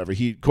works, but whatever.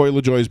 Corey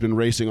LaJoie has been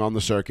racing on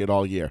the circuit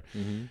all year.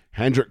 Mm-hmm.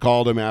 Hendrick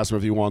called him, asked him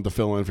if he wanted to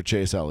fill in for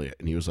Chase Elliott,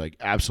 and he was like,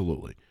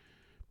 absolutely,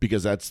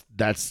 because that's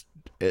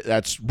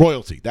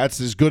royalty. That's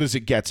as good as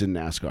it gets in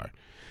NASCAR.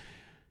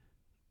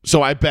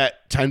 So I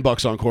bet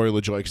 $10 on Corey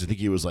LaJoie because I think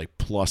he was like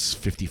plus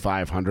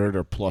 5,500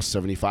 or plus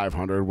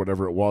 7,500,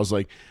 whatever it was.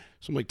 Like,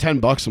 so I'm like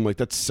 $10. I'm like,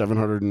 that's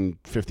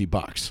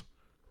 $750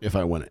 if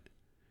I win it.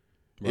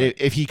 Right.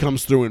 If he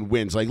comes through and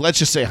wins, like let's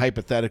just say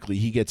hypothetically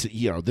he gets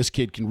it, this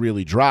kid can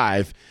really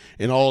drive,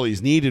 and all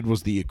he's needed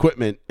was the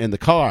equipment and the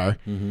car,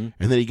 and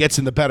then he gets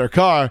in the better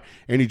car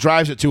and he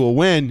drives it to a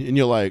win, and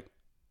you're like,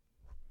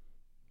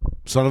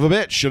 son of a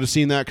bitch, should have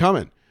seen that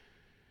coming.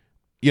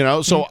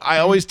 So I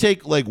always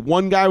take like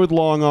 1 guy with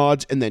long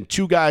odds and then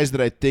 2 guys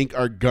that I think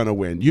are gonna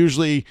win.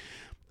 Usually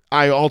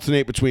I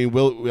alternate between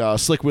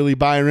Slick Willie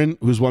Byron,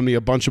 who's won me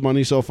a bunch of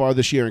money so far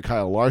this year, and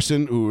Kyle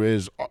Larson, who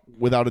is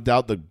without a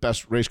doubt the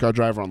best race car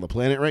driver on the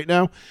planet right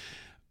now.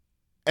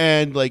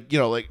 And like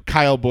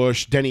Kyle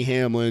Busch, Denny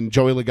Hamlin,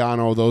 Joey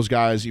Logano, those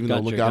guys, even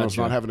though Logano's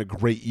not having a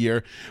great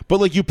year. But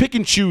like you pick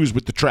and choose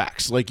with the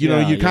tracks. Like,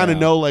 you kind of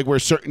know like where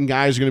certain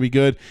guys are going to be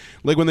good.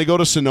 Like when they go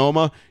to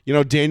Sonoma,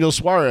 Daniel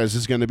Suarez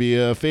is going to be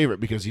a favorite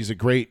because he's a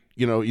great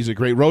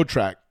road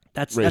track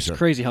racer. That's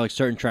crazy how like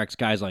certain tracks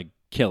guys like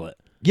kill it.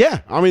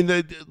 Yeah, I mean,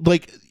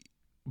 like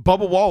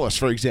Bubba Wallace,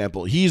 for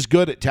example, he's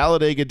good at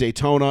Talladega,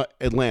 Daytona,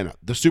 Atlanta,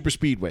 the super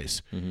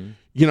speedways.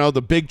 Mm-hmm.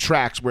 The big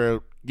tracks where,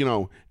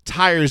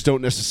 tires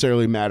don't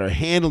necessarily matter,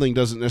 handling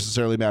doesn't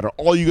necessarily matter.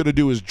 All you got to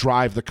do is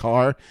drive the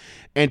car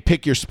and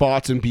pick your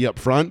spots and be up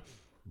front.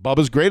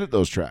 Bubba's great at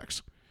those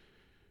tracks.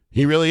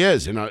 He really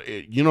is. And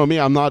you know me,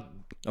 I'm not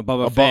a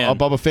Bubba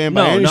fan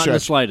by any not stretch. In the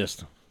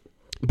slightest.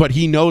 But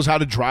he knows how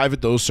to drive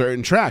at those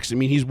certain tracks. I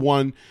mean, he's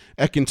won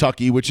at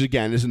Kentucky, which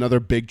again is another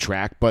big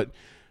track, but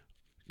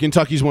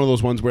Kentucky's one of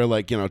those ones where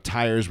like,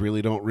 tires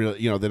really don't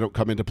they don't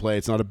come into play.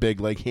 It's not a big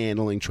like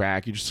handling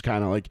track. You just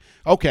kind of like,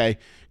 okay,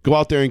 go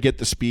out there and get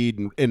the speed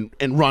and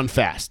run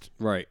fast.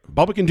 Right.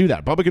 Bubba can do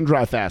that. Bubba can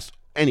drive fast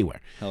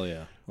anywhere. Hell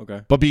yeah.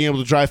 Okay. But being able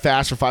to drive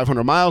fast for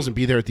 500 miles and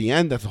be there at the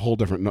end, that's a whole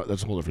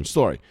different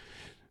story.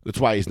 That's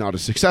why he's not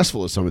as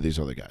successful as some of these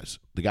other guys.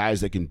 The guys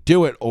that can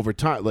do it over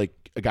time, like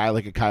a guy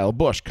like a Kyle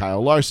Busch,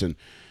 Kyle Larson,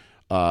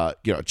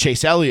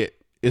 Chase Elliott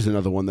is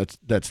another one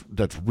that's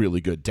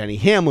really good. Denny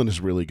Hamlin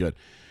is really good.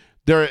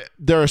 There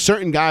are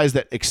certain guys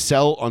that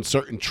excel on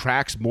certain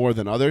tracks more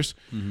than others.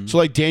 Mm-hmm. So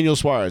like Daniel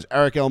Suarez,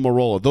 Eric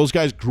Almirola, those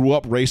guys grew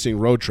up racing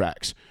road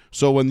tracks.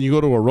 So when you go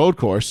to a road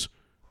course,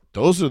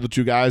 those are the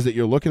 2 guys that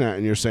you're looking at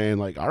and you're saying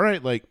like, all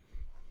right, like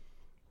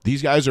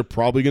these guys are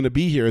probably going to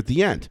be here at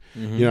the end.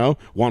 You know,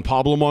 Juan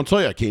Pablo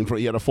Montoya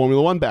he had a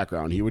Formula One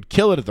background. He would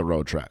kill it at the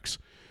road tracks.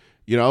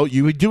 You know,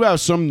 you do have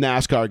some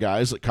NASCAR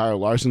guys, like Kyle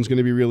Larson's going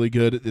to be really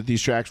good at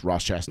these tracks.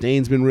 Ross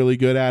Chastain's been really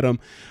good at them.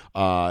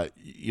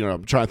 You know,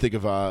 I'm trying to think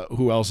of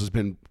who else has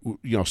been,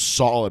 you know,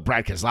 solid.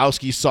 Brad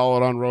Keselowski's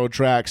solid on road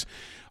tracks.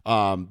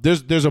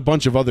 There's a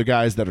bunch of other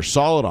guys that are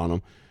solid on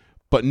them,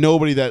 but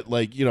nobody that,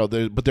 like, you know,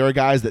 but there are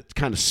guys that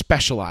kind of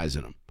specialize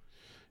in them.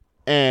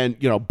 And,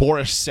 you know,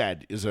 Boris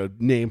Said is a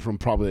name from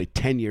probably like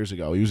 10 years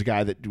ago. He was a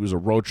guy that was a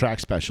road track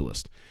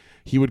specialist.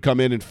 He would come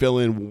in and fill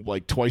in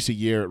like twice a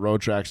year at road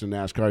tracks and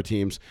NASCAR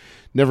teams.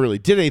 Never really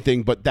did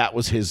anything, but that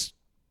was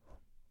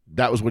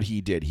what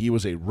he did. He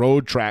was a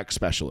road track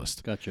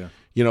specialist. Gotcha.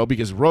 You know,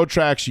 because road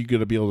tracks, you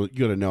got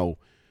to know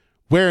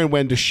where and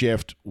when to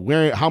shift,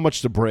 how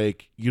much to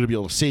brake. You got to be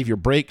able to save your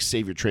brakes,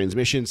 save your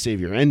transmission,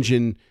 save your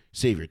engine,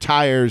 save your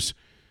tires.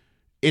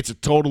 It's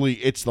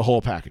the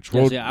whole package.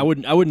 I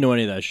wouldn't know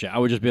any of that shit. I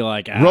would just be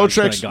like, road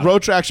tracks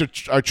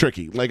are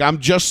tricky. Like, I'm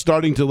just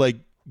starting to like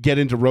get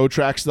into road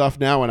track stuff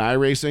now in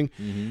iRacing,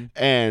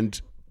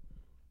 and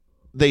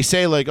they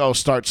say like, oh,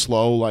 start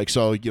slow. Like,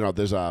 so, you know,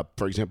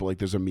 for example,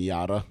 there's a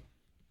Miata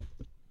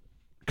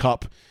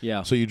Cup.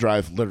 Yeah. So you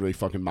drive literally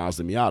fucking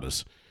Mazda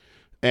Miatas,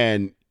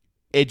 and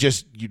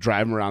you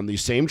drive them around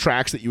these same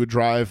tracks that you would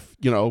drive,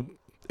 you know,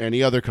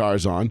 any other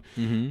cars on,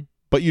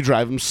 but you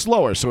drive them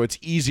slower, so it's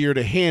easier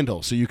to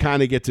handle. So you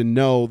kind of get to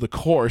know the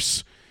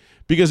course,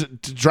 because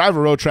to drive a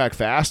road track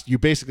fast, you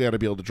basically got to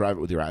be able to drive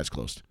it with your eyes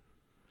closed.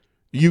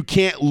 You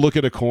can't look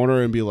at a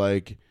corner and be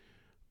like,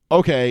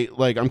 okay,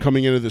 like, I'm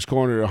coming into this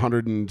corner at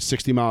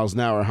 160 miles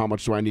an hour. How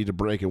much do I need to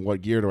brake and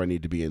what gear do I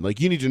need to be in?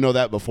 Like, you need to know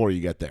that before you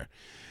get there.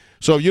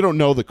 So if you don't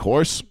know the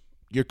course,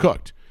 you're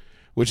cooked,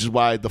 which is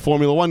why the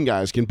Formula One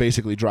guys can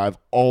basically drive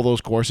all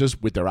those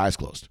courses with their eyes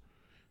closed.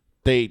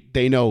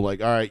 They know,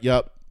 like, all right,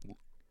 yep,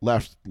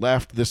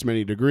 left this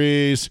many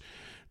degrees,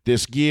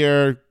 this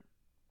gear,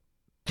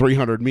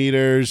 300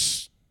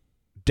 meters,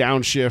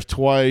 downshift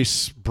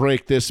twice,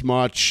 brake this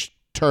much,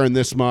 turn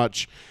this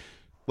much.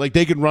 Like,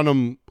 they can run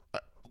them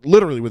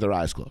literally with their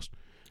eyes closed.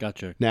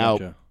 Gotcha.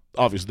 Now,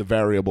 obviously, the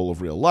variable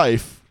of real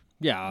life,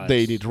 yeah,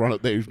 they need to run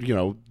it. They, you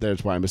know,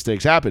 that's why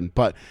mistakes happen.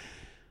 But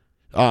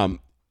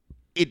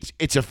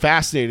it's a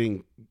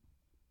fascinating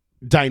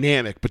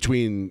dynamic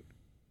between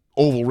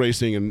oval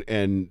racing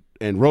and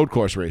road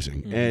course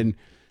racing, and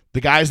the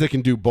guys that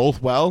can do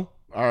both well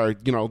are,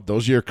 you know,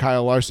 those are your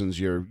Kyle Larsons,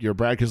 your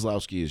Brad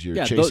Keselowski's, your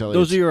Chase Elliott's.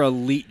 Those are your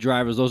elite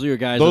drivers. Those are your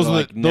guys. Those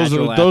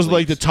are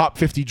like the top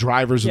 50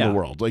 drivers in the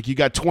world. Like, you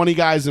got 20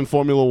 guys in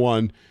Formula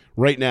One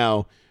right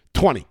now.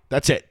 20.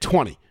 That's it.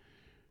 20.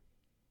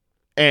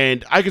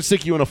 And I could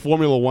stick you in a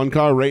Formula One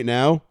car right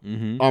now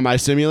on my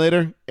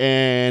simulator,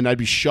 and I'd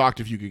be shocked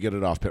if you could get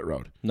it off pit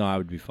road. No, I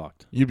would be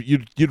fucked.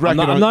 You'd wreck it.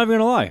 I'm not even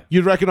gonna lie.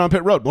 You'd wreck it on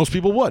pit road. Most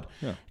people would,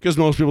 because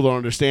most people don't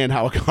understand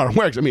how a car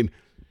works. I mean,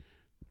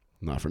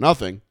 not for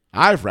nothing,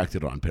 I've wrecked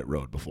it on pit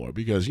road before,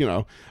 because, you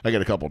know, I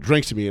get a couple of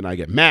drinks in me and I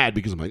get mad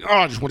because I'm like, oh,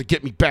 I just want to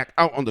get me back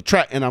out on the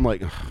track, and I'm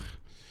like,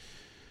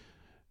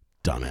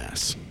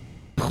 dumbass.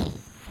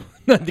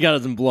 The guy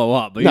doesn't blow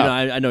up, but No. you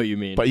know, I know what you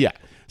mean. But yeah,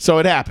 so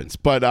it happens.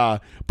 But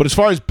as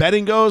far as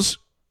betting goes,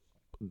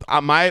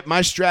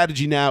 my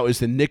strategy now is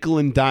to nickel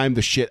and dime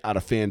the shit out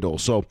of FanDuel.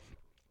 So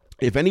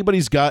if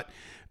anybody's got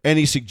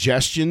any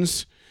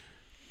suggestions,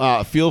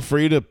 feel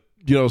free to,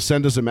 you know,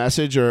 send us a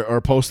message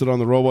or post it on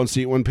the Row One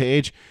Seat One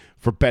page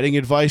for betting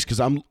advice, because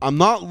I'm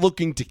not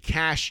looking to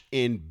cash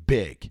in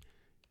big.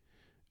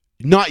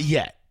 Not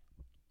yet.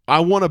 I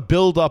want to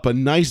build up a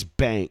nice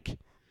bank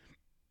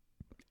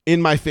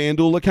in my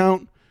FanDuel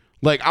account.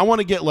 Like, I want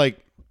to get like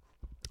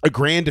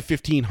 $1,000 to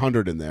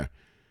 $1,500 in there.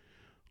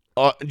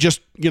 Just,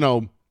 you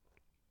know,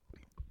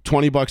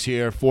 $20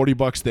 here,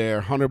 $40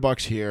 there, $100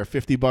 here,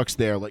 $50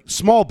 there, like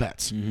small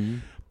bets.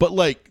 But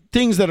like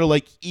things that are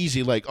like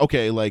easy, like,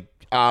 okay, like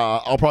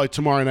I'll probably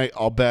tomorrow night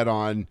I'll bet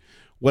on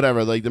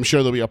whatever. Like, I'm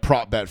sure there'll be a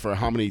prop bet for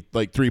how many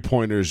like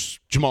 3-pointers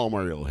Jamal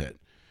Murray will hit,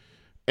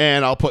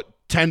 and I'll put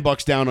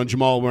 $10 down on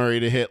Jamal Murray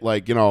to hit,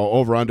 like, you know,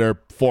 over under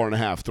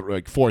 4.5,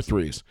 like 4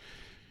 threes.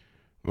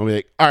 I'll be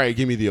like, all right,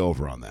 give me the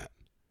over on that.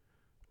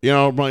 You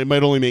know, it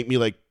might only make me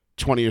like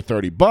 $20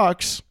 or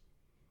 $30,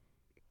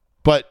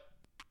 but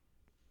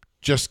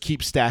just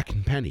keep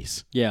stacking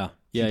pennies. Yeah.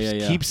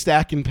 Keep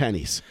stacking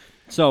pennies.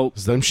 So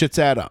them shits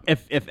add up.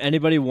 If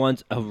anybody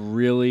wants a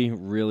really,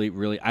 really,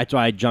 really, that's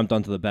why I jumped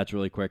onto the bets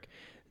really quick.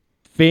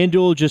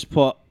 FanDuel just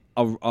put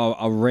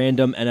a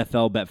random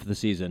NFL bet for the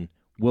season.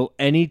 Will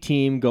any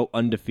team go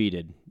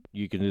undefeated?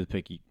 You can do the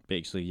pick,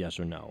 basically yes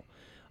or no.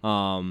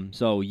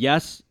 So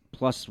yes,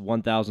 plus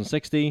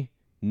 1,060.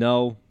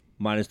 No,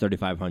 minus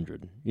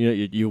 3,500. You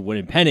know, you win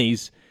in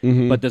pennies,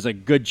 but there's a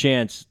good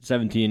chance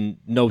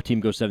no team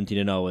goes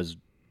 17-0 is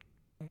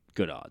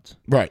good odds.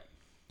 Right.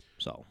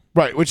 So.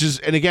 Right, which is,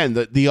 and again,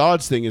 the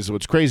odds thing is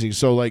what's crazy.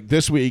 So like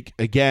this week,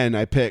 again,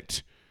 I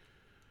picked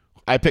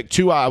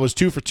 2. I was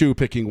 2 for 2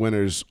 picking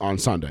winners on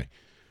Sunday.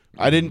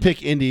 I didn't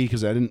pick Indy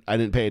because I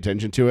didn't pay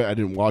attention to it. I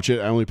didn't watch it.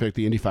 I only picked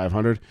the Indy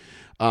 500.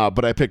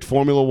 But I picked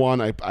Formula One.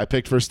 I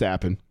picked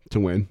Verstappen to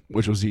win,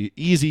 which was the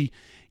easy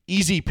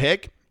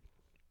pick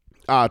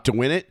to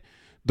win it.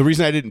 The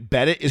reason I didn't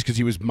bet it is because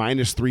he was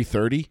minus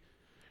 330.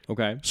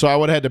 Okay. So I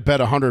would have had to bet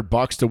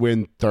 $100 to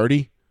win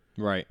 30.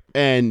 Right.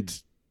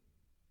 And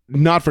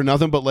not for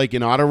nothing, but like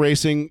in auto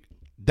racing,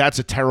 that's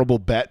a terrible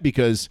bet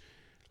because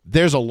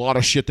there's a lot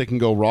of shit that can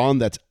go wrong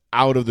that's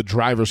out of the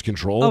driver's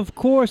control. Of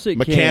course it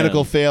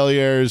Mechanical can.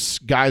 failures,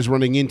 guys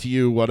running into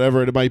you,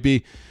 whatever it might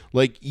be.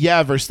 Like,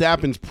 yeah,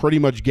 Verstappen's pretty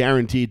much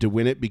guaranteed to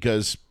win it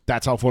because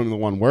that's how Formula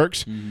One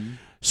works. Mm-hmm.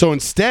 So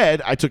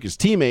instead, I took his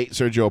teammate,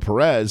 Sergio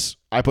Perez.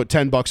 I put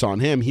 $10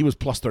 on him. He was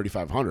plus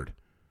 3,500.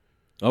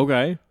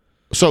 Okay.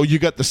 So you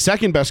got the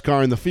second best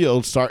car in the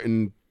field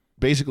starting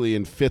basically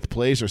in 5th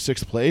place or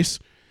 6th place.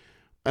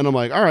 And I'm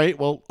like, all right,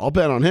 well, I'll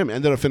bet on him.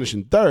 Ended up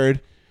finishing 3rd,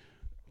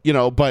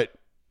 but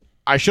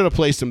I should have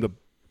placed him to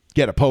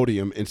get a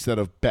podium instead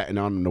of betting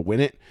on him to win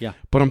it. Yeah.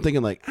 But I'm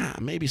thinking like,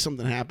 maybe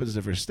something happens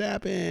if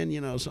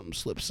Verstappen, something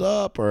slips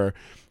up, or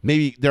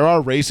maybe there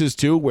are races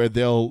too where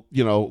they'll,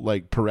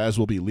 like Perez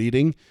will be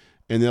leading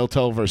and they'll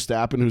tell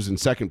Verstappen, who's in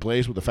 2nd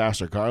place with a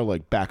faster car,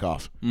 like back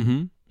off.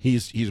 Mm-hmm.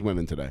 He's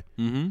winning today,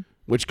 Mm-hmm.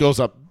 which goes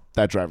up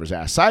that driver's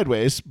ass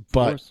sideways,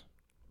 but course.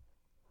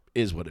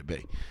 is what it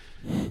be.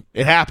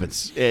 It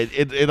happens.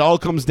 It all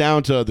comes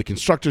down to the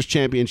constructors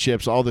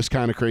championships, all this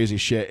kind of crazy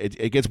shit.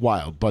 It gets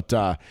wild, but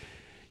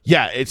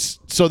yeah,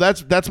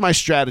 that's my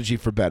strategy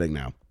for betting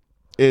now.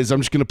 Is I'm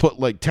just gonna put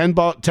like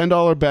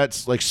 $10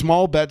 bets, like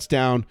small bets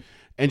down,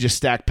 and just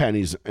stack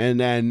pennies. And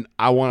then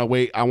I want to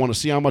wait. I want to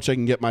see how much I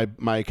can get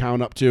my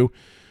account up to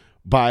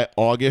by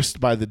August,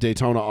 by the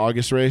Daytona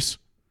August race,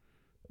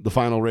 the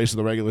final race of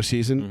the regular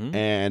season, Mm-hmm.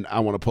 and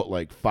I want to put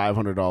like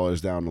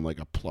 $500 down on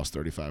like a plus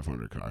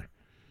 3,500 car.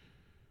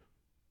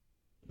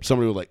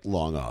 Somebody with like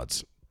long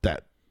odds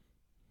that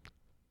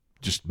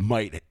just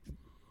might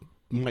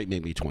make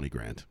me 20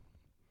 grand.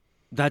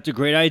 That's a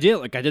great idea.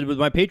 Like I did with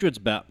my Patriots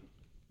bet.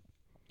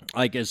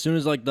 Like as soon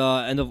as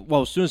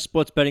as soon as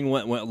sports betting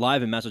went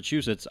live in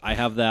Massachusetts, I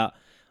have that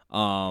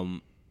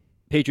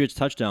Patriots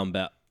touchdown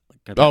bet.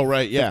 Like Oh,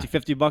 right, yeah.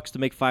 $50 to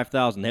make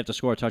 5,000. They have to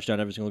score a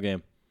touchdown every single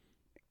game.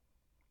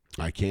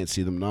 I can't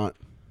see them not.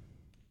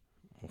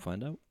 We'll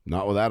find out.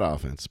 Not with that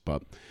offense,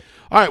 but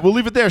all right, we'll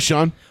leave it there,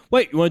 Sean.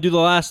 Wait, you want to do the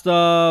last?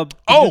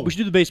 We should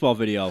do the baseball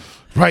video.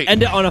 Right.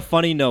 End it on a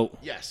funny note.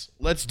 Yes,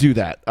 let's do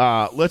that.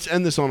 Let's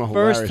end this on a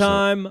hilarious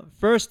note.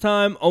 First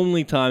time,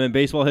 only time in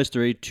baseball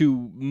history,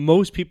 to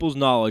most people's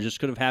knowledge. This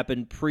could have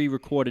happened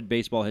pre-recorded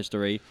baseball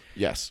history,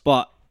 Yes.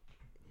 but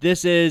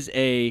this is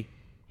a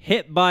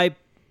hit by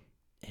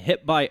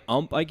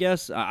ump. I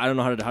guess I don't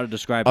know how to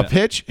describe A it,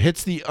 pitch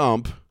hits the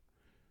ump,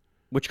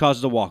 which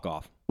causes a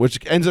walk-off. which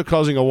ends up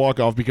causing a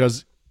walk-off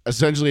because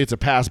essentially it's a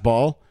pass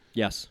ball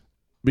Yes,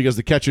 because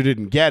the catcher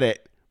didn't get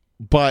it,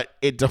 but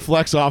it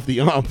deflects off the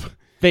ump's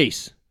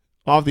face,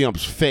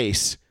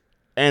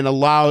 and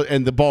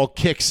the ball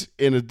kicks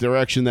in a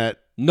direction that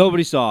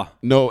nobody saw.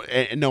 no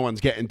one's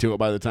getting to it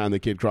by the time the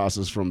kid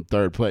crosses from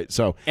third plate.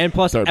 So And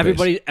plus, third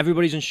base.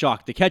 everybody's in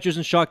shock. The catcher's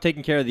in shock,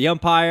 taking care of the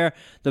umpire.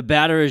 The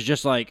batter is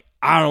just like,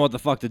 I don't know what the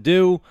fuck to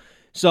do.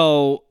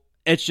 So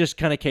it's just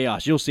kind of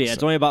chaos. You'll see it.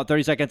 It's only about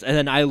 30 seconds. And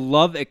then I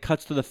love it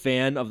cuts to the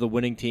fan of the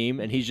winning team,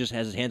 and he just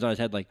has his hands on his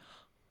head like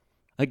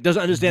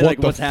doesn't understand What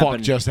the what's fuck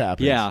happened. just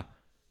happened? Yeah.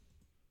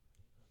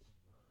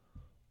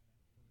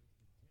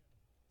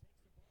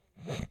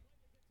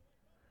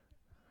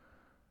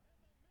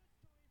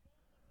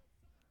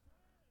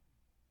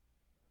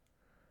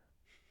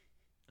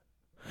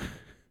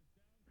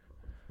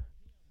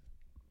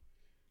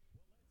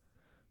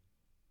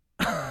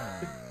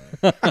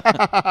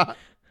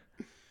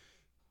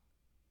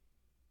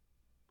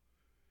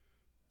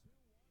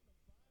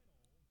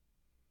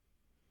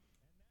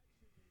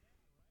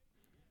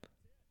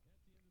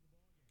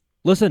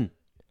 Listen,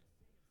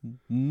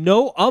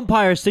 no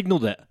umpire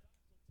signaled it.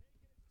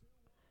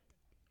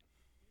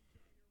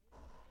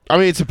 I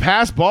mean, it's a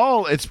pass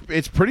ball. It's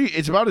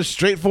about as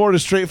straightforward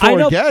I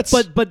know, gets.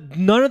 but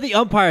none of the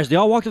umpires. They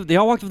all walked off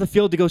the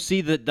field to go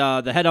see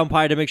the head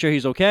umpire to make sure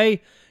he's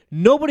okay.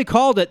 Nobody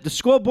called it. The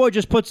scoreboard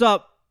just puts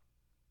up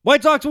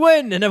White Sox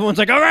win, and everyone's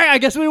like, "All right, I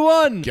guess we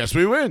won." Guess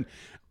we win,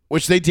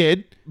 which they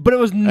did, But it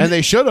was, and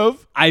they should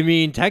have. I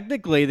mean,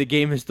 technically, the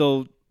game is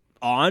still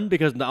on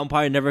because the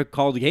umpire never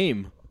called the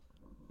game.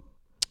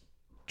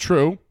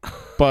 True,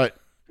 but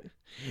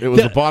it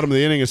was the bottom of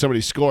the inning and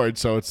somebody scored,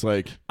 so it's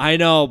like, I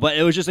know, but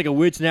it was just like a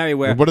weird scenario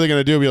where what are they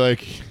going to do? Be like,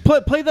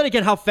 play that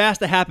again. How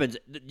fast it happens?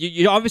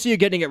 You obviously you're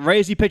getting it right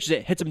as he pitches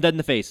it, hits him dead in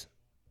the face.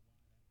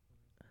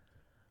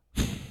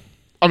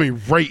 I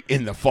mean, right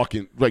in the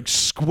fucking, like,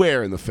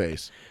 square in the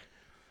face.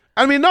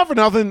 I mean, not for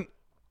nothing.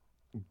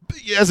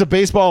 As a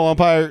baseball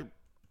umpire,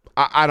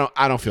 I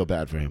don't feel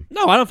bad for him.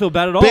 No, I don't feel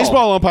bad at all.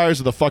 Baseball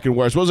umpires are the fucking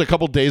worst. What was it, a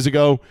couple days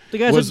ago? The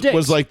guys are dicks.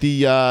 Was like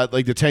the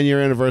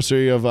 10-year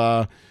anniversary of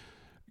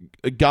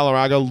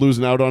Galarraga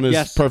losing out on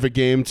his perfect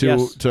game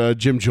to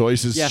Jim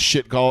Joyce's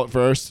shit call at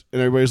first, and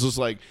everybody's just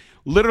like,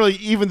 literally,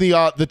 even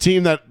the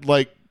team that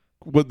like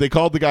what they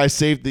called the guy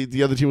safe.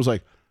 The other team was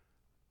like,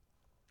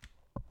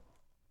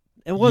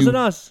 It wasn't You-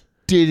 us.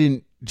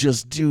 didn't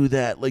just do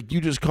that. Like,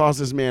 you just cost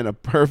this man a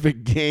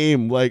perfect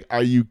game. Like,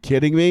 are you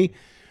kidding me?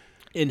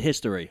 In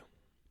history.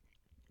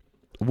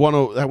 That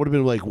would have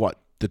been like what,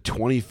 the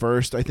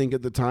 21st, I think,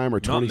 at the time, or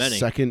Not many.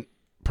 22nd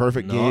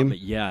perfect No, game. but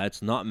yeah,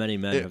 it's not many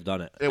men have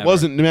done it. It ever.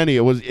 wasn't many.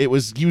 It was.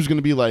 He was going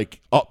to be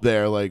like up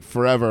there, like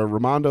forever.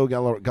 Ramondo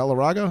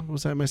Galarraga,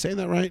 was that? Am I saying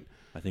that right?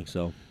 I think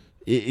so.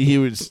 He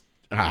was.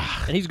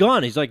 And he's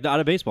gone. He's like out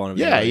of baseball. And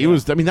everything. Yeah, he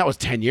was. I mean, that was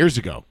 10 years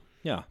ago.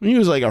 Yeah. He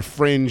was like a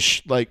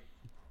fringe, like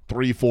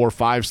 3, 4,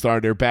 5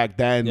 starter back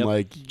then. Yep.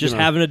 Like Just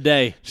having a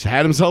day. just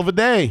had himself a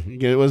day.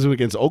 Was it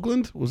against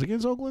Oakland? Was it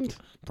against Oakland?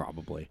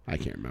 Probably. I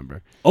can't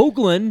remember.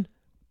 Oakland,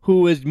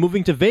 who is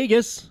moving to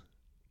Vegas,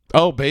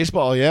 Oh,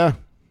 baseball. Yeah.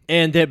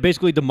 and they're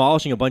basically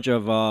demolishing a bunch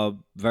of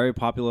very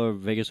popular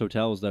Vegas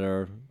hotels that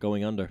are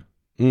going under.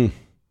 Mm.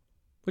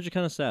 Which is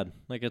kind of sad.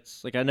 Like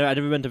it's like I've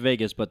never been to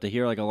Vegas, but to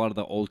hear like a lot of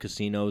the old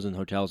casinos and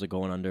hotels are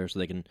going under, so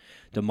they can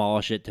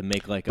demolish it to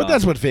make like. But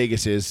that's what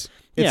Vegas is.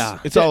 Yeah.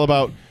 It's all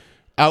about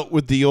out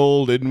with the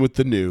old, in with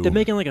the new. they're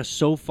making like a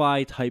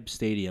SoFi type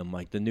stadium,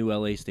 like the new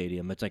LA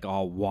stadium. It's like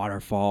all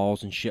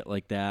waterfalls and shit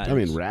like that. I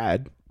mean, It's-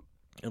 rad.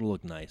 it'll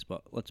look nice,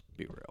 but let's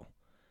be real.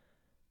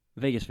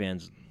 Vegas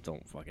fans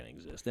don't fucking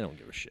exist. They don't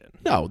give a shit.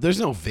 No,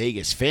 there's no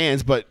Vegas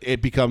fans, but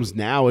it becomes a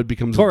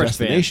Tourist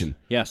destination.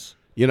 fans. Yes.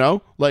 You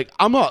know, like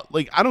I'm not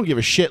like I don't give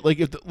a shit. Like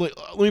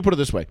let me put it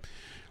this way.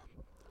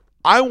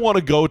 I want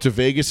to go to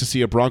Vegas to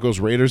see a Broncos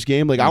Raiders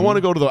game. Like I want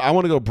to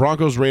go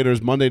Broncos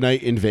Raiders Monday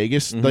night in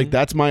Vegas. Like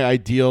that's my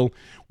ideal.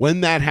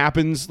 When that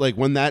happens, like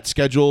when that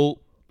scheduling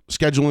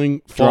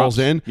falls Drops.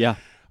 in, Yeah.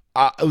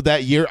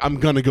 that year I'm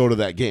gonna go to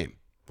that game,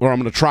 or I'm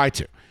gonna try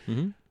to.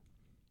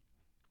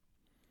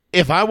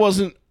 If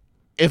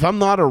I'm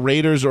not a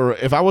Raiders, or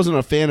if I wasn't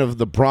a fan of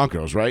the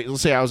Broncos, right?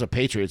 Let's say I was a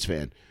Patriots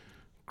fan.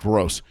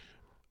 Gross.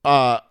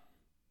 And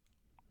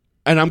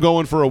I'm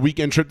going for a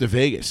weekend trip to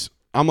Vegas.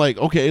 I'm like,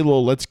 okay,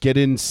 well, let's get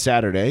in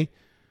Saturday.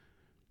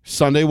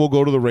 Sunday we'll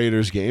go to the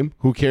Raiders game.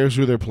 Who cares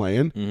who they're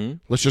playing?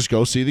 Let's just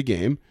go see the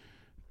game.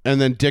 And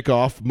then dick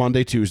off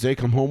Monday, Tuesday,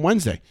 come home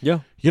Wednesday. Yeah.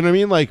 You know what I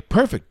mean? Like,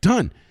 perfect,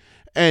 done.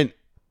 And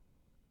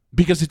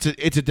because it's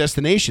a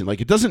destination.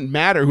 Like, it doesn't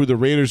matter who the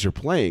Raiders are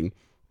playing,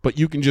 but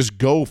you can just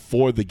go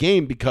for the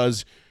game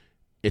because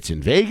it's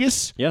in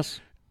Vegas. Yes.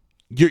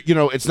 You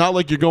know, it's not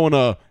like you're going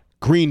to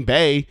Green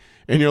Bay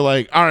and you're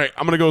like, all right,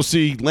 I'm going to go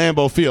see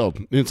Lambeau Field.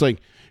 And it's like,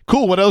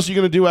 cool, what else are you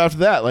going to do after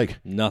that? Like,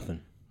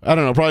 Nothing. I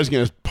don't know, probably just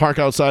going to park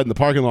outside in the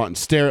parking lot and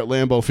stare at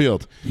Lambeau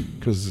Field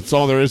because it's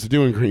all there is to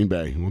do in Green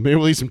Bay. Well, maybe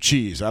we'll eat some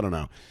cheese. I don't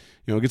know.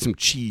 You know, get some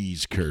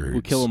cheese curds.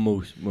 We'll kill a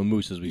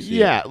moose as we see.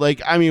 Yeah, it.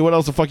 like, I mean, what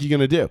else the fuck are you going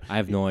to do? I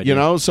have no idea. You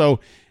know, so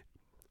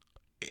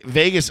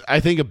Vegas, I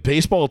think a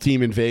baseball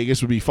team in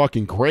Vegas would be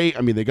fucking great.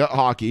 I mean, they got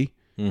hockey.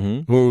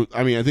 Mm-hmm. Who,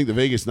 I mean, I think the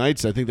Vegas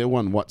Knights, I think they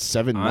won, what,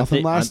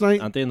 7-0 last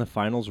night? Aren't they in the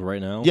finals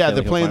right now? Yeah, Stanley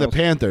they're Cup playing the finals?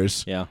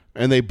 Panthers. Yeah.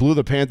 And they blew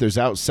the Panthers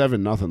out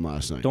 7-0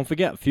 last night. Don't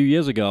forget, a few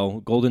years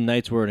ago, Golden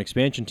Knights were an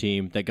expansion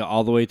team that got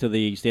all the way to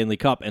the Stanley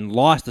Cup and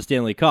lost the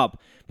Stanley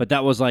Cup. But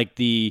that was like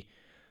the...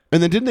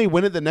 And then didn't they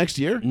win it the next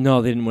year?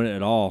 No, they didn't win it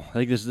at all. I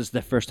think this is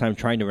their first time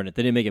trying to win it.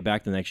 They didn't make it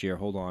back the next year.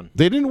 Hold on.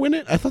 They didn't win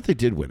it? I thought they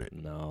did win it.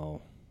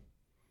 No.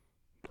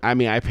 I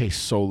mean, I pay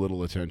so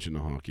little attention to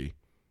hockey.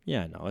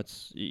 Yeah, no,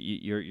 it's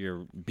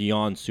you're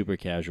beyond super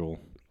casual.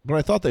 But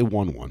I thought they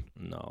won one.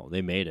 No,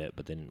 they made it,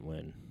 but they didn't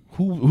win.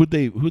 Who'd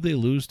they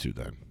lose to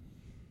then?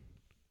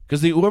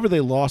 Because whoever they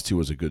lost to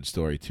was a good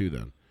story too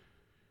then.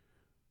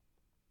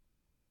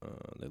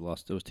 They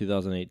lost. It was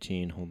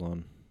 2018. Hold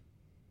on.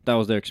 That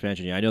was their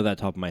expansion year. I know that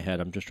top of my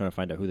head. I'm just trying to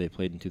find out who they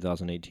played in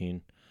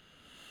 2018.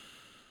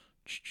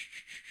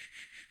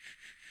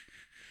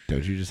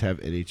 Don't you just have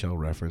NHL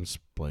reference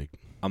like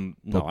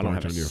No, I don't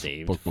have bookmarked it on your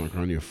saved. bookmark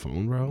on your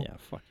phone, bro? Yeah,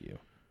 fuck you.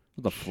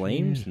 The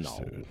Flames? Jeez,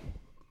 No. dude.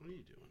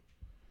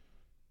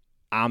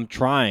 I'm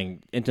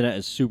trying. Internet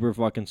is super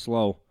fucking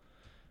slow.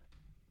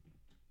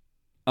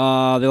 They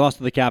lost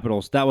to the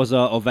Capitals. That was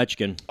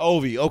Ovechkin.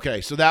 Ovi.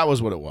 Okay, so that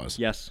was what it was.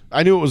 Yes.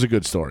 I knew it was a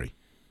good story.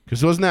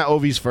 Because wasn't that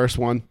Ovi's first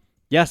one?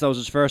 Yes, that was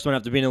his first one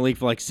after being in the league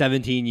for like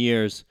 17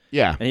 years,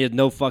 Yeah. and he had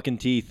no fucking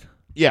teeth.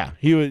 Yeah.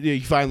 He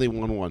finally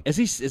won one. Is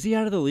he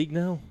out of the league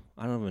now?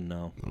 I don't even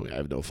know. I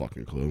have no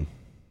fucking clue.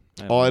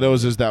 I All I know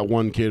is that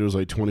one kid who's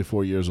like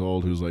 24 years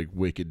old who's like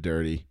wicked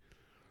dirty.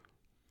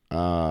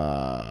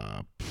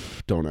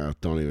 Don't know.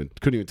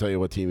 Couldn't even tell you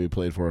what team he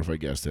played for if I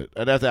guessed it.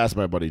 I'd have to ask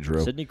my buddy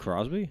Drew. Sidney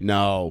Crosby?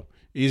 No.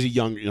 He's a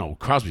young,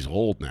 Crosby's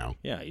old now.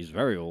 Yeah, he's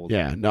very old.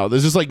 Yeah, no,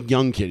 there's this like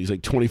young kid. He's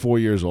like 24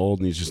 years old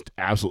and he's just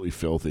absolutely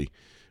filthy.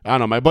 I don't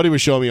know. My buddy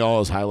was showing me all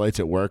his highlights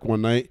at work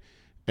one night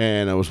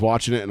and I was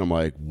watching it and I'm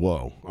like,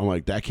 whoa. I'm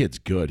like, that kid's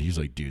good. He's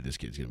like, dude, this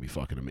kid's going to be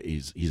fucking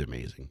amazing. He's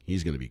amazing.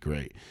 He's going to be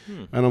great.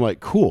 And I'm like,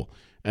 cool.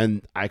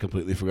 And I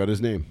completely forgot his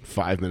name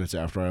 5 minutes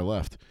after I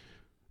left.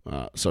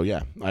 So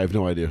yeah, I have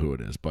no idea who it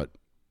is, but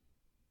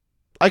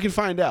I can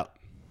find out.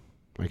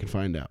 I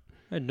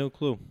had no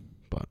clue.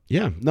 But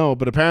yeah, no,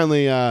 but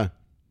apparently,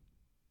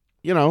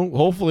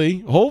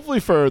 hopefully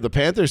for the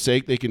Panthers'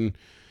 sake, they can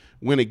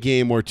win a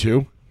game or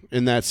two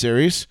in that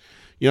series.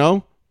 You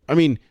know, I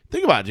mean,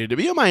 think about it, dude. To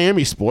be a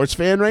Miami sports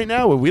fan right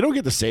now, we don't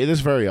get to say this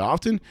very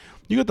often.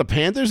 You got the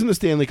Panthers in the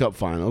Stanley Cup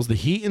Finals, the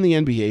Heat in the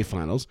NBA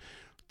Finals.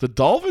 The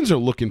Dolphins are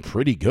looking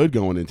pretty good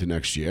going into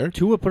next year.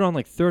 Tua put on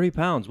like 30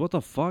 pounds. What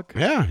the fuck?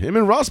 Yeah, him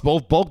and Russ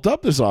both bulked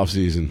up this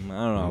offseason.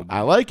 I don't know.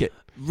 I like it.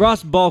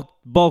 Russ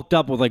bulked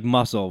up with like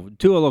muscle.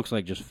 Tua looks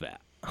like just fat.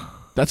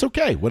 That's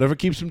okay. Whatever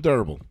keeps him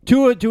durable.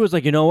 Tua's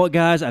like, you know what,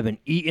 guys? I've been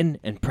eating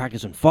and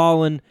practicing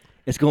falling.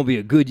 It's going to be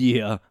a good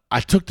year. I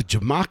took the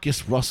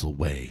Jamarcus Russell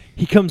way.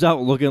 He comes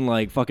out looking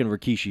like fucking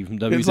Rikishi from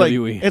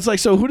WWE. It's like,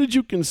 so who did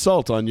you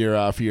consult on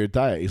your for your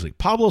diet? He's like,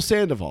 Pablo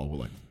Sandoval. We're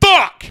like,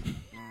 fuck!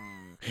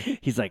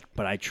 He's like,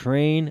 but I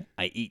train.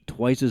 I eat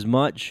twice as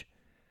much.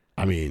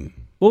 I mean,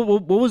 What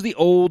was the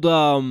old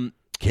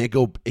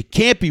it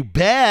can't be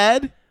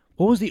bad.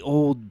 What was the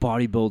old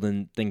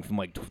bodybuilding thing from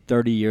like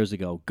 30 years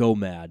ago? Go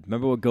Mad.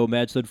 Remember what Go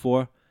Mad stood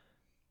for?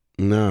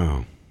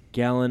 No.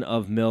 Gallon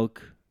of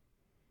milk.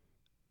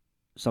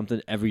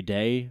 Something every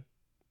day.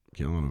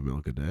 Gallon of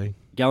milk a day?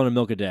 Gallon of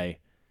milk a day.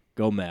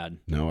 Go Mad.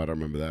 No, I don't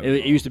remember that.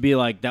 It used to be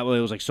like that way.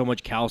 It was like so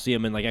much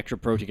calcium and like extra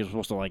protein. It was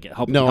supposed to like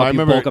help. No, help I you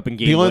remember. bulk up and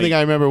gain The only weight. thing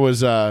I remember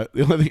was the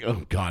only thing.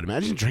 Oh God!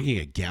 Imagine drinking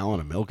a gallon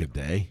of milk a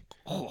day.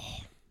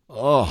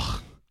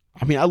 Oh.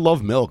 I mean, I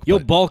love milk. You'll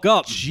but bulk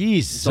up.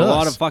 Jesus, It's a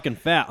lot of fucking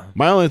fat.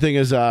 My only thing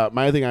is, my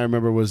only thing I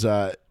remember was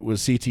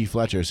C.T.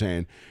 Fletcher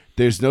saying,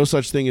 "There's no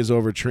such thing as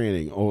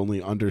overtraining, only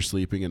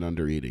undersleeping and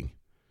undereating."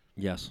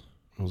 Yes.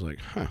 I was like,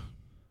 huh.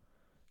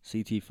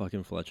 CT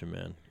fucking Fletcher,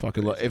 man.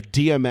 Fucking if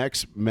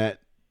DMX met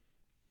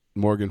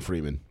Morgan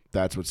Freeman,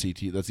 that's what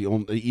CT. That's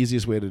the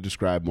easiest way to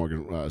describe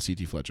Morgan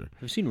CT Fletcher.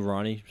 Have you seen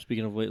Ronnie?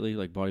 Speaking of lately,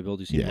 like bodybuilding,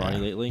 you seen Ronnie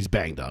lately? He's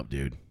banged up,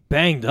 dude.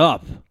 Banged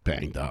up.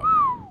 Banged up.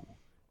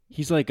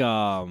 He's like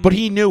But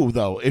he knew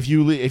though. If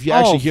you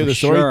actually hear for the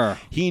story, sure.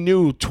 he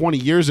knew 20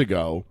 years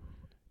ago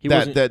he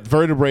wasn't- that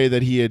vertebrae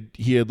that he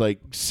had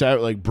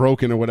like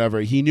broken or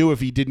whatever. He knew if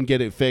he didn't get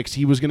it fixed,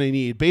 he was going to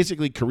need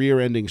basically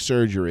career-ending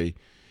surgery,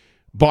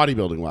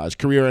 bodybuilding wise,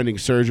 career-ending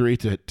surgery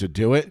to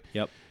do it.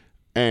 Yep.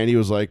 And he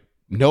was like,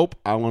 "Nope,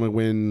 I want to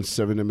win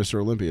 7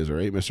 Mr. Olympias or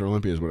 8 Mr.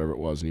 Olympias, whatever it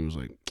was." And he was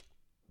like,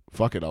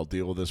 "Fuck it, I'll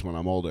deal with this when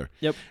I'm older."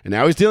 Yep. And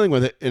now he's dealing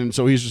with it, and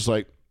so he's just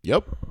like,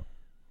 "Yep,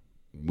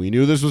 we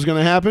knew this was going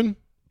to happen,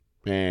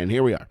 and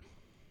here we are."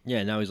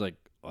 Yeah, now he's like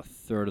a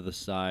third of the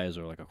size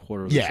or like a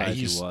quarter of the Yeah, size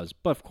he he's- was.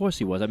 But of course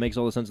he was. That makes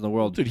all the sense in the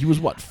world. Dude, he was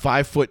what,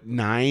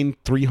 5'9",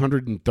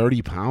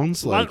 330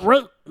 pounds? Like,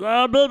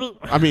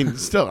 I mean,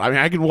 still,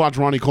 I could watch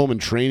Ronnie Coleman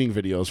training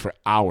videos for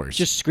hours.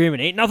 Just screaming,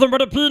 ain't nothing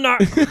but a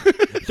peanut.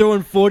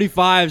 Throwing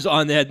 45s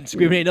on there and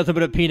screaming, ain't nothing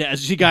but a peanut.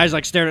 As you guys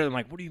like staring at him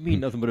like, what do you mean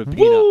nothing but a peanut?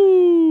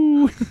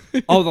 Woo!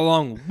 Oh, the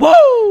long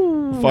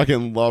woo!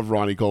 Fucking love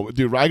Ronnie Coleman.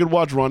 Dude, I could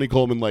watch Ronnie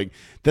Coleman, like,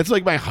 that's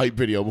like my hype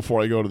video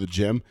before I go to the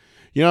gym.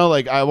 You know,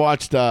 like, I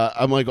watched,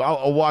 I'm like,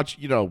 I'll watch,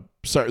 you know,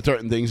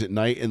 certain things at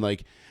night, and,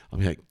 like, I'll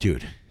be like,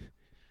 dude,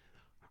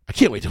 I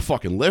can't wait to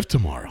fucking lift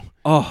tomorrow.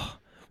 Oh,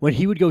 when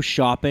he would go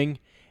shopping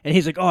and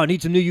he's like, oh, I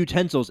need some new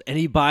utensils. And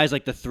he buys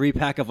like the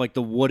 3-pack of like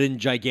the wooden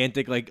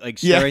gigantic like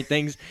stirring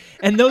ththings.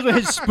 And those were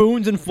his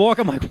spoons and fork.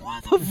 I'm like,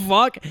 what the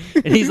fuck?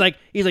 And he's like,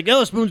 oh,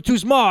 the spoon's too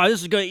small.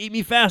 This is going to eat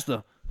me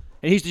faster.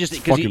 And he's just,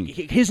 because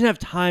he doesn't have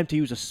time to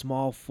use a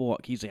small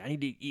fork. He's like, I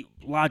need to eat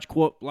large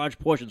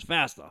portions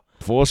faster.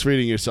 Force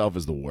feeding yourself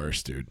is the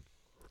worst, dude.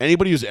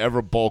 Anybody who's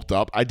ever bulked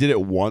up, I did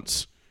it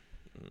once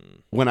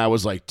when I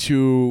was like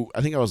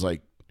I think I was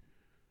like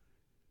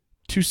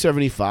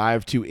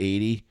 275,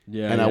 280.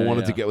 Yeah, and I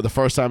wanted to get, the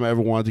first time I ever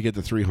wanted to get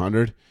to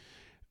 300.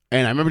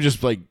 And I remember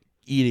just like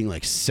eating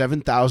like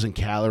 7,000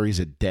 calories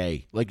a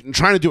day, like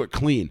trying to do it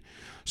clean.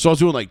 So I was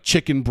doing like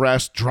chicken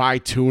breast, dry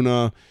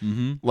tuna,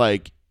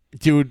 like,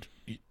 dude,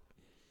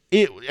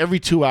 every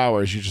 2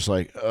 hours you're just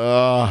like,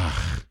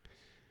 ugh.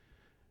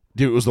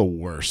 Dude, it was the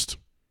worst.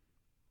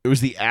 It was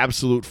the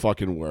absolute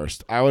fucking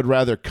worst. I would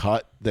rather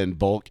cut than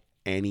bulk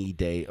any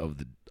day of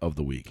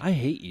the week. I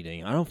hate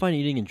eating. I don't find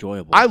eating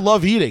enjoyable. I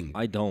love eating,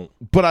 I don't.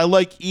 but I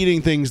like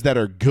eating things that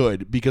are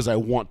good because I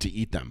want to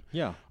eat them.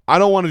 Yeah. I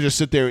don't want to just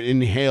sit there and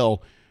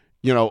inhale,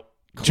 you know,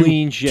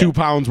 Clean shit. 2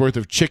 pounds worth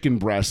of chicken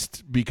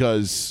breast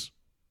because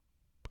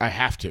I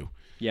have to.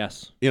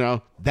 Yes. You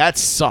know, that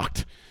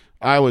sucked.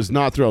 I was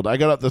not thrilled. I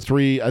got up to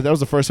 3. That was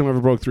the first time I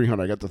ever broke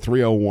 300. I got to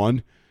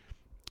 301.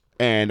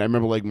 And I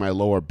remember like my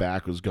lower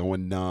back was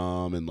going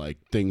numb and like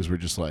things were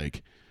just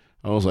like,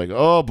 I was like,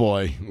 oh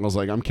boy. I was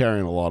like, I'm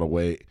carrying a lot of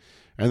weight.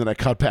 And then I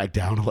cut back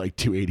down to like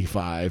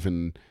 285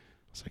 and I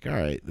was like, all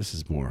right, this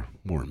is more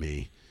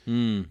me.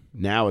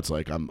 Now it's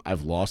like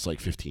I've lost like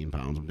 15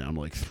 pounds. I'm down to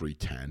like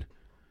 310.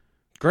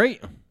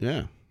 Great.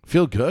 Yeah.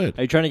 Feel good.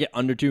 Are you trying to get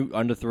under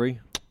 3?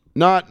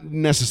 Not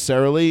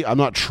necessarily. I'm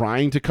not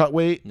trying to cut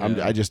weight.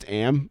 Yeah. I just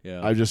am.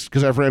 Yeah. I just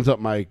because I've ramped up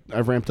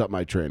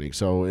my training,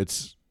 so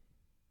it's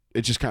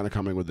just kind of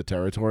coming with the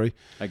territory.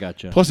 I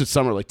gotcha. Plus, it's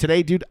summer. Like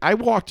today, dude, I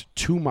walked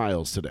 2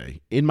 miles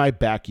today in my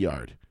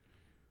backyard,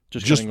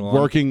 just cutting the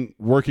lawn?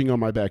 working on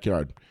my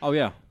backyard, Oh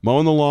yeah.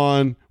 mowing the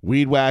lawn,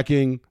 weed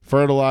whacking,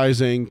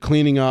 fertilizing,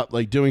 cleaning up,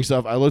 like doing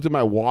stuff. I looked at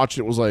my watch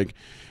and it was like,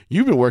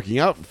 You've been working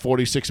out for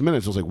 46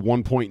 minutes. It was like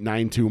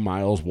 1.92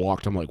 miles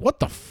walked. I'm like, what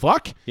the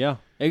fuck? Yeah.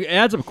 It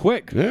adds up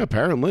quick. Yeah,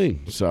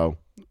 apparently. So,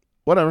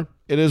 whatever.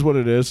 It is what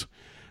it is.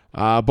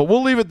 But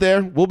we'll leave it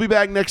there. We'll be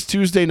back next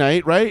Tuesday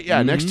night, right?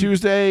 Yeah, next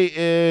Tuesday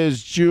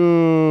is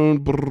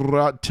June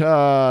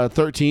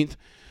 13th.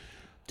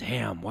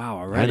 Damn! Wow!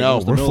 Already. I know It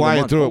was the we're middle of the flying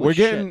month. through it. Holy We're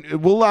shit.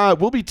 getting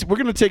we're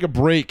gonna take a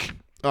break,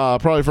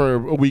 probably for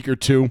a week or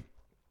two.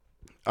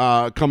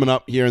 Coming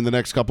up here in the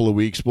next couple of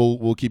weeks,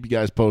 we'll keep you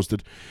guys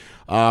posted.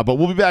 But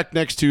we'll be back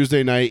next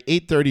Tuesday night,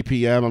 8:30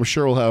 p.m. I'm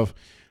sure we'll have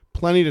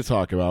plenty to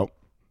talk about.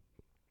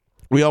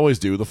 We always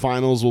do. The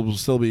finals will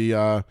still be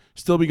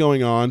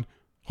going on,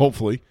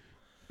 hopefully.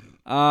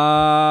 We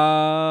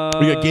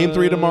got Game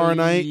 3 tomorrow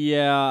night.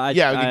 Yeah. We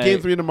got Game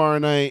 3 tomorrow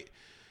night.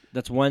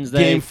 That's Wednesday.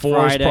 Game 4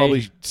 Friday. is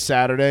probably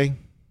Saturday.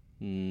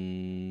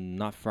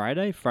 Not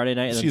Friday. Friday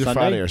night and It's then either Sunday.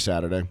 Friday or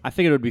Saturday. I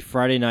figured it would be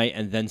Friday night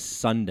and then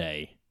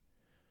Sunday,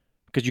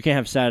 because you can't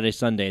have Saturday,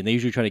 Sunday, and they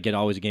usually try to get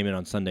always a game in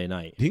on Sunday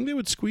night. Do you think they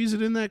would squeeze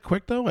it in that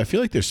quick, though? I feel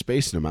like they're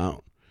spacing them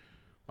out.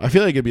 I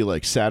feel like it'd be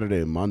like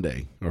Saturday and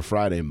Monday or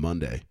Friday and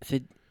Monday.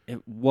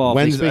 Well,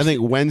 Wednesday, I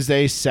think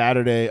Wednesday,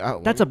 Saturday.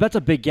 that's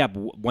a big gap.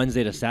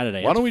 Wednesday to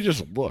Saturday. Why don't we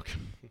just look?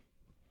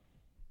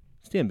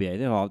 It's the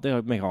NBA.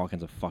 They make all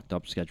kinds of fucked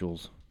up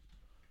schedules.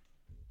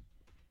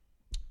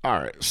 All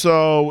right.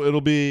 So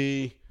it'll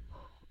be,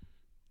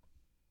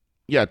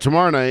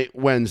 tomorrow night,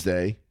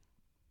 Wednesday.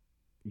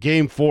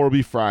 Game 4 will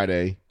be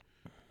Friday.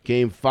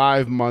 Game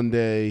 5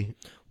 Monday.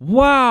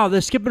 Wow,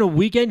 they're skipping a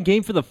weekend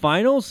game for the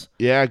finals?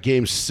 Yeah,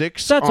 Game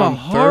 6 That's on a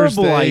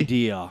horrible Thursday.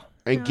 idea.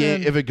 And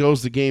if it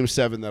goes to Game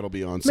 7, that'll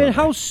be on Sunday. Man,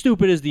 how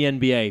stupid is the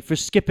NBA for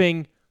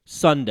skipping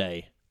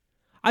Sunday?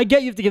 I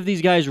get you have to give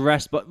these guys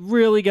rest, but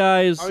really,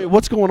 guys, I mean,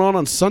 what's going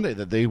on Sunday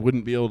that they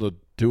wouldn't be able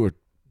to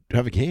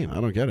have a game? I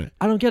don't get it.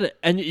 I don't get it.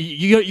 And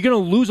you're going to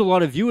lose a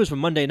lot of viewers from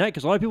Monday night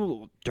because a lot of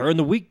people during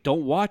the week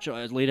don't watch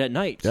late at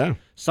night. Yeah.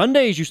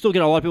 Sundays, you still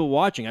get a lot of people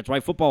watching. That's why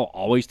football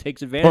always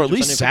takes advantage Or at of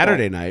least Sunday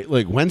Saturday football. night,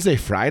 like Wednesday,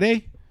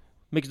 Friday.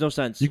 Makes no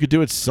sense. You could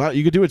do it.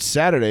 You could do it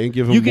Saturday and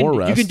give them more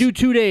rest. You can do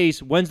 2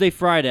 days, Wednesday,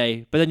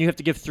 Friday, but then you have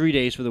to give 3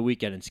 days for the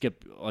weekend and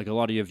skip like a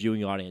lot of your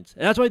viewing audience.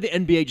 And that's why the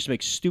NBA just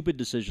makes stupid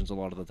decisions a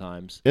lot of the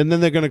times. And then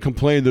they're going to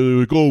complain. They're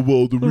like, "Oh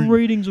well, The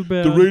ratings are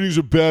bad. the ratings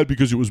are bad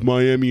because it was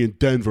Miami and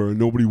Denver and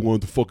nobody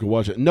wanted to fucking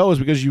watch it." No, it's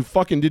because you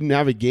fucking didn't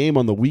have a game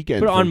on the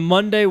weekend. But on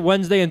Monday,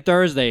 Wednesday, and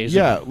Thursdays.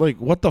 yeah, like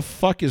what the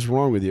fuck is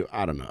wrong with you?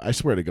 I don't know. I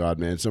swear to God,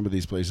 man, some of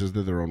these places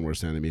they're their own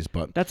worst enemies.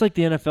 But That's like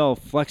the NFL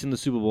flexing the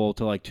Super Bowl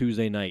to like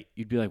Tuesday night.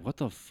 You'd be like, what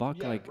the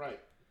fuck? Like, right.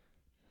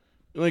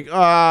 Like,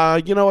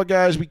 you know what,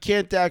 guys? We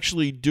can't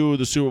actually do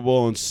the Super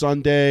Bowl on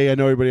Sunday. I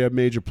know everybody had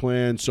major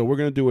plans, so we're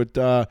gonna do it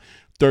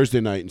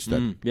Thursday night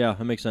instead. yeah,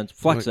 that makes sense.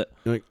 Flex it.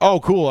 You're like, oh,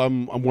 cool.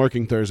 I'm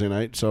working Thursday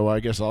night, so I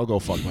guess I'll go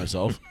fuck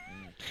myself.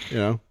 You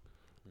know,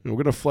 we're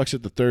gonna flex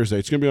it to Thursday.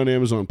 It's gonna be on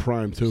Amazon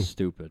Prime too,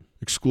 Stupid.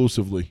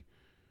 exclusively.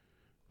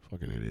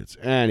 Fucking idiots.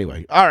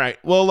 Anyway, all right.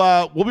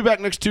 Well, we'll be back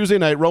next Tuesday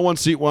night. Row 1,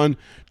 Seat 1,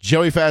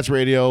 Joey Fats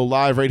Radio,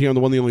 live right here on the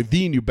one, the only,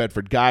 the New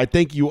Bedford Guide.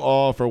 Thank you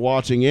all for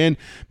watching in.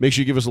 Make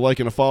sure you give us a like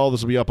and a follow.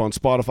 This will be up on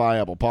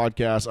Spotify, Apple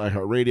Podcasts,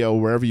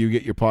 iHeartRadio, wherever you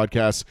get your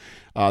podcasts.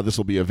 This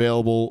will be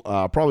available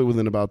probably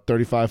within about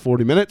 35,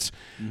 40 minutes.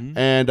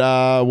 And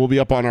we'll be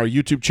up on our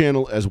YouTube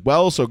channel as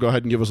well. So go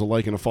ahead and give us a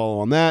like and a follow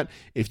on that.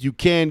 If you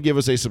can, give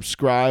us a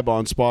subscribe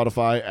on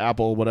Spotify,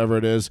 Apple, whatever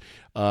it is.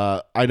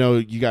 I know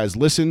you guys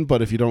listen,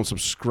 but if you don't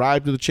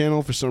subscribe to the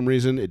channel for some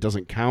reason, it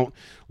doesn't count.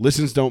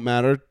 Listens don't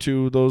matter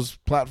to those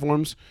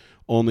platforms.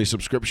 Only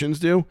subscriptions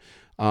do.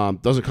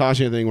 Doesn't cost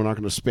you anything. We're not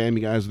going to spam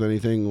you guys with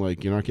anything.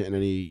 Like, you're not getting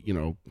any, you're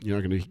not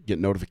going to get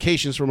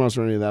notifications from us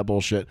or any of that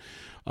bullshit.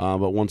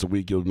 But once a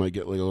week, you might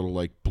get like a little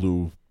like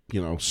blue,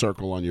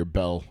 circle on your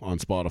bell on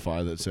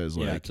Spotify that says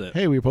like, that's it.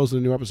 hey, we posted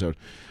a new episode.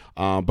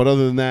 But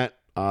other than that,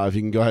 if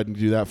you can go ahead and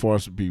do that for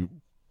us, it'd be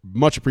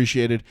much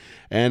appreciated.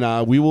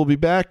 And we will be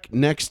back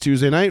next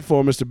Tuesday night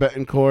for Mr.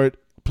 Betancourt,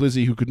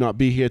 Plizzy, who could not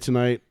be here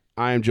tonight.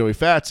 I am Joey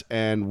Fats,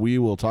 and we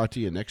will talk to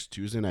you next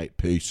Tuesday night.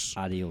 Peace.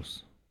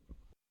 Adios.